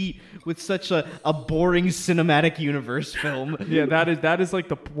compete with such a boring cinematic universe film? Yeah, that is like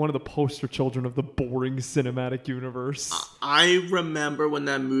one of the poster children of the boring cinematic universe. I remember when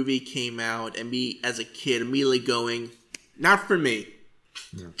that movie came out, and me as a kid immediately going, "Not for me."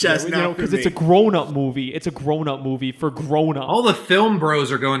 Just not for me. Because it's a grown-up movie. It's a grown-up movie for grown-ups. All the film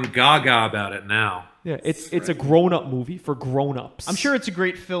bros are going gaga about it now. Yeah, it's a grown-up movie for grown-ups. I'm sure it's a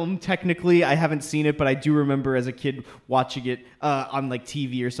great film. Technically, I haven't seen it, but I do remember as a kid watching it on like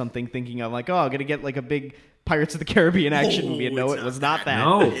TV or something, thinking I'm like, oh, I'm gonna get like a big Pirates of the Caribbean action movie. And no, it was not that.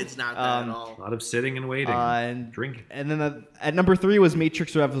 No, it's not that at all. A lot of sitting and waiting, and drinking. And then at number 3 was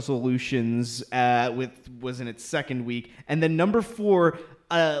Matrix Revolutions, was in its second week, and then number 4.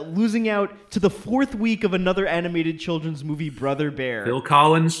 Losing out to the 4th week of another animated children's movie, Brother Bear. Phil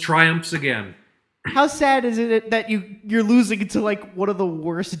Collins triumphs again. How sad is it that you're losing to like one of the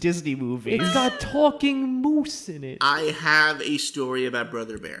worst Disney movies? It's got talking moose in it. I have a story about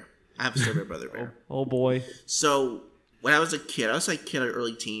Brother Bear. Oh boy. So when I was a kid,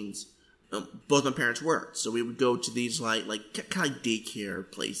 early teens. Both my parents worked, so we would go to these like kind of daycare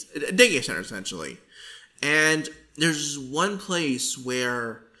center essentially, and there's one place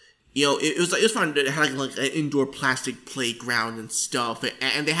where, it was fun. It had like an indoor plastic playground and stuff,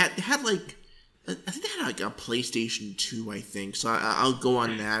 and they had like, I think they had like a PlayStation 2, I think. So I'll go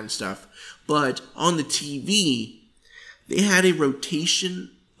on that and stuff. But on the TV, they had a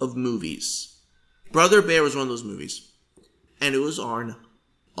rotation of movies. Brother Bear was one of those movies, and it was on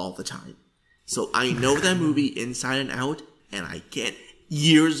all the time. So I know that movie inside and out, and I can't.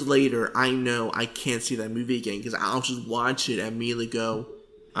 Years later, I know I can't see that movie again because I'll just watch it and immediately go,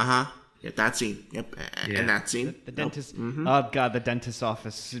 yep, that scene, yep, and that scene. The dentist. Mm-hmm. Oh God, the dentist's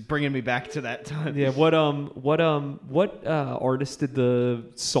office, bringing me back to that time. Yeah. What artist did the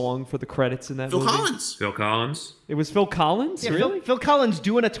song for the credits in that movie? Phil Collins. It was Phil Collins. Yeah, really? Phil Collins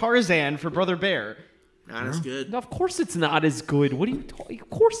doing a Tarzan for Brother Bear. Not as good. No, of course it's not as good. What are you talking? Of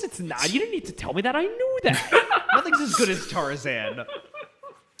course it's not. You didn't need to tell me that. I knew that. Nothing's as good as Tarzan.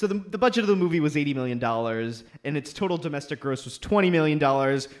 So the budget of the movie was $80 million, and its total domestic gross was $20 million,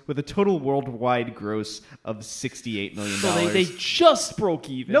 with a total worldwide gross of $68 million. So they just broke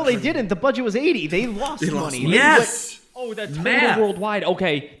even. No, they didn't. The budget was 80. They lost money. Yes. That's total worldwide.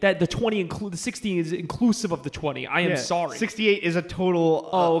 Okay, that the 60 is inclusive of the 20. I am sorry. 68 is a total.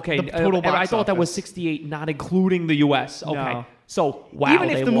 Okay. The total box I thought that office. was 68, not including the U.S. Okay. No. So wow, even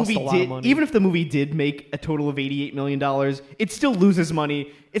if the movie did make a total of $88 million, it still loses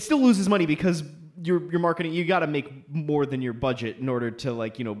money. It still loses money because you're marketing. You got to make more than your budget in order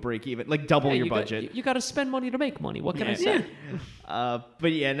to break even, like double your budget. You got to spend money to make money. What can I say?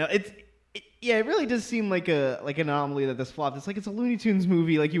 But yeah, no, it really does seem like an anomaly that this flopped. It's like it's a Looney Tunes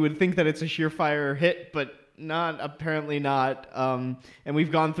movie. Like you would think that it's a surefire hit, but apparently not. And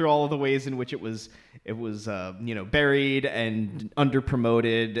we've gone through all of the ways in which it was buried and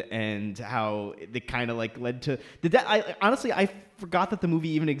under-promoted, and how it kind of led to I forgot that the movie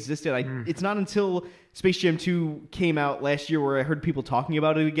even existed. It's not until Space Jam 2 came out last year where I heard people talking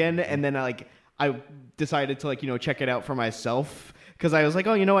about it again, and then I decided to check it out for myself because I was like,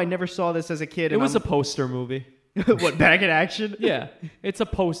 I never saw this as a kid. It was a poster movie. What, Back in Action? Yeah, it's a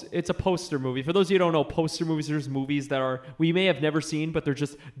poster movie. For those of you who don't know, poster movies are just movies that we may have never seen, but they're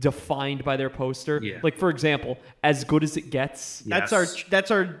just defined by their poster. Yeah. Like for example, As Good as It Gets. Yes. That's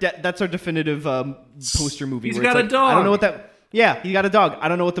our definitive poster movie. He's got a dog. I don't know what that. Yeah, he got a dog. I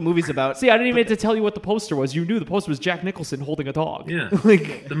don't know what the movie's about. See, I didn't even have to tell you what the poster was. You knew the poster was Jack Nicholson holding a dog. Yeah.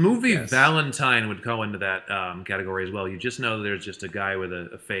 The movie Valentine would go into that category as well. You just know there's just a guy with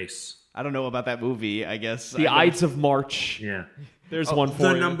a face. I don't know about that movie, I guess. The Ides of March. Yeah. There's one for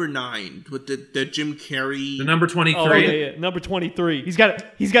the you. number 9 with the Jim Carrey. The number 23. Oh, yeah. Number 23. He's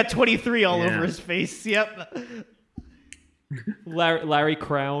got 23 all over his face. Yep. Larry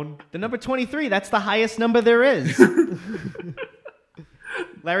Crown. The number 23, that's the highest number there is.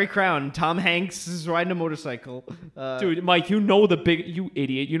 Larry Crown. Tom Hanks is riding a motorcycle. Dude, Mike, you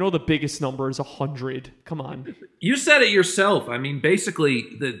idiot. You know the biggest number is 100. Come on. You said it yourself. I mean, basically,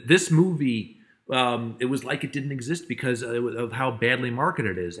 this movie, it was like it didn't exist because of how badly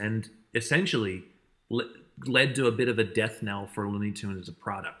marketed it is, and essentially led to a bit of a death knell for Looney Tunes as a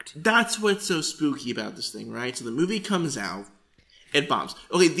product. That's what's so spooky about this thing, right? So the movie comes out, it bombs.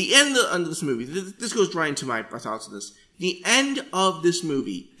 Okay, the end of this movie, this goes right into my thoughts on this. The end of this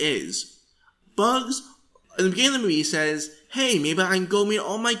movie is Bugs, in the beginning of the movie, he says, hey, maybe I can go meet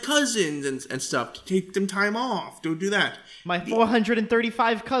all my cousins and stuff to take them time off. Don't do that. My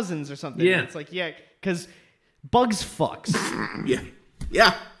 435 cousins or something. Yeah. It's like, yeah, because Bugs fucks. Yeah.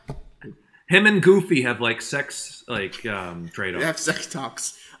 Yeah. Him and Goofy have like sex trade-offs. They have sex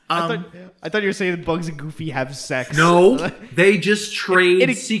talks. I thought you were saying that Bugs and Goofy have sex. No, they just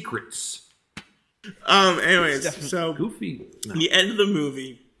trade secrets. Anyways, so Goofy. The end of the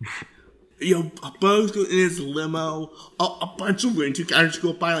movie. Bugs goes in his limo. A bunch of Looney Tunes characters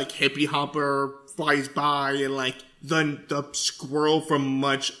go by, like Hippie Hopper flies by, and like the squirrel from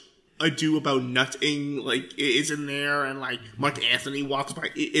Much Ado About Nothing like is in there, and like Mark Anthony walks by.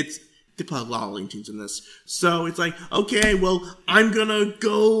 They put a lot of Looney Tunes in this, so it's like, okay, well, I'm gonna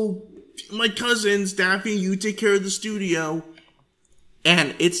go. My cousins, Daffy, you take care of the studio,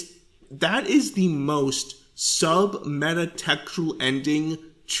 and that is the most sub-metatextual ending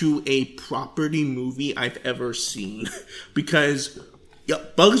to a property movie I've ever seen. Because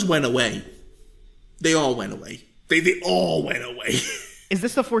Bugs went away. They all went away. They all went away. Is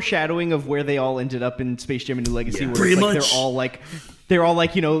this the foreshadowing of where they all ended up in Space Jam: A New Legacy? Yeah, where pretty it's like much. They're all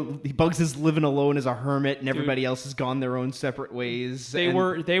like, Bugs is living alone as a hermit, and everybody else has gone their own separate ways. They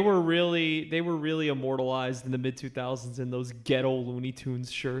were really immortalized in the mid 2000s in those ghetto Looney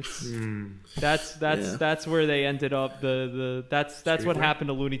Tunes shirts. That's where they ended up. That's what happened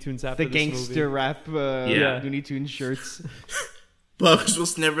to Looney Tunes after the this gangster movie. rap Looney Tunes shirts. Bugs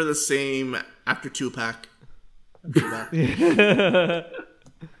was never the same after Tupac.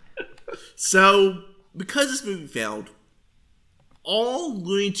 So, because this movie failed, all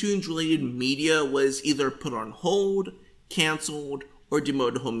Looney Tunes related media was either put on hold, canceled, or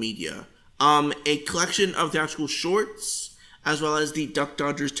demoted to home media. A collection of theatrical shorts, as well as the Duck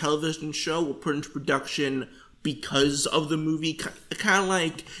Dodgers television show, were put into production because of the movie. Kind of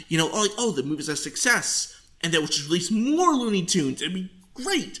like, the movie's a success, and then we'll just release more Looney Tunes. It'd be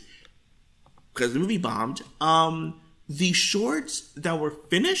great. Because the movie bombed. The shorts that were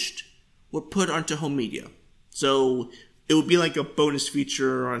finished were put onto home media. So it would be like a bonus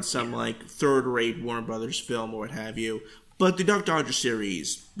feature on some like third-rate Warner Brothers film or what have you. But the Duck Dodger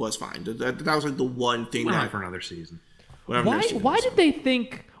series was fine. That was like the one thing Went on for another season. Why did they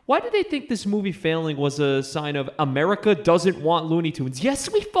think this movie failing was a sign of America doesn't want Looney Tunes?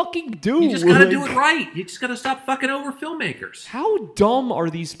 Yes, we fucking do. You just gotta do it right. You just gotta stop fucking over filmmakers. How dumb are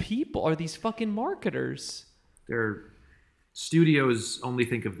these people? Are these fucking marketers? Their studios only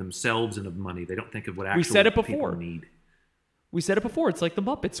think of themselves and of money. They don't think of what actual people need. We said it before. It's like the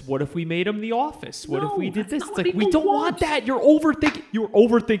Muppets. What if we made them The Office? What if we did this? It's what like, we people don't want that. You're overthinking. You're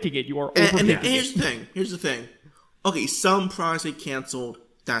overthinking it. You are overthinking and it. Here's the thing. Okay, some products get canceled.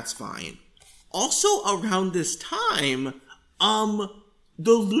 That's fine. Also, around this time, the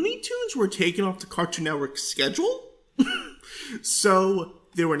Looney Tunes were taken off the Cartoon Network schedule. So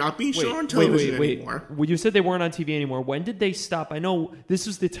they were not being shown on television anymore. Well, you said they weren't on TV anymore. When did they stop? I know this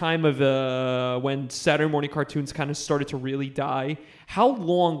was the time of when Saturday morning cartoons kind of started to really die. How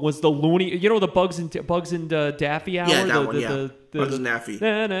long was the Looney? The Bugs and Daffy hour? Yeah, that one. Bugs and Daffy.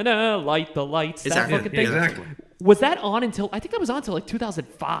 Light the lights. Exactly. That fucking thing. Exactly. Was that on until? I think that was on until like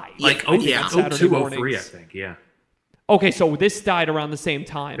 2005. Like 0203, I think. Yeah. Okay, so this died around the same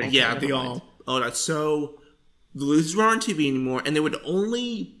time. Okay, yeah, they all. Oh, that's so. The Looney weren't on TV anymore, and they would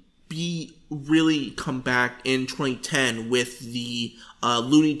only be really come back in 2010 with the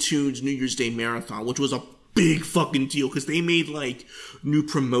Looney Tunes New Year's Day Marathon, which was a big fucking deal because they made like new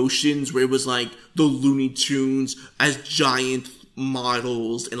promotions where it was like the Looney Tunes as giant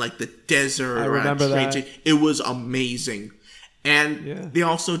models in like the desert. I remember that. It was amazing. And they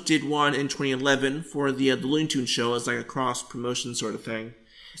also did one in 2011 for the Looney Tunes show as like a cross promotion sort of thing.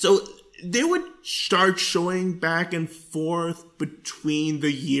 So they would start showing back and forth between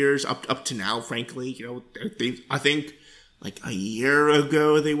the years up to now, frankly. I think like a year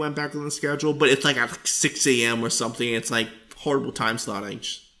ago they went back on the schedule, but it's like at like 6 a.m. or something. It's like horrible time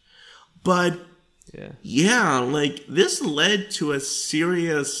slotting. But yeah, like this led to a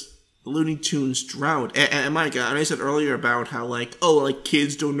serious Looney Tunes drought. And Mike, I know you said earlier about how like,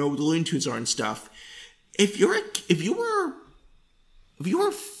 kids don't know what the Looney Tunes are and stuff. If you were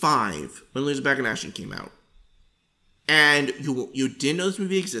 5 when Looney Tunes Back in Action came out, and you didn't know this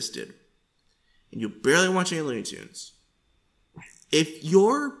movie existed, and you barely watched any Looney Tunes, if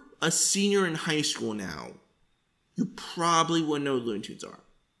you're a senior in high school now, you probably wouldn't know what Looney Tunes are.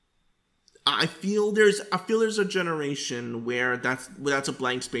 I feel there's a generation where that's a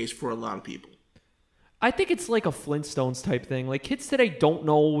blank space for a lot of people. I think it's like a Flintstones type thing. Like kids today don't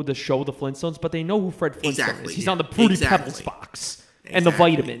know the show The Flintstones, but they know who Fred Flintstone is. He's on the Fruity Pebbles box and the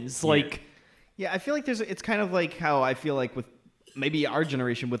vitamins. Like, I feel like it's kind of like how I feel like with maybe our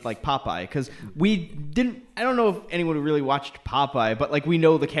generation with like Popeye, because we didn't. I don't know if anyone really watched Popeye, but like we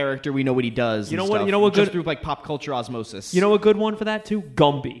know the character, we know what he does. You know and what? stuff, You know what? just Good through like pop culture osmosis. You know a good one for that too?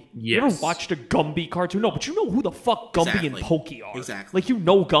 Gumby. You ever Yes. watched a Gumby cartoon? No, but you know who the fuck Gumby and Exactly. Pokey are. Exactly. Like you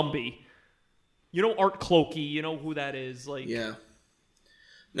know Gumby. You know Art Clokey. You know who that is. Like Yeah.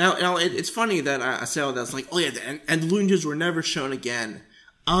 Now it's funny that I say all that's like, oh yeah, and the Looney Tunes were never shown again.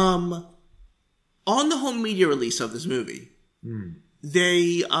 On the home media release of this movie,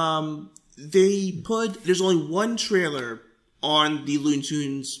 they put, there's only one trailer on the Looney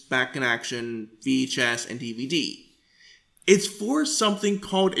Tunes Back in Action VHS and DVD. It's for something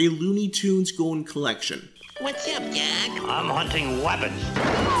called a Looney Tunes Golden Collection. What's up, Jack? I'm hunting weapons.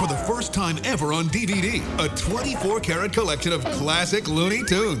 For the first time ever on DVD, a 24-karat collection of classic Looney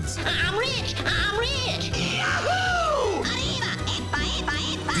Tunes. I'm rich! I'm rich! Yahoo! Arriba! Epa, epa,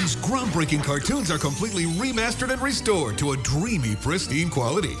 epa! These groundbreaking cartoons are completely remastered and restored to a dreamy, pristine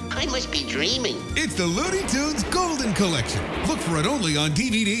quality. I must be dreaming. It's the Looney Tunes Golden Collection. Look for it only on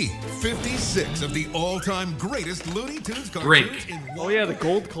DVD. 56 of the all-time greatest Looney Tunes cartoons. Drink. in one. Oh yeah, the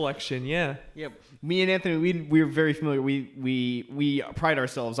Gold Collection. Yeah. Yep. Me and Anthony, we were very familiar. We pride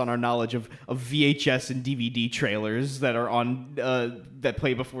ourselves on our knowledge of VHS and DVD trailers that are on that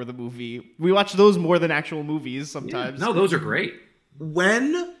play before the movie. We watch those more than actual movies sometimes. No, those are great.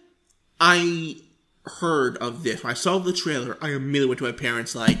 When I heard of this, when I saw the trailer, I immediately went to my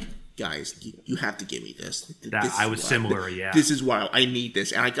parents like, guys, you have to give me this. This I is was wild. similar, yeah. This is wild. I need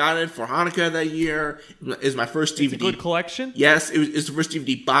this. And I got it for Hanukkah that year. It was my first DVD. It's a good collection. Yes, it's the first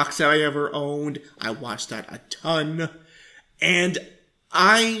DVD box set I ever owned. I watched that a ton. And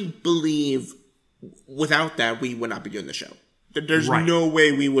I believe without that, we would not be doing the show. There's Right. no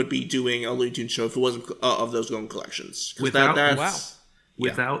way we would be doing a Looney Tunes show if it wasn't of those golden collections. 'Cause Without- yeah.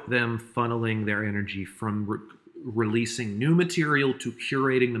 Without them funneling their energy from releasing new material to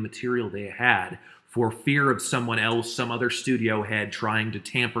curating the material they had for fear of someone else, some other studio head trying to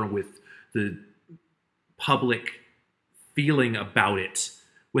tamper with the public feeling about it.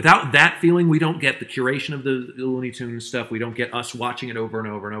 Without that feeling, we don't get the curation of the Looney Tunes stuff. We don't get us watching it over and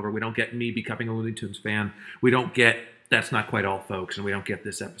over and over. We don't get me becoming a Looney Tunes fan. We don't get That's Not Quite All, Folks, and we don't get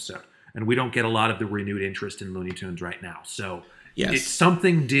this episode. And we don't get a lot of the renewed interest in Looney Tunes right now. So Yes.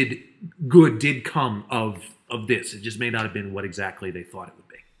 something did come of this. It just may not have been what exactly they thought it would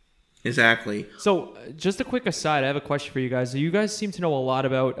be. Exactly. So, just a quick aside, I have a question for you guys. You guys seem to know a lot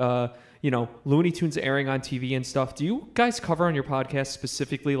about, Looney Tunes airing on TV and stuff. Do you guys cover on your podcast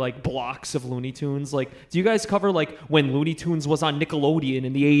specifically, like, blocks of Looney Tunes? Like, do you guys cover, like, when Looney Tunes was on Nickelodeon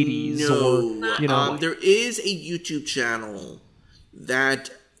in the 80s? No. There is a YouTube channel that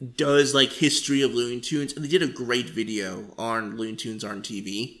does, like, history of Looney Tunes, and they did a great video on Looney Tunes on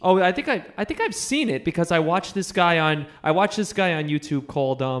TV. Oh, I think I've seen it because I watched this guy on YouTube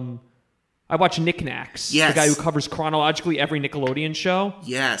called I watch Knickknacks. Yes. The guy who covers chronologically every Nickelodeon show.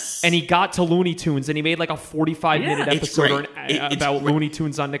 Yes. And he got to Looney Tunes and he made like a 45-minute It's episode great. It's about great. Looney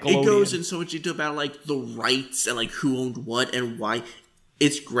Tunes on Nickelodeon. It goes in so much detail about, like, the rights and, like, who owned what and why.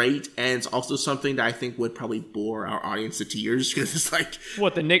 It's great, and it's also something that I think would probably bore our audience to tears, because it's like...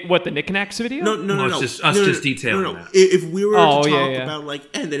 What, the Knickknacks video? No. It's just detailing that. If we were to talk yeah. about, like,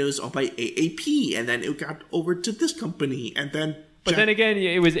 and then it was owned by AAP, and then it got over to this company, and then... But then again,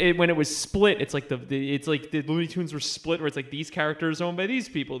 when it was split, it's like the Looney Tunes were split, where it's like these characters are owned by these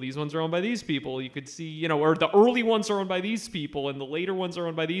people, these ones are owned by these people. You could see, or the early ones are owned by these people, and the later ones are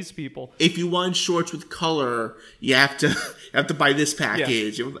owned by these people. If you want shorts with color, you have to buy this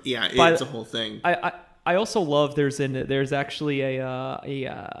package. Yeah, it's a whole thing. I also love there's actually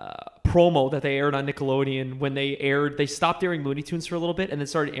a promo that they aired on Nickelodeon when they stopped airing Looney Tunes for a little bit and then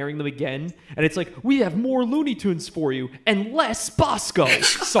started airing them again, and it's like, we have more Looney Tunes for you and less Bosco.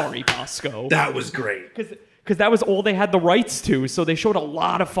 Sorry, Bosco. That was great. Because that was all they had the rights to, so they showed a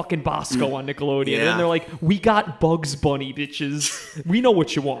lot of fucking Bosco on Nickelodeon. And then they're like, we got Bugs Bunny, bitches. We know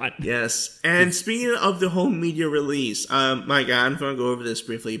what you want. Yes. And speaking of the home media release, my God, I'm going to go over this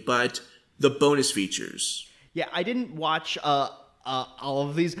briefly, but the bonus features. Yeah, I didn't watch all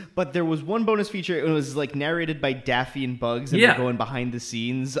of these, but there was one bonus feature. It was like narrated by Daffy and Bugs, and they're going behind the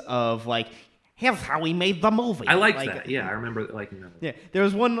scenes of like, here's how we made the movie. I liked that. Yeah, I remember liking that. Yeah, there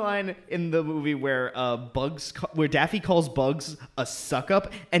was one line in the movie where where Daffy calls Bugs a suck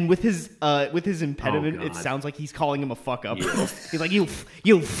up, and with his impediment, it sounds like he's calling him a fuck up. Yeah. He's like, you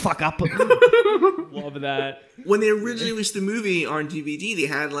fuck up. Love that. When they originally released the movie on DVD, they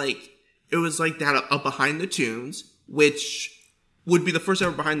had it was like that a behind the tunes, which would be the first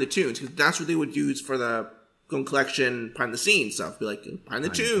ever behind the tunes, because that's what they would use for the Golden Collection behind the scenes stuff. Be like behind the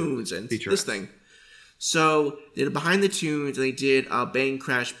tunes and this thing. So they did Behind the Tunes, and they did Bang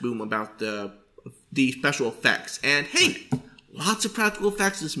Crash Boom about the special effects. And hey, lots of practical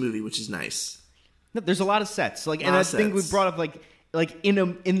effects in this movie, which is nice. No, there's a lot of sets. And I think we brought up like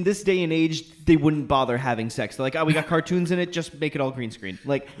in this day and age, they wouldn't bother having sex. They're like, oh, we got cartoons in it, just make it all green screen.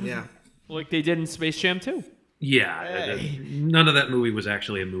 Yeah. Like they did in Space Jam 2. Yeah, none of that movie was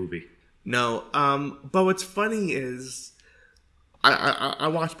actually a movie. No, but what's funny is I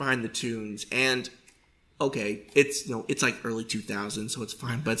watched Behind the Tunes, and okay, it's it's like early 2000s, so it's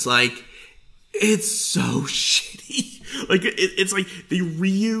fine, but it's so shitty. Like it's like they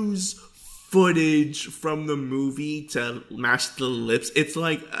reuse footage from the movie to match the lips. It's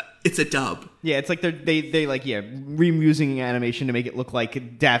like it's a dub. Yeah, it's like they reusing animation to make it look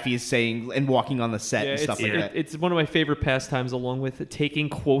like Daffy is saying and walking on the set and stuff like that. It's one of my favorite pastimes, along with taking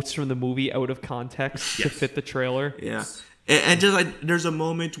quotes from the movie out of context to fit the trailer. Yeah. And just there's a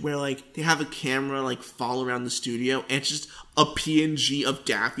moment where they have a camera follow around the studio, and it's just a PNG of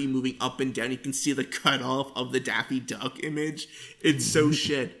Daffy moving up and down. You can see the cutoff of the Daffy Duck image. It's so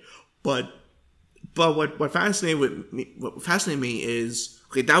shit. But what fascinated me is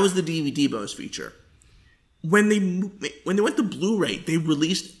that was the DVD bonus feature. When they went to Blu-ray, they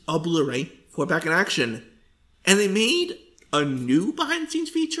released a Blu-ray for Back in Action, and they made a new behind the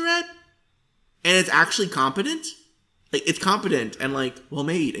scenes featurette, and it's actually competent. It's competent and well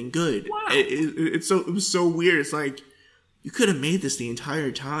made and good. Wow. It was so weird. It's you could have made this the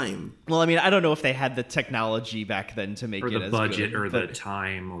entire time. Well, I mean, I don't know if they had the technology back then to make it as good. Or the budget, or the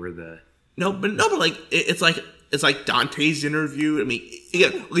time, or the... No, but it's like Dante's interview. I mean,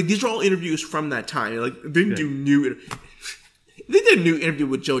 these are all interviews from that time. They didn't do new... They did a new interview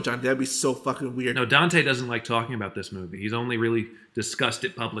with Joe Dante. That'd be so fucking weird. No, Dante doesn't like talking about this movie. He's only really discussed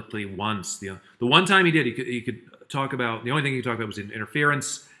it publicly once. The one time he did, he could talk about... The only thing he talked about was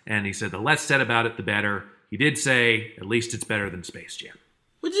interference, and he said the less said about it, the better. He did say, at least it's better than Space Jam.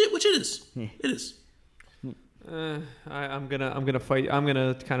 Which it is. It is. I'm gonna fight. I'm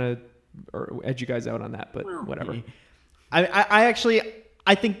gonna kind of edge you guys out on that, but whatever.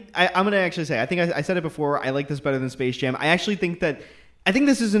 I think I'm going to actually say, I think I said it before, I like this better than Space Jam. I think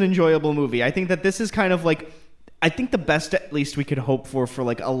this is an enjoyable movie. I think that this is kind of I think the best at least we could hope for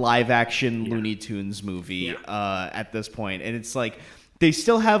a live action Looney Tunes movie at this point. And it's they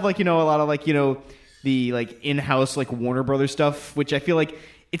still have a lot of the in-house Warner Brothers stuff, which I feel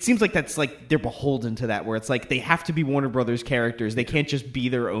it seems that's they're beholden to that, where it's they have to be Warner Brothers characters. They can't just be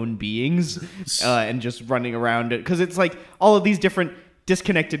their own beings and just running around it, because it's all of these different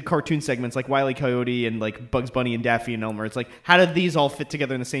disconnected cartoon segments like Wile E. Coyote and Bugs Bunny and Daffy and Elmer. It's how did these all fit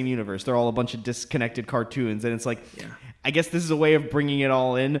together in the same universe? They're all a bunch of disconnected cartoons, and it's I guess this is a way of bringing it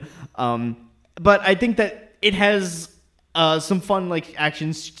all in. But I think that it has some fun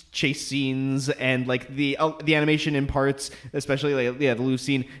action chase scenes, and the animation in parts, especially the Lou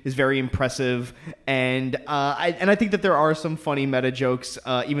scene, is very impressive, and I think that there are some funny meta jokes,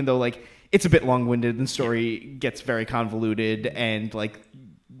 even though it's a bit long-winded and the story gets very convoluted, and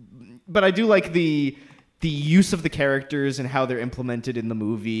but I do like the use of the characters and how they're implemented in the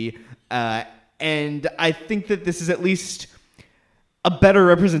movie, and I think that this is at least a better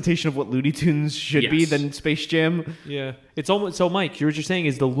representation of what Looney Tunes should be than Space Jam. Yeah, it's almost so. Mike, what you're saying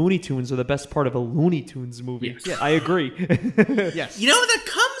is the Looney Tunes are the best part of a Looney Tunes movie. Yes. Yeah. I agree. Yes, that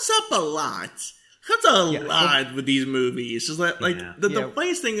comes up a lot. Lot with these movies. Just the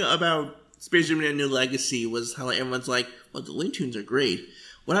funniest thing about Space Jam and New Legacy was how everyone's well, the Looney Tunes are great.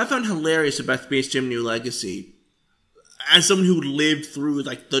 What I found hilarious about Space Jam New Legacy, as someone who lived through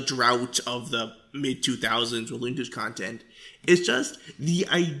the drought of the mid 2000s with Looney Tunes content, is just the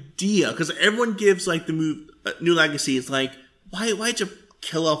idea, because everyone gives the New Legacy is why'd you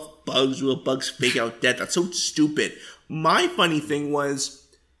kill off Bugs? Will Bugs fake out death? That's so stupid. My funny thing was,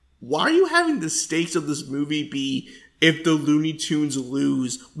 why are you having the stakes of this movie be if the Looney Tunes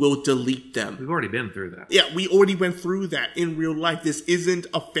lose, we'll delete them? We've already been through that. Yeah, we already went through that in real life. This isn't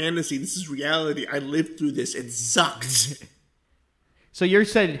a fantasy. This is reality. I lived through this. It sucked. So you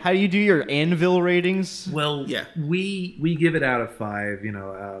said, how do you do your Anvil ratings? Well, we give it out of 5,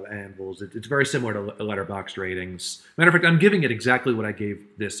 Anvils. It's very similar to Letterboxd ratings. Matter of fact, I'm giving it exactly what I gave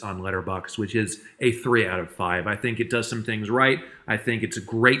this on Letterboxd, which is a 3 out of 5. I think it does some things right. I think it's a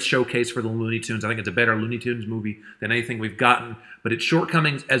great showcase for the Looney Tunes. I think it's a better Looney Tunes movie than anything we've gotten. But its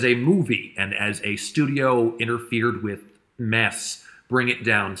shortcomings as a movie and as a studio interfered with mess bring it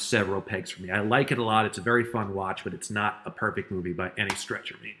down several pegs for me. I like it a lot. It's a very fun watch, but it's not a perfect movie by any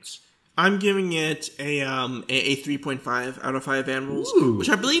stretch or means. I'm giving it a 3.5 out of 5 Anvils, which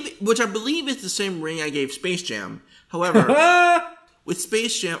I believe is the same ring I gave Space Jam. However, with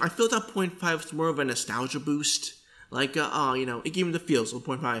Space Jam, I feel that 0.5 was more of a nostalgia boost. Like, it gave me the feels of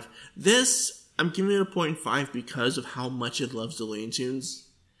 0.5. This, I'm giving it a 0.5 because of how much it loves the Looney Tunes.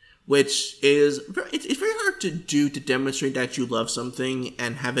 Which is, it's very hard to do, to demonstrate that you love something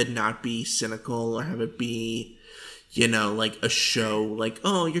and have it not be cynical or have it be, like a show. Like,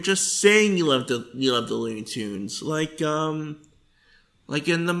 oh, you're just saying you love the Looney Tunes. Like in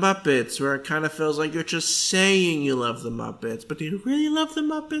the Muppets, where it kind of feels like you're just saying you love the Muppets. But do you really love the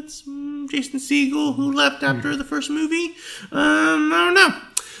Muppets? Jason Segel, who left after the first movie? I don't know.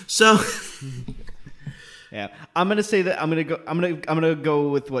 So... Yeah, I'm gonna say that I'm gonna go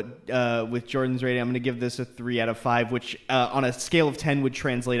with with Jordan's rating. I'm gonna give this a 3 out of 5, which on a scale of 10 would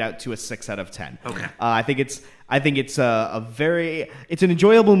translate out to a 6 out of 10. Okay. I think it's it's an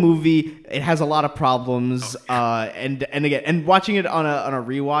enjoyable movie. It has a lot of problems, and watching it on a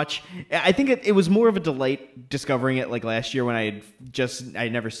rewatch, I think it was more of a delight discovering it like last year when I'd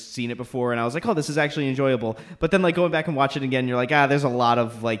never seen it before, and I was like, oh, this is actually enjoyable. But then like going back and watching it again, you're like, there's a lot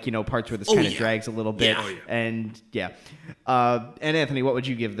of parts where this kind of drags a little bit, and and Anthony, what would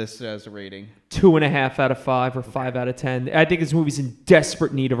you give this as a rating? 2.5 out of 5 or 5 out of 10. I think this movie's in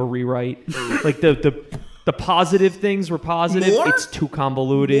desperate need of a rewrite. Like the positive things were positive. More? It's too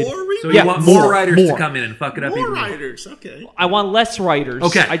convoluted. So you want more writers to come in and fuck it up even more? More writers, okay. I want less writers.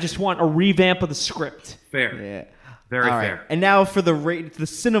 Okay. I just want a revamp of the script. Fair. Yeah. Very fair. And now for the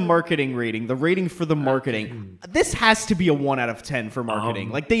Cinemarketing rating, the rating for the marketing. This has to be a 1 out of 10 for marketing.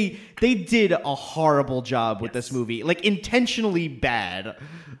 Like they did a horrible job with this movie. Like intentionally bad.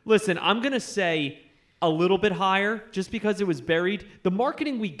 Listen, I'm going to say a little bit higher just because it was buried. The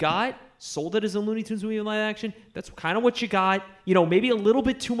marketing we got sold it as a Looney Tunes movie in live action. That's kind of what you got. Maybe a little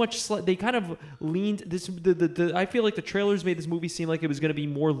bit too much. They kind of leaned this. I feel like the trailers made this movie seem like it was going to be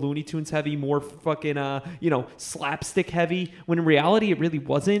more Looney Tunes heavy, more fucking slapstick heavy. When in reality, it really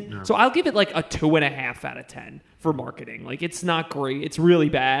wasn't. No. So I'll give it like a 2.5 out of 10 for marketing. Like it's not great. It's really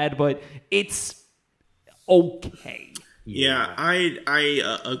bad, but it's okay. Yeah,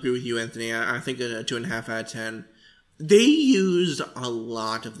 I agree with you, Anthony. I think a 2.5 out of 10. They used a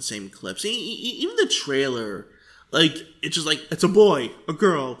lot of the same clips. Even the trailer, like, it's just like, it's a boy, a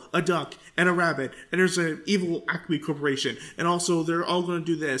girl, a duck, and a rabbit, and there's an evil Acme corporation, and also they're all going to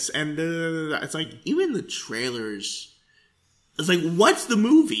do this, and it's like, even the trailers, it's like, what's the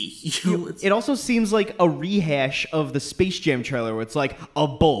movie? It also seems like a rehash of the Space Jam trailer, where it's like, a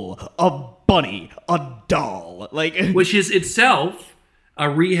bull, a bunny, a doll, like... Which is itself... a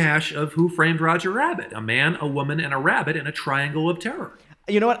rehash of Who Framed Roger Rabbit. A man, a woman, and a rabbit in a triangle of terror.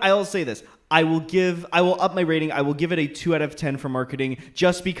 You know what? I'll say this. I will up my rating. I will give it a 2 out of 10 for marketing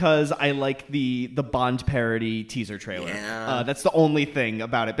just because I like the Bond parody teaser trailer. Yeah. That's the only thing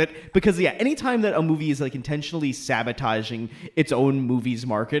about it. But because, anytime that a movie is like intentionally sabotaging its own movie's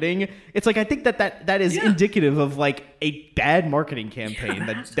marketing, it's like I think that is indicative of like a bad marketing campaign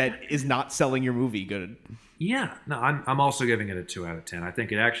that is not selling your movie good. Yeah, no, I'm also giving it a 2 out of 10. I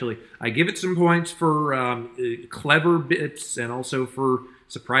think I give it some points for clever bits and also for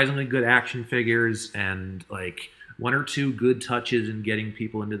surprisingly good action figures and like 1 or 2 good touches in getting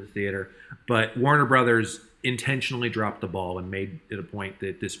people into the theater. But Warner Brothers intentionally dropped the ball and made it a point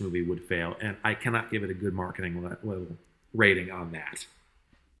that this movie would fail, and I cannot give it a good marketing rating on that.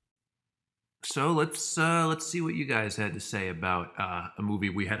 So let's see what you guys had to say about a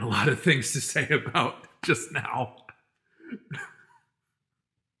movie we had a lot of things to say about just now.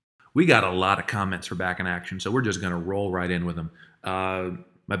 We got a lot of comments for Back in Action, so we're just going to roll right in with them.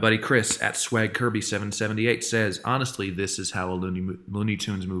 My buddy Chris at Swag Kirby 778 says, honestly, this is how a Looney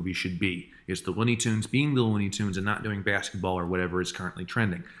Tunes movie should be. It's the Looney Tunes being the Looney Tunes and not doing basketball or whatever is currently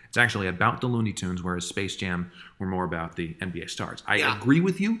trending. It's actually about the Looney Tunes, whereas Space Jam were more about the NBA stars. I agree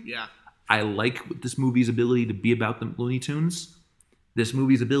with you. Yeah. I like this movie's ability to be about the Looney Tunes. This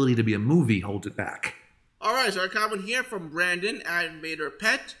movie's ability to be a movie holds it back. All right, so our comment here from Brandon at Invader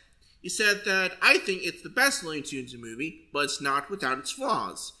Pet. He said that I think it's the best Looney Tunes movie, but it's not without its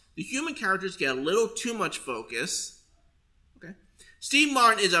flaws. The human characters get a little too much focus. Okay. Steve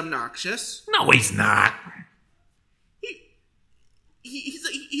Martin is obnoxious. No, he's not.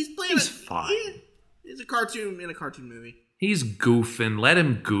 He's playing. He's fine. He's a cartoon in a cartoon movie. He's goofing. Let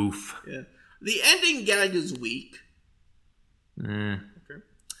him goof. Yeah. The ending gag is weak. Okay.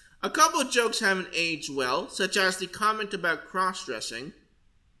 A couple of jokes haven't aged well, such as the comment about cross-dressing.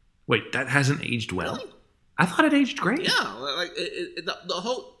 Wait, that hasn't aged well? Really? I thought it aged great. Yeah, like the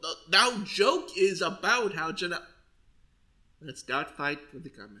whole joke is about how Let's not fight with the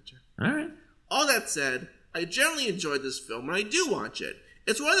commenter. All right. All that said, I generally enjoy this film when I do watch it.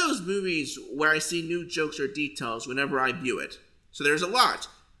 It's one of those movies where I see new jokes or details whenever I view it. So there's a lot.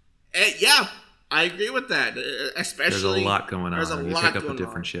 And yeah, I agree with that. Especially there's a lot going on. There's a you lot pick up going a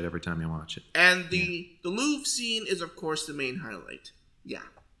different on. shit every time you watch it. And the Louvre scene is, of course, the main highlight. Yeah.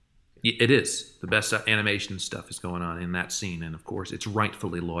 It is. The best animation stuff is going on in that scene, and of course, it's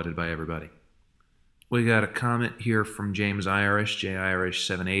rightfully lauded by everybody. We got a comment here from James Irish,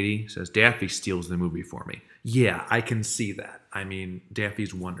 JIrish780, says, Daffy steals the movie for me. Yeah, I can see that. I mean,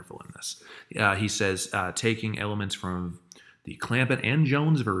 Daffy's wonderful in this. He says, taking elements from the Clampett and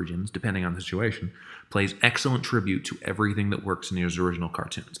Jones versions, depending on the situation, plays excellent tribute to everything that works in the original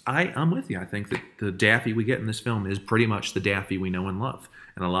cartoons. I'm with you. I think that the Daffy we get in this film is pretty much the Daffy we know and love.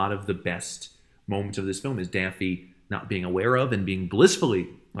 And a lot of the best moments of this film is Daffy not being aware of and being blissfully,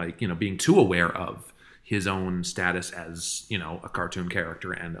 being too aware of his own status as, a cartoon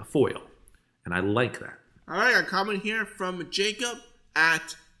character and a foil. And I like that. All right, a comment here from Jacob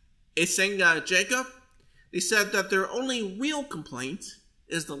at Isenga Jacob. They said that their only real complaint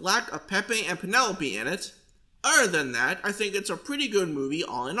is the lack of Pepe and Penelope in it. Other than that, I think it's a pretty good movie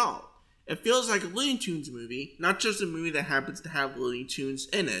all in all. It feels like a Looney Tunes movie, not just a movie that happens to have Looney Tunes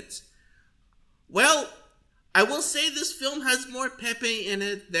in it. Well, I will say this film has more Pepe in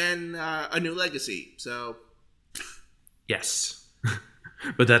it than A New Legacy, so... Yes.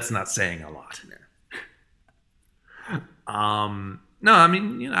 But that's not saying a lot. No, I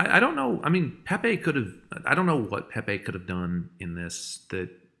mean, I don't know. I mean, Pepe could have... I don't know what Pepe could have done in this that...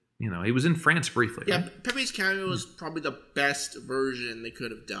 he was in France briefly. Yeah, right? Pepe's cameo was probably the best version they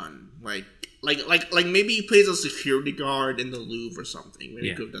could have done. Like maybe he plays a security guard in the Louvre or something. Maybe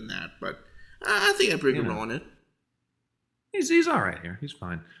he could have done that, but I think I'm pretty good on it. He's all right here. He's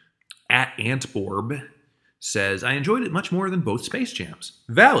fine. At Antborb says, I enjoyed it much more than both Space Jams.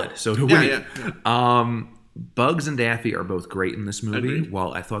 Valid. So do we. Yeah. Bugs and Daffy are both great in this movie. Agreed.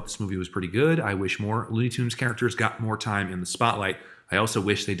 While I thought this movie was pretty good, I wish more Looney Tunes characters got more time in the spotlight. I also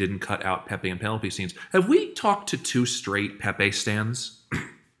wish they didn't cut out Pepe and Penelope scenes. Have we talked to two straight Pepe stans?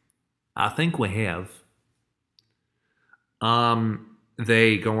 I think we have.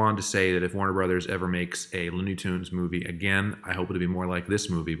 They go on to say that if Warner Brothers ever makes a Looney Tunes movie again, I hope it'll be more like this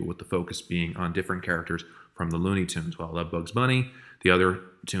movie, but with the focus being on different characters from the Looney Tunes. While I love Bugs Bunny, the other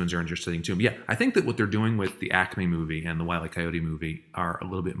tunes are interesting too. Yeah, I think that what they're doing with the Acme movie and the Wile E. Coyote movie are a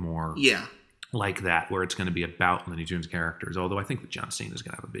little bit more... like that, where it's going to be about Looney Tunes characters. Although I think that John Cena is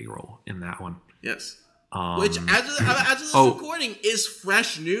going to have a big role in that one. Yes. Which, as of this recording, is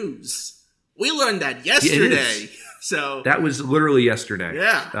fresh news. We learned that yesterday. So that was literally yesterday.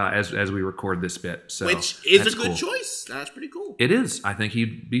 Yeah. As we record this bit. So which is a good choice. That's pretty cool. It is. I think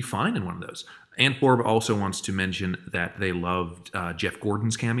he'd be fine in one of those. Antborb also wants to mention that they loved Jeff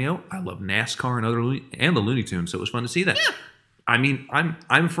Gordon's cameo. I love NASCAR and the Looney Tunes, so it was fun to see that. Yeah. I mean,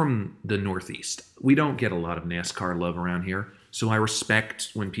 I'm from the Northeast. We don't get a lot of NASCAR love around here, so I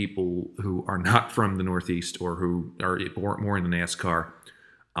respect when people who are not from the Northeast or who are more into NASCAR,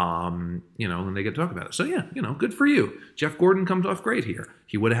 when they get to talk about it. So yeah, good for you. Jeff Gordon comes off great here.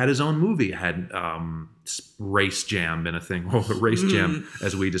 He would have had his own movie had Race Jam been a thing. Well, Race Jam,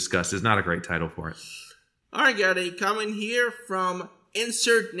 as we discussed, is not a great title for it. All right, got a comment here from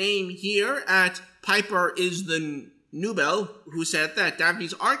insert name here at Piper is the Nubel, who said that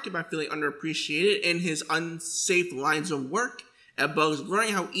Daffy's arc about feeling underappreciated in his unsafe lines of work, and Bugs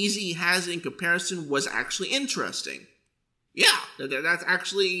learning how easy he has in comparison was actually interesting. Yeah, that's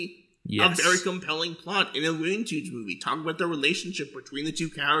actually a very compelling plot in a Looney Tunes movie. Talk about the relationship between the two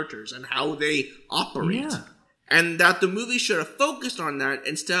characters and how they operate. Yeah. And that the movie should have focused on that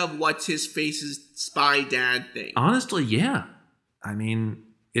instead of what's his face's spy dad thing. Honestly, yeah. I mean...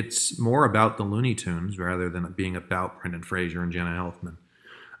 it's more about the Looney Tunes rather than it being about Brendan Fraser and Jenna Elfman.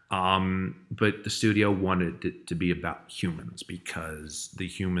 But the studio wanted it to be about humans because the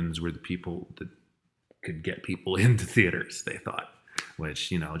humans were the people that could get people into theaters, they thought.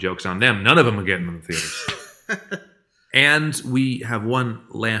 Which, joke's on them. None of them are getting them in theaters. And we have one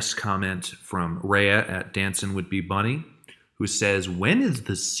last comment from Rhea at Dancing Would Be Bunny, who says, when is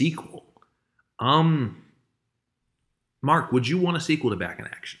the sequel? Mark, would you want a sequel to Back in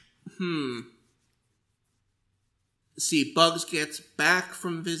Action? See, Bugs gets back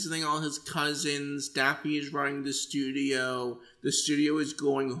from visiting all his cousins. Daffy is running the studio. The studio is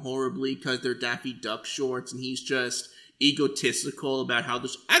going horribly because they're Daffy Duck shorts, and he's just egotistical about how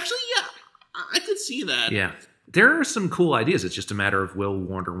this... Actually, yeah, I could see that. Yeah. There are some cool ideas. It's just a matter of will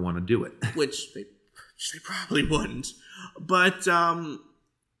Warner want to do it. Which they probably wouldn't. But,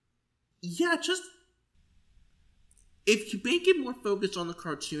 yeah, just... if you make it more focused on the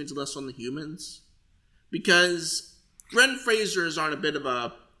cartoons, less on the humans, because Brendan Fraser is on a bit of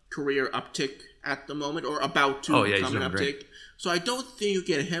a career uptick at the moment, or about to become an uptick. Great. So I don't think you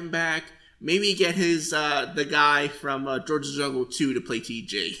get him back. Maybe get his the guy from George's Jungle 2 to play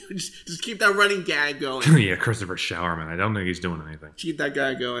TJ. just keep that running gag going. Yeah, Christopher Showerman. I don't think he's doing anything. Keep that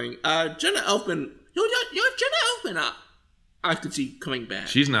guy going. Jenna Elfman. You have Jenna Elfman. I could see coming back.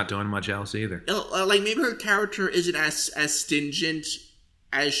 She's not doing much else either. Like maybe her character isn't as stingent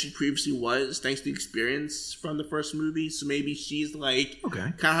as she previously was, thanks to the experience from the first movie. So maybe she's like,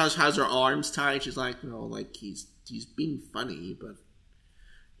 kind of has her arms tied. She's like, like he's being funny, but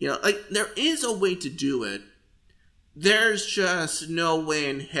like there is a way to do it. There's just no way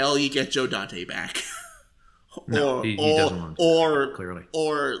in hell you get Joe Dante back. No, he doesn't want to, clearly.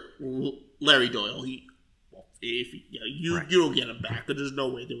 Or Larry Doyle. You don't get him back. There's no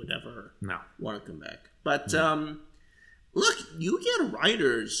way they would ever want to come back. But look, you get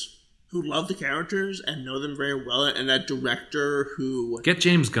writers who love the characters and know them very well, and that director who... Get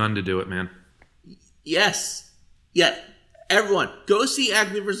James Gunn to do it, man. Yes. Yeah. Everyone, go see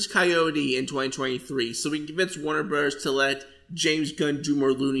Acme vs. Coyote in 2023 so we can convince Warner Bros. To let James Gunn do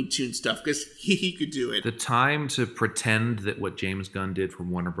more Looney Tunes stuff, because he could do it. The time to pretend that what James Gunn did for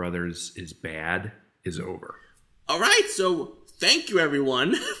Warner Brothers is bad is over. All right, so thank you,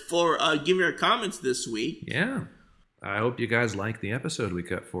 everyone, for giving your comments this week. Yeah. I hope you guys like the episode we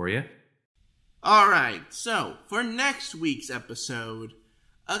cut for you. All right, so for next week's episode,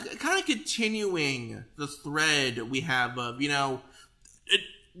 kind of continuing the thread we have of,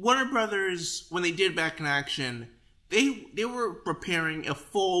 Warner Brothers, when they did Back in Action, they were preparing a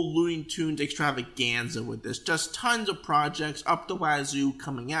full Looney Tunes extravaganza with this. Just tons of projects up the wazoo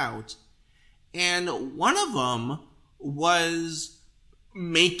coming out. And one of them was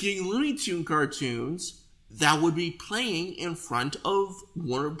making Looney Tune cartoons that would be playing in front of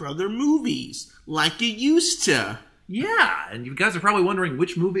Warner Brother movies, like it used to. Yeah, and you guys are probably wondering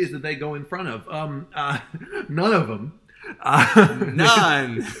which movies did they go in front of. None of them.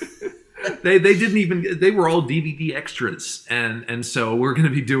 None. They didn't even. They were all DVD extras, and so we're going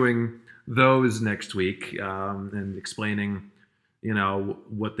to be doing those next week and explaining,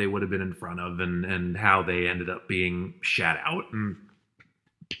 what they would have been in front of and how they ended up being shat out and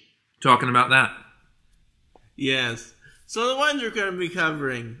talking about that. Yes. So the ones we're going to be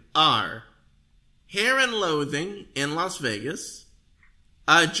covering are Hair and Loathing in Las Vegas,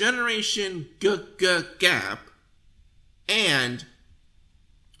 Generation Gap, and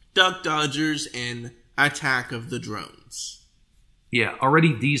Duck Dodgers in Attack of the Drones. Yeah,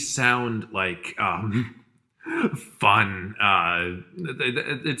 already these sound like fun.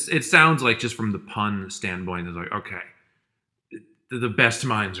 It sounds like, just from the pun standpoint, it's like, okay, the best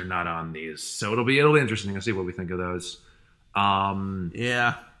minds are not on these, so it'll be interesting to see what we think of those.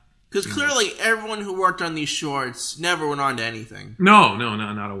 Yeah, because clearly everyone who worked on these shorts never went on to anything. No,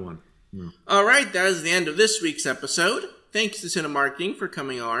 not a one. No. All right, that is the end of this week's episode. Thanks to Cinemarketing for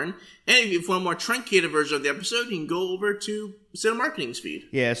coming on. And if you want a more truncated version of the episode, you can go over to Cinemarketing's feed.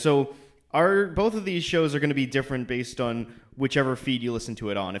 Yeah, so both of these shows are going to be different based on whichever feed you listen to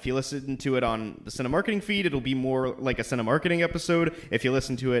it on. If you listen to it on the Cinemarketing feed, it'll be more like a Cinemarketing episode. If you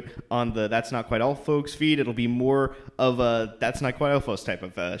listen to it on the That's Not Quite All Folks feed, it'll be more of a That's Not Quite All Folks type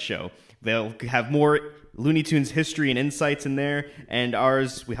of show. They'll have more Looney Tunes history and insights in there, and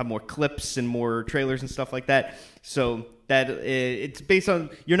ours, we have more clips and more trailers and stuff like that. So that it's based on,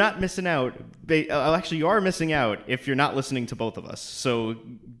 you're not missing out. Actually, you are missing out if you're not listening to both of us. So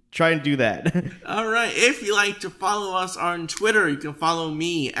try and do that. All right. If you like to follow us on Twitter, you can follow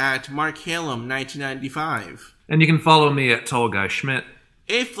me at MarkHalem1995. And you can follow me at Tall Guy Schmidt.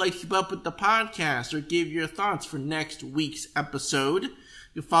 If you'd like to keep up with the podcast or give your thoughts for next week's episode,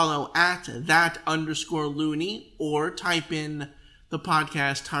 you follow at @_Looney or type in the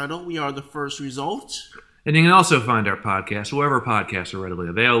podcast title. We are the first result. And you can also find our podcast wherever podcasts are readily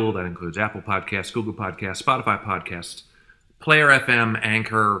available. That includes Apple Podcasts, Google Podcasts, Spotify Podcasts, Player FM,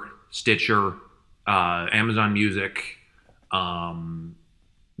 Anchor, Stitcher, Amazon Music.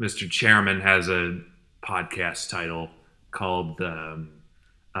 Mr. Chairman has a podcast title called the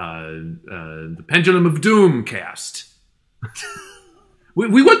Pendulum of Doom Cast.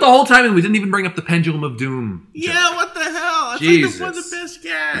 We went the whole time and we didn't even bring up the Pendulum of Doom joke. Yeah, what the hell? That's Jesus. like one of the best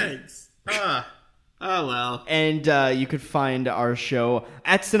gags. Oh, well. And you could find our show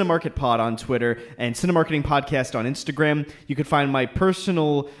at CineMarketPod on Twitter and Cinemarketing Podcast on Instagram. You could find my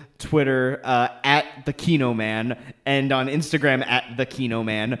personal Twitter at The Kino Man and on Instagram at The Kino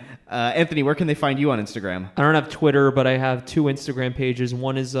Man. Anthony, where can they find you on Instagram? I don't have Twitter, but I have 2 Instagram pages.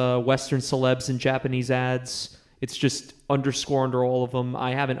 One is Western Celebs and Japanese Ads. It's just _ under all of them.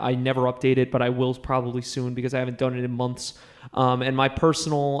 I never update it, but I will probably soon because I haven't done it in months. And my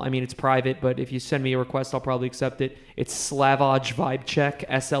personal, I mean, it's private, but if you send me a request, I'll probably accept it. It's Slavoj Vibe Check,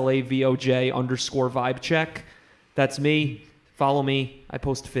 SLAVOJ_Vibe Check. That's me. Follow me. I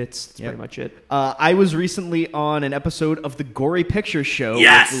post fits. That's pretty much it. I was recently on an episode of the Gory Picture Show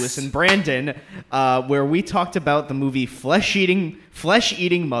Yes! with Lewis and Brandon, where we talked about the movie Flesh Eating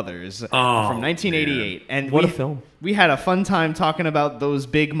Mothers from 1988. And What a film. We had a fun time talking about those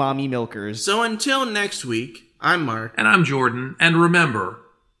big mommy milkers. So until next week, I'm Mark. And I'm Jordan. And remember...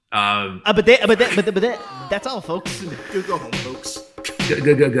 but that's all, folks. Go home, folks.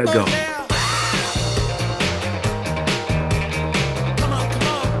 Go.